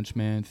 is One Punch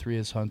Man, 3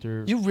 is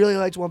Hunter. You really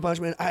liked One Punch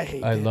Man? I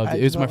loved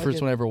it. It was my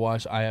first one I ever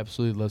watched. I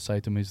absolutely love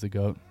Saitama. He's the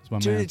GOAT. It's my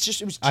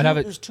man.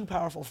 It was too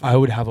powerful for me. I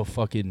would have a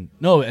fucking...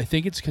 No, I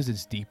think it's because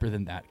it's deeper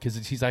than that. Because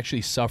he's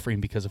actually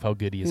suffering because of how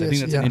good he is. I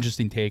think that's an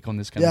interesting take on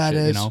this kind of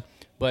shit, you know?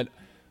 But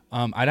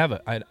I'd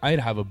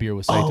have a beer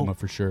with Saitama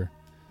for sure.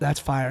 That's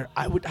fire.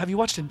 Have you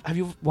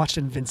watched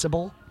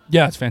Invincible?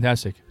 Yeah, it's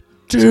fantastic.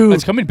 Dude.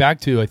 It's coming back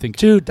too, I think.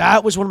 Dude,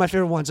 that was one of my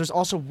favorite ones. There's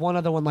also one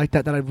other one like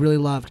that I really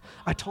loved.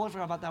 I totally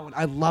forgot about that one.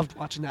 I loved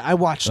watching that. I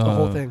watched the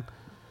whole thing.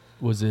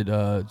 Was it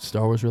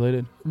Star Wars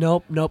related?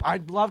 Nope.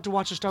 I'd love to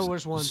watch the Star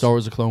Wars one. Star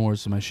Wars: The Clone Wars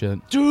is my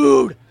shit.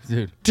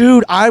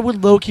 Dude, I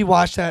would low-key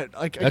watch that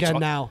again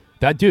now.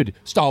 That dude,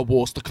 Star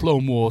Wars: The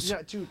Clone Wars.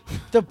 Yeah, dude.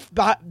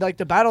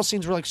 The battle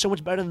scenes were like so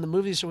much better than the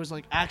movies. So it was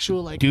like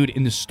actual like. Dude,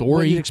 in the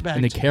story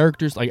and the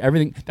characters, like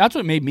everything. That's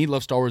what made me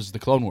love Star Wars: The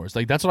Clone Wars.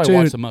 Like that's what I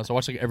watched the most. I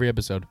watched like every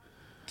episode.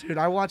 Dude,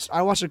 I watched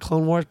the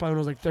Clone Wars probably when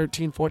I was like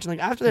 13, 14. Like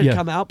after they'd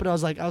come out, but I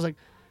was like,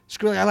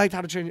 screw it. I liked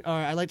How to Train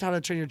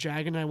Your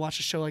Dragon, and I watched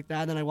a show like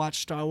that. And then I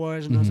watched Star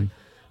Wars, and I was like,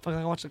 fuck,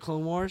 I watched the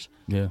Clone Wars.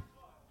 Yeah.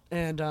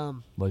 And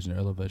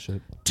legendary. I love that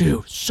shit.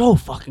 Dude, so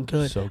fucking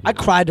good. So good. I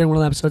cried during one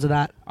of the episodes of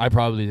that. I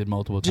probably did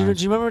multiple times.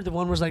 Do you remember the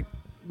one was like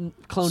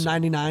Clone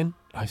 99?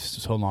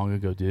 So long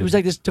ago, dude. It was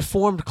like this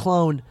deformed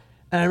clone.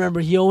 And I remember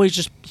he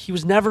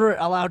was never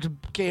allowed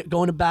to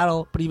go into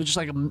battle, but he was just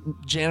like a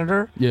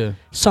janitor. Yeah.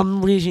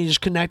 Some reason he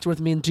just connected with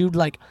me, and dude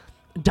like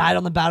died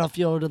on the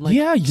battlefield and like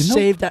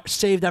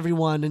saved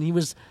everyone. And he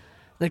was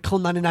like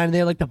Clone 99, and they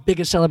had like the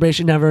biggest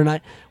celebration ever.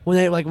 And when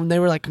they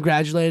were like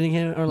congratulating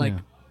him or like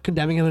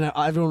condemning him, and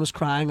everyone was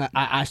crying,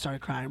 I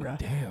started crying, bro.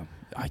 Damn.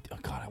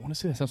 God, I want to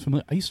say that sounds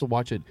familiar. I used to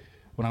watch it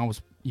when I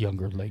was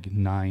younger, like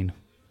 9.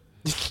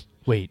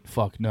 Wait,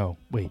 fuck, no.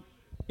 Wait.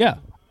 Yeah.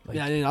 Like,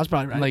 yeah, I was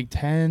probably right. Like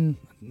 10,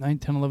 9,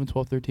 10, 11,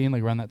 12, 13,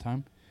 like around that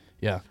time.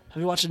 Yeah.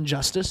 Have you watched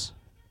Injustice?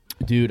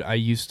 Dude, I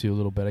used to a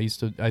little bit.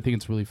 I think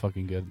it's really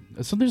fucking good.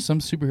 So there's some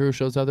superhero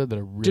shows out there that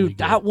are really good. Dude,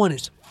 that one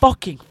is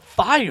fucking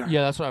fire.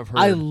 Yeah, that's what I've heard.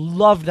 I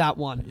love that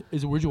one.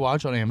 Where'd you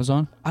watch on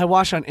Amazon? I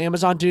watched on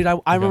Amazon, dude. I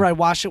remember I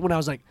watched it when I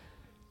was like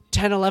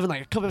 10, 11,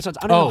 like a couple episodes.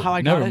 I don't know how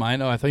I got it. Never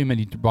mind. Oh, I thought you meant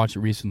you watched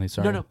it recently.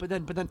 Sorry. No, but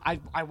then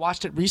I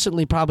watched it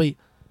recently. Probably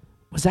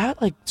was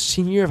that like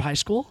senior year of high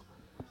school?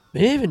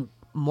 Maybe even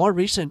more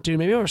recent, dude.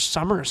 Maybe over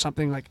summer or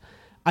something. Like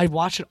I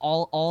watched it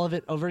all of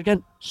it over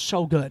again.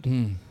 So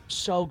good,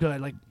 so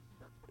good. Like,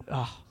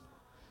 it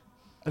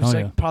was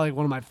probably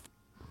one of my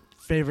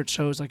favorite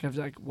shows. Like I've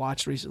like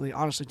watched recently.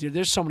 Honestly, dude,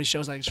 there's so many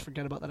shows I just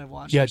forget about that I've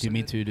watched. Yeah, dude,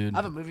 me too, dude. I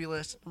have a movie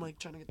list. I'm like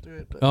trying to get through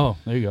it. But oh,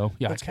 there you go.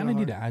 Yeah, I kind of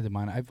need to add to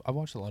mine. I've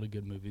watched a lot of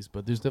good movies,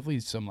 but there's definitely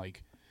some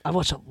like I've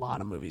watched a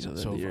lot of movies over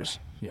the years.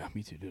 Yeah,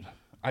 me too, dude.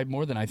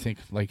 More than I think.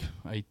 Like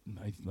I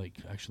like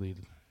actually.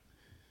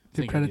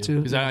 Give credit to.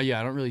 Because I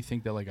don't really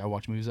think that like I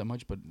watch movies that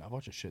much, but I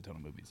watch a shit ton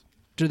of movies.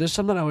 dude, there's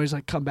something I always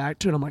like come back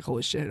to, and I'm like,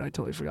 holy shit, I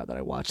totally forgot that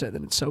I watched it,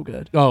 and it's so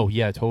good. Oh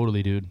yeah,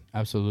 totally, dude.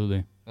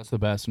 Absolutely. That's the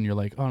best. And you're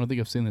like, oh, I don't think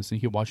I've seen this.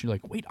 And you keep watching, you're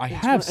like, wait, I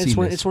have seen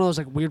this. It's one of those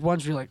like weird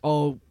ones where you're like,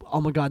 oh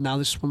my god, now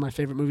this is one of my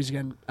favorite movies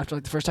again. After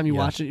like the first time you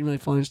watch it, you really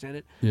fully understand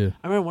it. Yeah.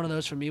 I remember one of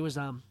those for me was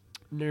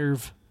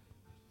Nerve.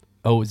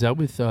 Oh, is that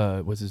with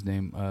what's his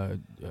name?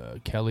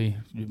 Kelly,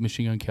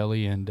 Machine Gun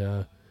Kelly, and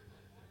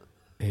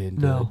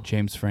No.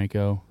 James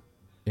Franco,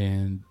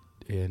 and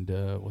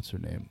what's her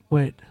name?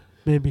 Wait,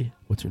 maybe.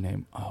 What's her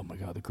name? Oh my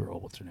god, the girl.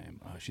 What's her name?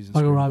 She's in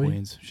Margot Scream Robbie?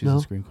 Queens. She's No? in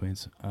Scream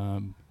Queens.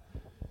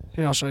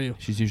 Here, I'll show you.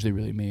 She's usually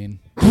really mean.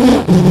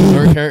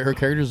 her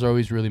characters are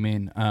always really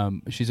mean.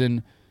 She's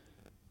in.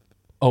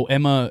 Oh,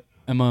 Emma.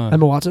 Emma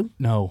Watson?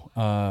 No,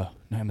 not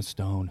Emma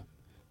Stone.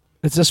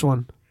 It's this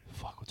one.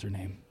 Fuck, what's her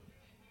name?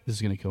 This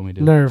is gonna kill me,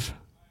 dude. Nerve.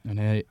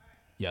 And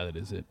yeah, that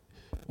is it.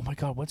 Oh my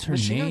god, what's her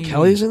name?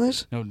 Kelly's in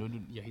this? No,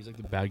 yeah, he's like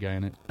the bad guy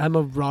in it.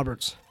 Emma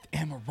Roberts.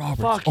 Emma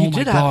Roberts. Fuck, oh you my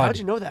did god. have. How'd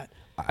you know that?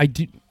 I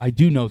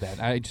do know that.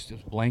 I just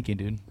was blanking,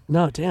 dude.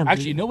 No, damn.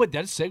 Actually, you dude. know what?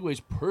 That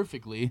segues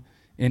perfectly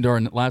into our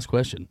last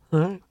question. All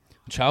right.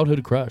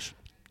 Childhood crush.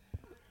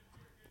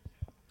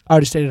 I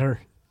already stated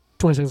her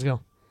 20 seconds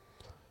ago.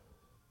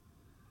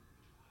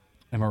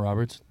 Emma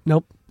Roberts.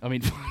 Nope. I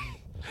mean,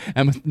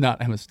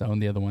 not Emma Stone.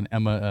 The other one,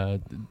 Emma,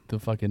 the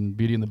fucking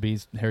Beauty and the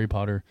Beast, Harry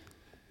Potter.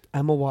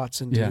 Emma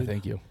Watson, dude. Yeah,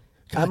 thank you.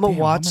 God Emma damn,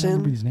 Watson. I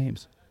remember these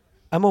names.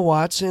 Emma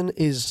Watson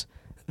is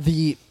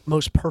the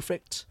most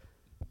perfect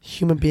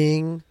human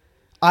being.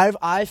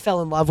 I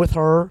fell in love with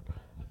her.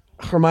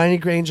 Hermione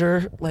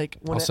Granger, like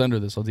when I'll send her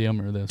this. I'll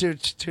DM her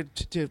this.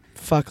 dude,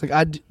 fuck, like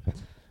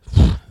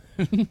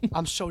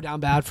I'm so down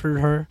bad for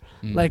her.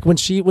 Mm. Like when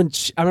she,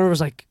 I remember it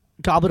was like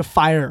Goblet of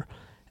Fire,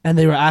 and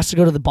they were asked to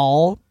go to the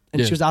ball, and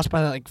Yeah. she was asked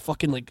by that like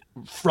fucking like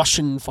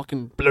Russian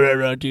fucking blah, blah,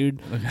 blah,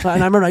 dude. Okay. So,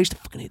 and I remember I used to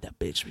fucking hate that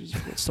bitch. She's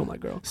still my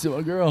girl. So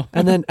a girl.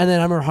 And then I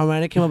remember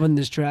Hermione came up in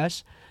this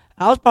dress.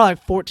 I was probably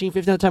like 14,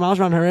 15 at the time. I was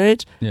around her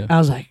age. Yeah. I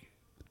was like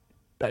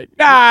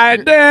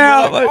God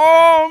damn! Like,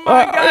 oh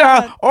my god!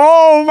 yeah,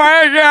 oh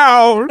my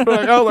god!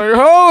 Like, I was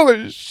like,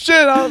 holy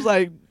shit! I was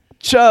like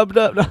chubbed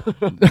up.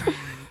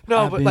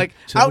 No, but like,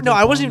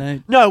 I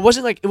wasn't. No, it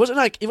wasn't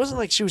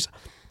like she was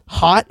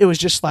hot. It was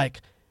just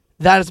like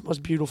that is the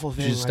most beautiful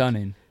thing. She's like,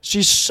 stunning.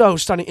 She's so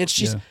stunning, and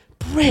she's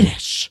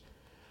British.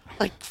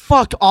 Like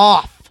fuck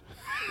off,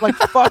 like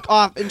fuck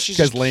off, and she's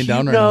This guy's just laying cute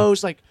down right now.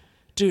 nose, like,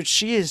 dude,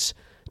 she is,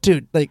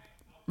 dude, like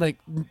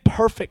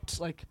perfect,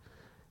 like,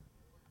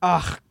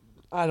 I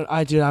would.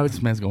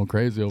 This man's going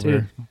crazy over Dude.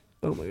 here.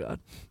 Oh my god,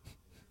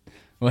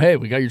 Well, hey,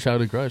 we got your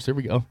childhood crush. There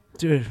we go.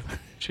 dude,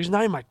 she's not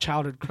even my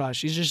childhood crush.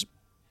 She's just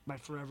my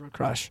forever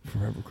crush.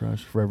 Forever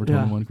crush. Forever Yeah.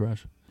 21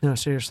 crush. No,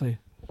 seriously.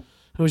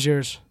 Who's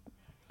yours?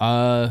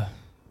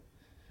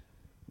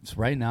 It's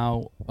right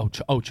now.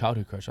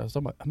 Childhood crush. I was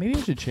talking about. Maybe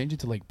I should change it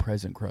to like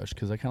present crush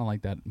because I kind of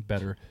like that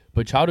better.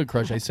 But childhood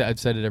crush, I've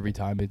said it every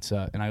time. It's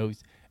and I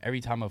always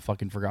every time I've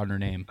fucking forgotten her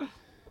name.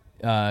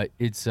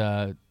 It's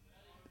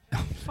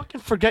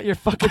Fucking forget your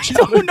fucking no,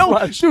 childhood no,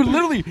 crush. dude.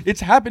 Literally,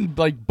 it's happened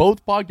like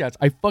both podcasts.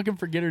 I fucking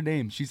forget her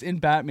name. She's in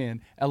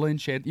Batman. Ella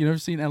Enchanted. You never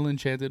seen Ella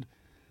Enchanted?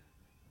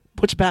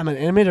 Which Batman?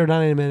 Animated or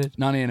not animated?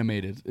 Not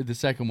animated. The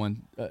second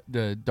one,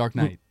 the Dark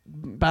Knight.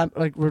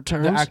 Like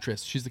Returns? The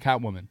actress. She's the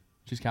Catwoman.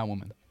 She's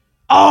Catwoman.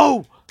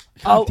 Oh!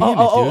 God damn it, dude.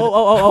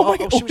 How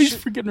am I She always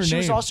forgetting her She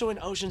was name? also in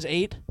Ocean's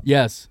 8.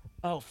 Yes.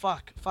 Oh,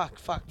 fuck.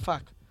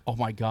 Oh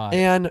my god.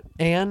 Anne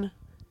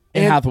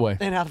Hathaway.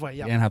 Anne Hathaway,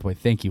 yeah. Anne Hathaway.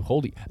 Thank you.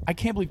 Holy. I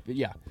can't believe.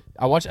 Yeah.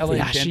 I watched Ella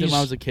Yeah, Enchanted when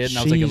I was a kid, and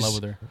I was like in love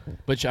with her.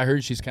 But I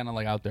heard she's kind of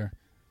like out there.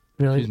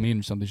 Really? She's mean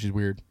or something. She's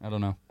weird. I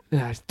don't know.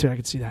 Yeah, dude, I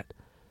can see that.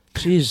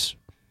 She's...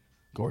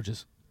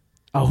 Gorgeous.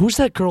 Oh, who's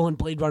that girl in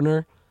Blade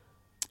Runner?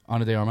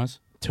 Ana de Armas.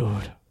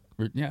 Dude.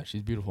 Yeah,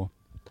 she's beautiful.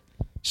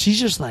 She's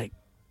just like...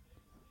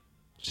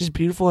 She's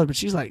beautiful, but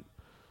she's like...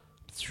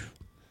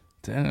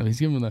 Damn, he's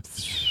giving the.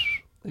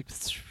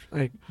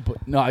 Like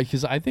But no,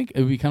 because I think it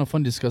would be kind of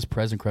fun to discuss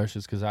present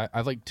crushes because I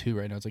have like two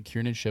right now. It's like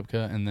Kiernan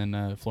Shipka and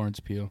then Florence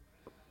Pugh.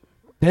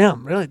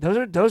 damn, really?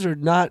 Those are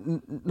not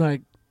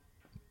like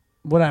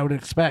what I would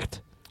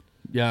expect.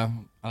 Yeah,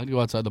 I like to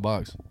go outside the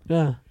box.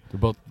 Yeah. They're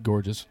both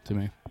gorgeous to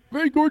me.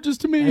 Very gorgeous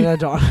to me. And I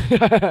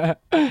don't.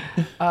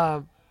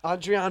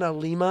 Adriana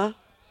Lima,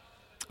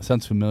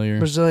 Sounds familiar.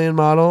 Brazilian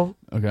model.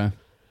 Okay.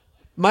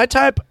 My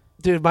type,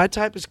 dude. My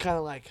type is kind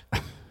of like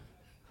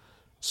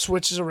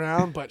switches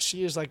around, but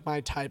she is like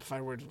my type if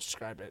I were to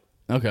describe it.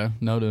 Okay.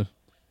 Noted.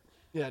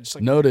 Yeah, just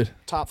like Noted.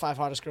 top 5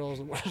 hottest girls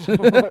in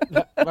the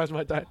world. That's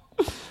my type.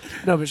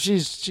 No, but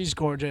she's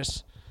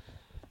gorgeous.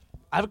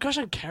 I have a crush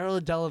on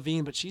Cara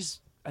Delevingne, but she's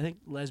I think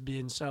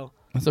lesbian. So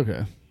That's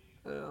okay.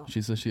 uh,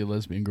 She says she a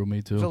lesbian girl.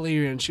 Me too.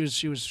 Valerian. She was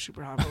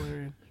super hot.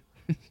 Valerian.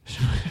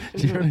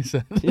 She already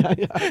said. Yeah.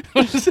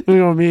 You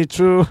know, me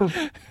too.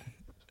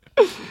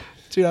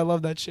 Dude, I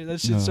love that shit.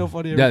 That shit's so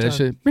funny every Yeah, time. that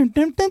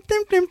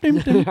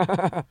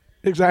shit.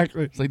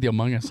 Exactly. It's like the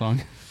Among Us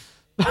song.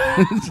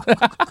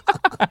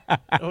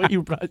 Oh,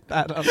 you brought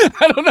that up.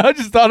 I don't know. I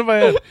just thought in my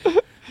head.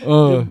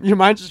 Your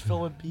mind's just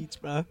filled with beats,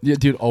 bro. Yeah,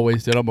 dude,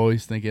 always, dude. I'm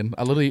always thinking.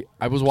 I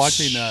was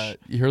watching,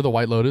 you hear The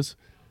White Lotus?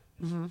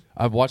 Mm-hmm.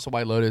 I've watched The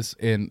White Lotus,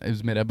 and it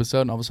was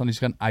mid-episode, and all of a sudden he's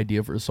got an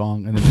idea for a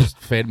song, and then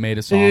just made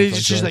a song. And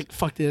he's just like,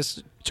 fuck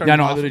this. Yeah,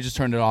 no, I literally just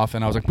turned it off,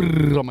 and I was like,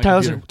 on my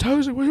Tyler's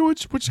computer. like,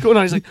 what's going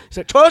on? He's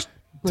like, trust.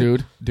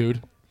 Dude.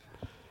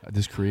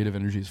 This creative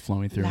energy is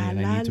flowing through me,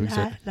 and I need to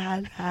accept.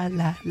 La,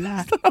 la.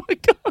 That's how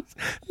it goes.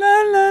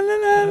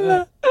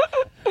 La.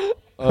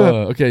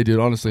 Okay, dude,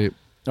 honestly.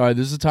 All right,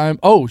 this is the time.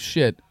 Oh,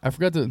 shit. I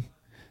forgot to.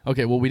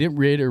 Okay, well, we didn't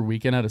rate our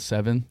weekend out of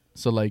 7.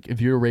 So, like, if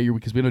you were to rate your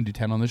week, because we don't do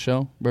 10 on this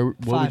show, what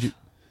 5. would you.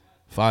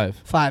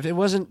 5. 5. It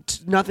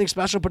wasn't nothing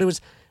special, but it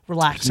was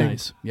relaxing.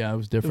 Nice. Yeah, it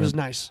was different. It was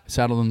nice. I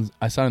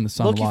sat in the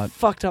sun Loki a lot.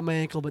 fucked up my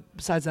ankle, but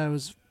besides that, it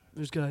was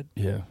good.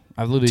 Yeah.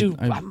 I've literally.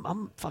 Dude,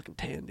 I'm fucking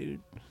tan, dude.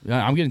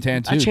 Yeah, I'm getting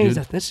tan too. I changed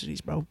dude.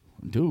 ethnicities, bro.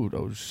 Dude,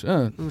 oh shit.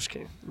 I'm just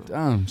kidding.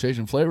 Damn,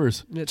 changing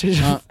flavors. Yeah,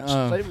 changing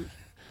flavors.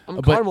 I'm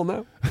a but- caramel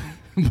now.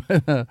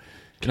 But,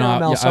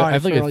 Caramel, yeah, sorry I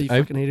for think all you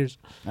fucking haters.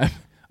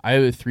 I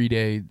have a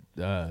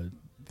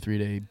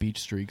 3-day beach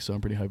streak, so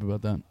I'm pretty hype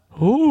about that.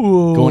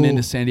 Ooh. Going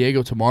into San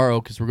Diego tomorrow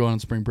because we're going on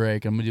spring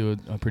break. I'm gonna do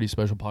a pretty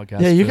special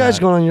podcast. Yeah, you for guys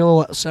that. going on your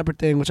little separate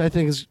thing, which I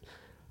think is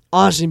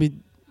honestly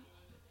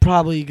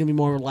probably gonna be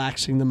more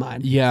relaxing than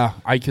mine. Yeah,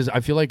 because I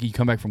feel like you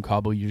come back from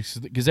Cabo,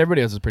 because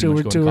everybody else is pretty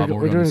much going to Cabo.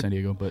 We're going to San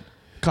Diego, but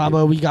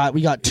Cabo, we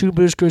got 2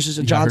 booze cruises,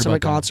 a Yeah, I John heard Summit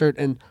about that. concert,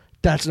 and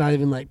that's not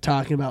even like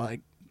talking about like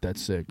that's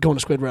sick. going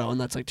to Squid Row, and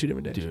that's like 2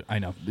 different days. Dude, I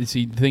know.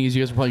 See, the thing is,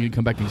 you guys are probably going to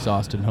come back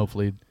exhausted, and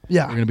hopefully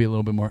Yeah, we're going to be a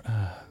little bit more.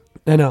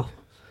 I know.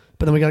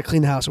 But then we gotta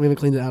clean the house, and we haven't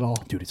cleaned it at all.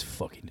 Dude, it's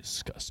fucking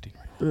disgusting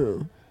right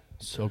now.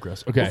 So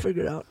gross. Okay. We'll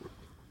figure it out.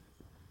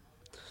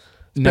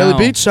 Now-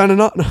 Bailey Beach signing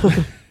up.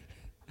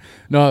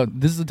 No,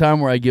 this is the time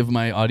where I give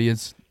my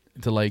audience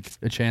to like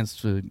a chance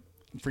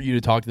for you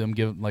to talk to them,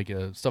 give like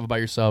stuff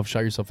about yourself,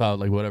 shout yourself out,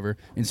 like whatever,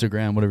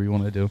 Instagram, whatever you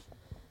want to do.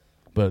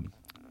 But you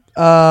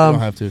don't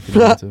have to if you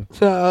don't want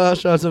to.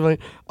 Show something.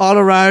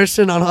 Otto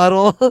Ryersen on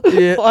Huddle.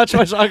 Yeah. Watch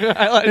my soccer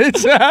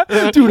highlights.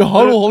 Dude,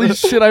 Huddle, holy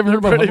shit, I haven't heard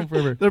about Pretty- Huddle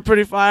forever. They're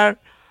pretty fire.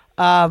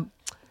 Shout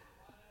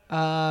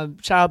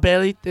out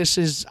Bailey.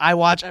 I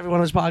watch every one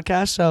of his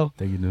podcasts, so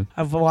Thank you, dude.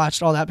 I've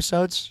watched all the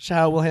episodes. Shout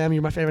out Wilhelm.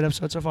 You're my favorite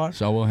episode so far.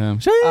 So will him.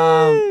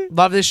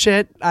 Love this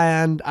shit,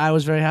 and I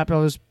was very happy I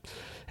was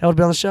able to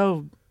be on the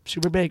show.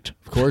 Super baked.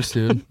 Of course,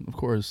 dude. Of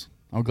course.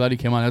 I'm glad you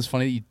came on. That's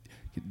funny.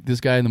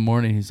 This guy in the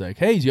morning, he's like,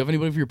 "Hey, do you have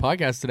anybody for your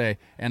podcast today?"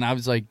 And I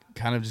was like,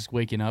 kind of just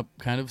waking up,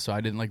 so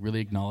I didn't like really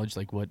acknowledge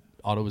like what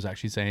Otto was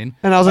actually saying.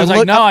 And I was like, "No,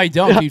 look, I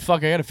don't, dude.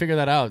 Fuck, I gotta figure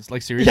that out." It's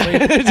like seriously.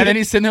 And then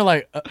he's sitting there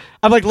like,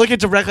 I'm like looking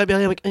directly at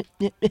Bailey. I'm like,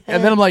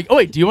 and then I'm like, "Oh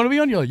wait, do you want to be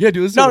on?" You're like, "Yeah,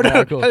 dude." This is no,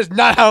 cool. that is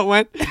not how it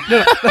went.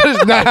 No, that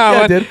is not how it Yeah,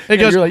 went. dude. It And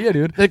goes, you're like, "Yeah,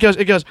 dude." It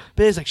goes.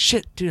 Bailey's like,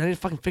 shit, dude, I need to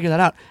fucking figure that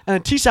out. And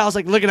then T-Sal's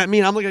like looking at me,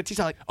 and I'm looking at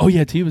T-Sal like, Oh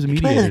yeah, T was a come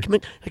mediator.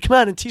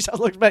 on. And T-Sal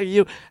looks back at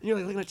you, and you're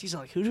like looking at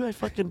T-Sal like, who do I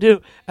fucking do?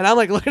 And I'm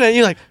like looking at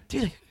you like,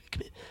 dude,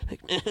 like,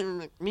 come in.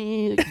 Like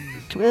me, like,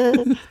 come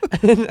on.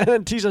 And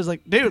then T-Sal's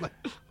like, dude, like,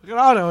 look at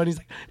Otto, and he's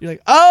like, you're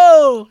like,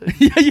 oh,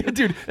 yeah,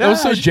 dude. That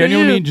was so Yeah, screw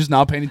genuinely you. just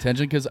not paying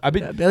attention because I've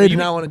been. yeah, Bailey did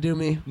not want to do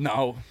me.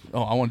 No.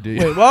 Oh, I want to do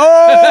you. Wait,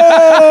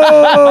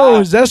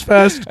 whoa, Zest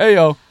Fest. Hey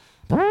yo.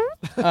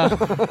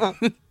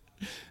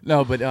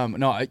 No, but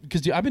no,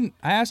 because I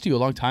asked you a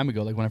long time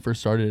ago, like when I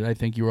first started. I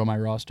think you were on my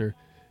roster,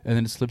 and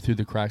then it slipped through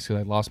the cracks because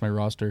I lost my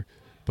roster.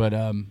 But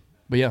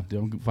yeah, dude,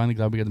 I'm finally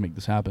glad we got to make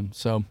this happen.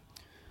 So,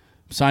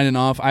 signing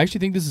off. I actually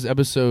think this is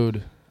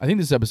episode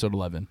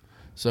 11.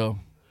 So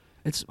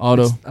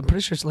Otto. I'm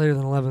pretty sure it's later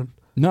than 11.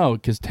 No,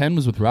 because 10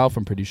 was with Ralph.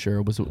 I'm pretty sure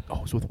it was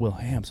with Will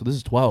Ham. So this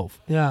is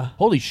 12. Yeah.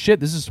 Holy shit,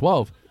 this is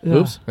 12. Yeah.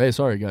 Oops. Hey,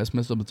 sorry guys,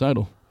 messed up the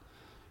title.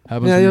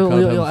 Happens Yeah, when you're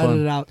you'll caught having edit fun.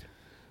 it out.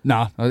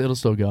 Nah, it'll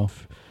still go.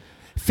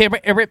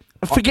 Forget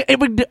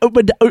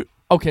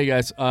Okay,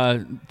 guys.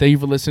 Thank you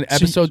for listening.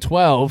 Episode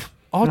 12.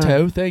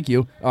 Otto, thank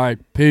you. All right,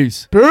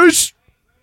 peace. Peace.